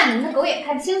睁大你们的狗眼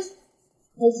看清楚。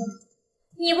裴晴，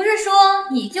你不是说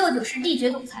你舅舅是地爵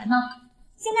总裁吗？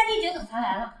现在地爵总裁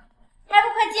来了，还不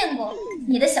快见过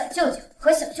你的小舅舅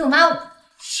和小舅妈我？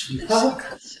什么？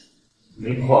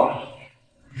明画，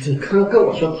你刚刚跟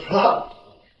我说他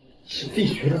是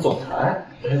地爵的总裁，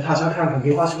让大家看看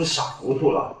明画是不是傻糊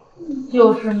涂了？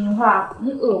就是明画，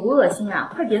你恶不恶心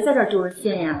啊？快别在这儿丢人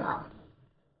现眼了。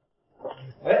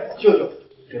哎，舅舅，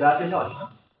给大家介绍一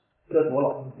下，这是我老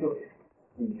公舅舅，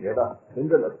地爵的真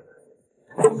正的总裁。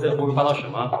你在胡说八道什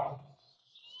么？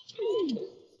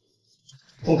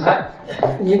总裁，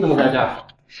你怎么在这儿？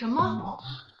什么？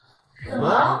什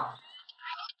么？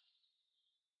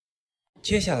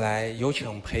接下来有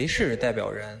请裴氏代表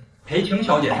人裴晴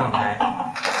小姐上台。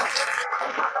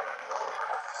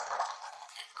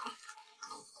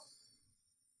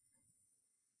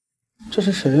这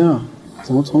是谁呀？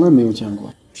怎么从来没有见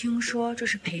过？听说这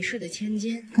是裴氏的千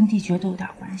金，跟地爵都有点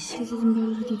关系。这次竞标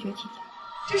就是地爵提的。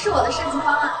这是我的设计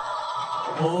方案。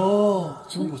哦，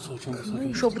真不错，真不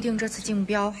错。说不定这次竞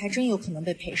标还真有可能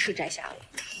被裴氏摘下了。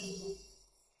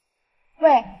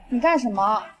喂，你干什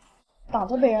么？挡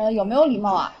着别人有没有礼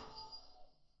貌啊？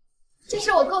这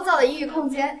是我构造的异域空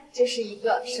间，这是一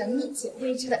个神秘且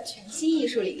未知的全新艺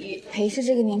术领域。裴氏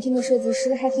这个年轻的设计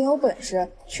师还挺有本事，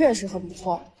确实很不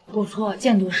错。不错，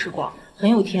见多识广，很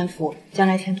有天赋，将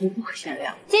来前途不可限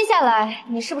量。接下来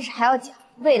你是不是还要讲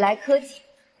未来科技、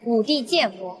5D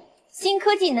建模、新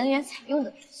科技能源采用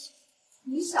的知识？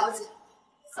于小姐，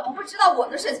怎么不知道我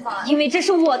的设计方案？因为这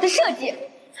是我的设计。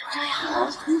这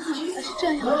样，是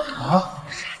这样啊！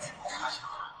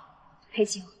裴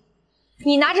晴，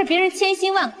你拿着别人千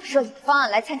辛万苦设计的方案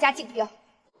来参加竞标，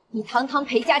你堂堂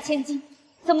裴家千金，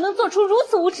怎么能做出如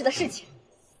此无耻的事情？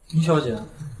林小姐，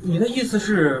你的意思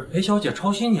是裴小姐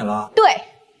抄袭你了？对。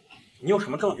你有什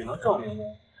么证据能证明呢？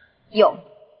有。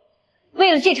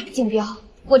为了这场竞标，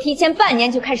我提前半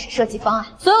年就开始设计方案，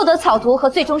所有的草图和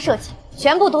最终设计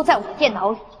全部都在我的电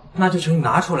脑里。那就请你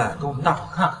拿出来给我们大伙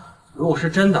看看，如果是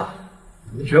真的，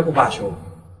我们绝不罢休。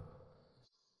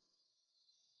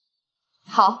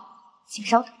好，请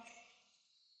稍等。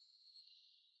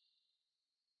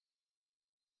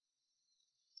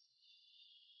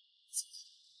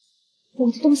我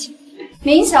的东西，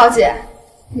明小姐，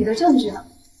你的证据呢？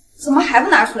怎么还不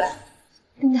拿出来？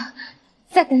等等，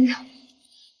再等等。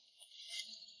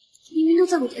明明都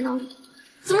在我电脑里，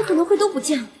怎么可能会都不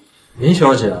见了？林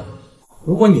小姐，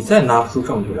如果你再拿不出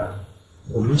证据来，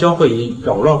我们将会以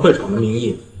扰乱会场的名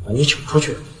义把你请出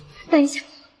去。等一下，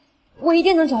我一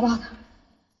定能找到的。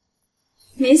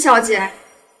明小姐，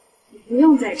你不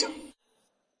用再找。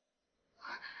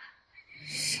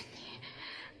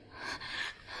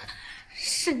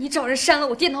是你找人删了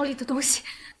我电脑里的东西。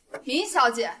明小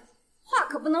姐，话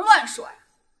可不能乱说呀。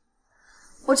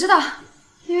我知道，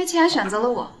因为千言选择了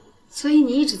我，所以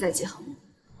你一直在记恨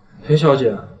我。裴小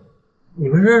姐，你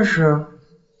们认识？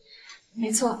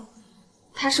没错，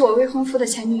她是我未婚夫的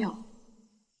前女友。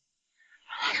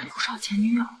原来是陆少前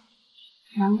女友，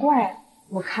难怪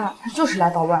我看他就是来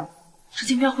捣乱的。这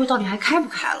见面会到底还开不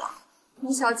开了？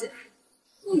明小姐，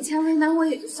你以前为难我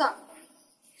也就算了，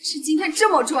但是今天这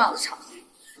么重要的场合，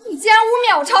你竟然污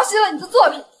蔑我抄袭了你的作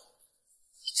品，你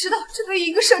知道这对于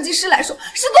一个设计师来说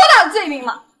是多大的罪名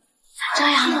吗？这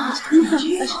样啊，是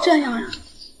这样啊，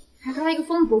还他一个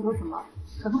疯子多说什么？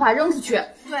把头发扔出去！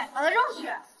对，把他扔出去！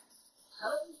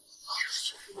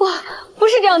不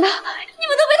是这样的，你们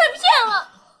都被他骗了。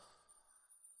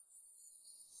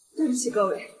对不起各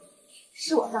位，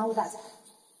是我耽误大家。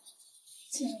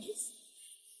既然如此，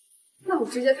那我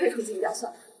直接退出自己家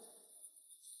算了。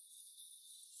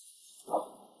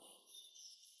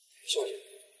小姐，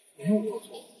没有做错，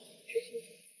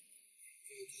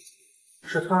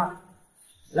是他。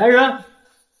来人！你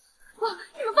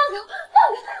们放开我，放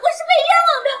开！我是被冤枉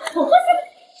的，我是。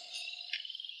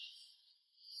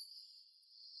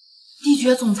地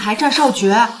爵总裁战少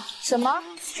爵。什么？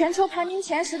全球排名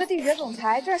前10的地爵总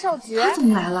裁战少爵？他怎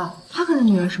么来了？他跟这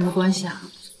女人什么关系啊？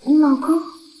你老公。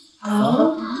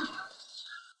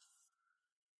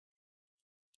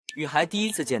雨孩第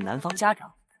一次见男方家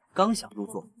长，刚想入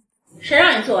座，谁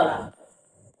让你坐了？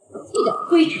一点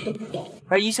规矩都不懂。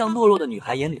而一向懦弱的女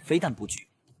孩眼里非但不惧，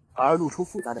反而露出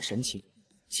复杂的神情。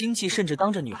亲戚甚至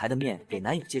当着女孩的面给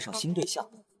男友介绍新对象，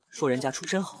说人家出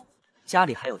身好，家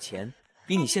里还有钱，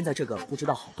比你现在这个不知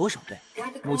道好多少倍。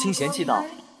母亲嫌弃道：“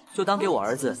就当给我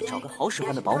儿子找个好使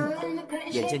唤的保姆吧。”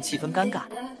眼见气氛尴尬，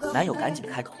男友赶紧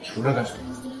开口：“出来干什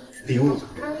么？礼物呢？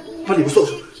把礼物送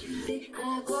出来。”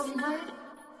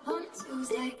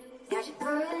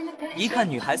一看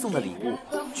女孩送的礼物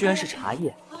居然是茶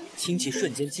叶，亲戚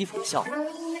瞬间讥讽地笑了。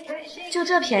就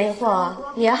这便宜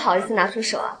货，你也好意思拿出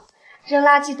手啊？扔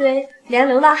垃圾堆，连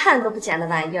流浪汉都不捡的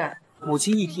玩意儿。母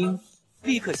亲一听，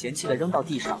立刻嫌弃地扔到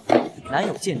地上。男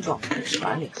友见状是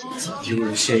满脸嫌弃，丢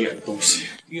人现眼的东西。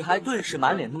女孩顿时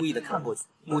满脸怒意地看过去，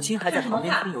母亲还在旁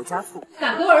边添油加醋，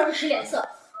敢给我儿子使脸色。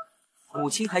母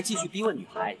亲还继续逼问女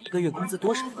孩一个月工资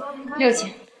多少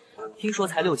？6000。听说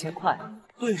才6000块，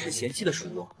顿时嫌弃的数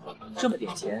落：“这么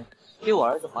点钱，给我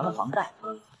儿子还了房贷，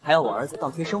还要我儿子倒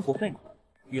贴生活费吗？”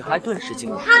女孩顿时惊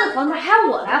了，他的房贷还要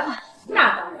我来还？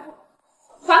那当然，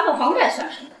还个房贷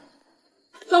算什么？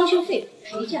装修费、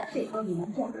陪嫁费，你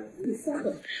们家第3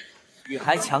个。女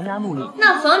孩强压怒力：“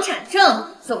那房产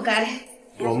证总该……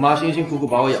我妈辛辛苦苦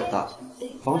把我养大，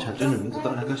房产证的名字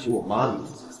当然该写我妈的名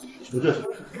字。就这事。”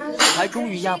女孩终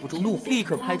于压不住怒，立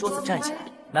刻拍桌子站起来。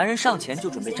男人上前就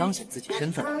准备彰显自己身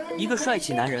份，一个帅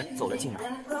气男人走了进来，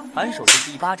反手就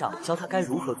是一巴掌，教他该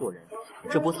如何做人。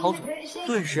这波操作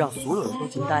顿时让所有人都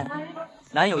惊呆了。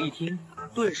男友一听，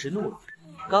顿时怒了，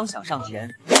刚想上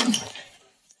前，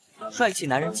帅气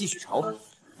男人继续嘲讽，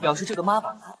表示这个妈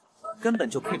宝男根本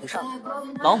就配不上你。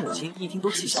老母亲一听都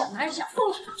气笑了，男人想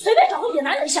疯了，随便找个野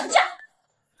男人想嫁。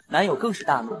男友更是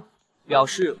大怒，表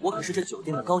示我可是这酒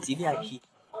店的高级 VIP。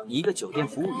你一个酒店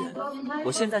服务员，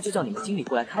我现在就叫你们经理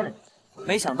过来开了你。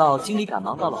没想到经理赶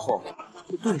忙到了后，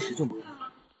就顿时就懵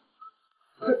了。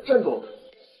站住！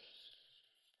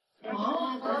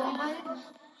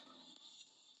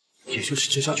也就是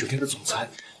这家酒店的总裁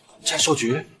战少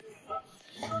爵。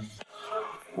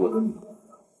我的女儿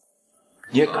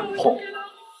也敢碰？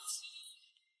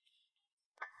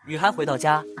女孩回到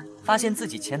家，发现自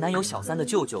己前男友小三的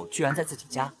舅舅居然在自己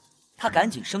家，她赶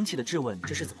紧生气地质问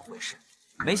这是怎么回事。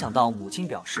没想到母亲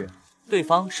表示对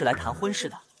方是来谈婚事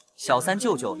的，小三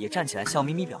舅舅也站起来笑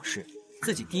眯眯表示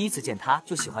自己第一次见他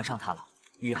就喜欢上他了。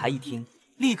女孩一听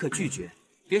立刻拒绝，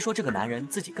别说这个男人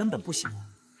自己根本不喜欢，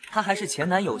他还是前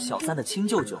男友小三的亲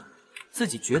舅舅，自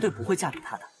己绝对不会嫁给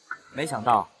他的。没想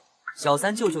到小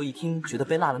三舅舅一听觉得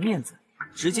被落了面子，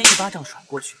直接一巴掌甩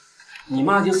过去。你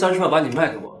妈已经30万把你卖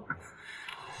给我了，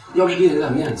要是给你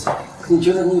点面子，你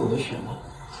觉得你有的选吗？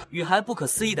女孩不可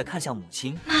思议地看向母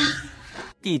亲，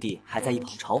弟弟还在一旁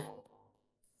嘲讽：“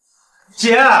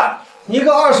姐，你一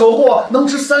个二手货能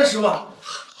值30万。”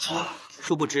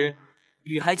殊不知，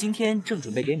女孩今天正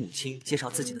准备给母亲介绍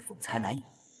自己的总裁男友。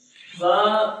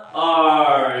3、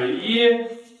2、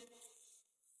1。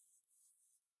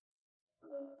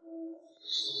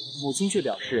母亲却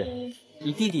表示，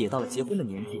你弟弟也到了结婚的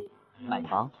年纪，买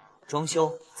房、装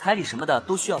修、彩礼什么的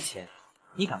都需要钱，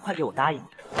你赶快给我答应。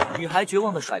女孩绝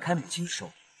望地甩开母亲的手，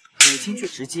母亲却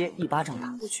直接一巴掌打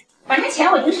过去。反正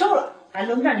钱我已经收了，还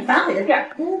轮不上你反悔的地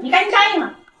儿，你赶紧答应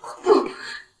了。不，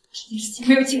这件事情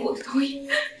没有经过我的同意，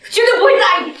绝对不会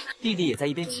答应。弟弟也在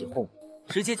一边起哄，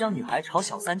直接将女孩朝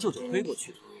小三舅舅推过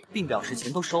去，并表示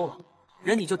钱都收了，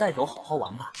人你就带走好好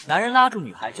玩吧。男人拉住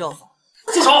女孩就要走，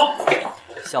住手！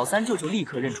小三舅舅立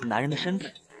刻认出男人的身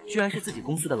份，居然是自己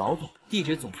公司的老总，地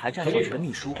址总裁战少爵的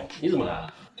秘书。你怎么来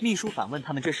了？秘书反问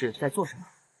他们这是在做什么。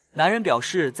男人表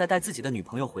示在带自己的女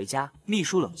朋友回家，秘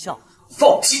书冷笑：“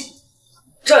放屁！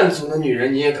战总的女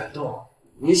人你也敢动？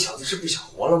你小子是不想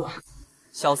活了吗？”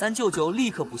小三舅舅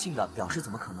立刻不信的表示：“怎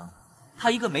么可能？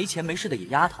她一个没钱没势的野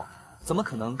丫头，怎么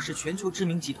可能是全球知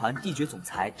名集团地爵总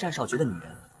裁战少爵的女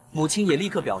人？”母亲也立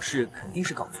刻表示肯定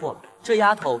是搞错了，这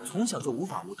丫头从小就无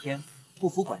法无天，不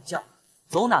服管教，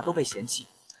走哪都被嫌弃，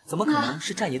怎么可能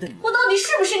是战爷的女人？我到底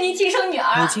是不是你亲生女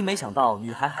儿？母亲没想到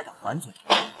女孩还敢还嘴，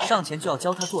上前就要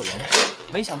教她做人，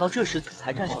没想到这时总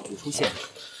裁战少爵出现。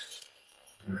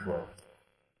你说，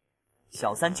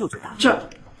小三舅舅大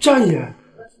战爷，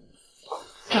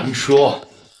听说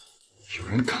有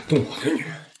人敢动我的女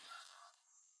人。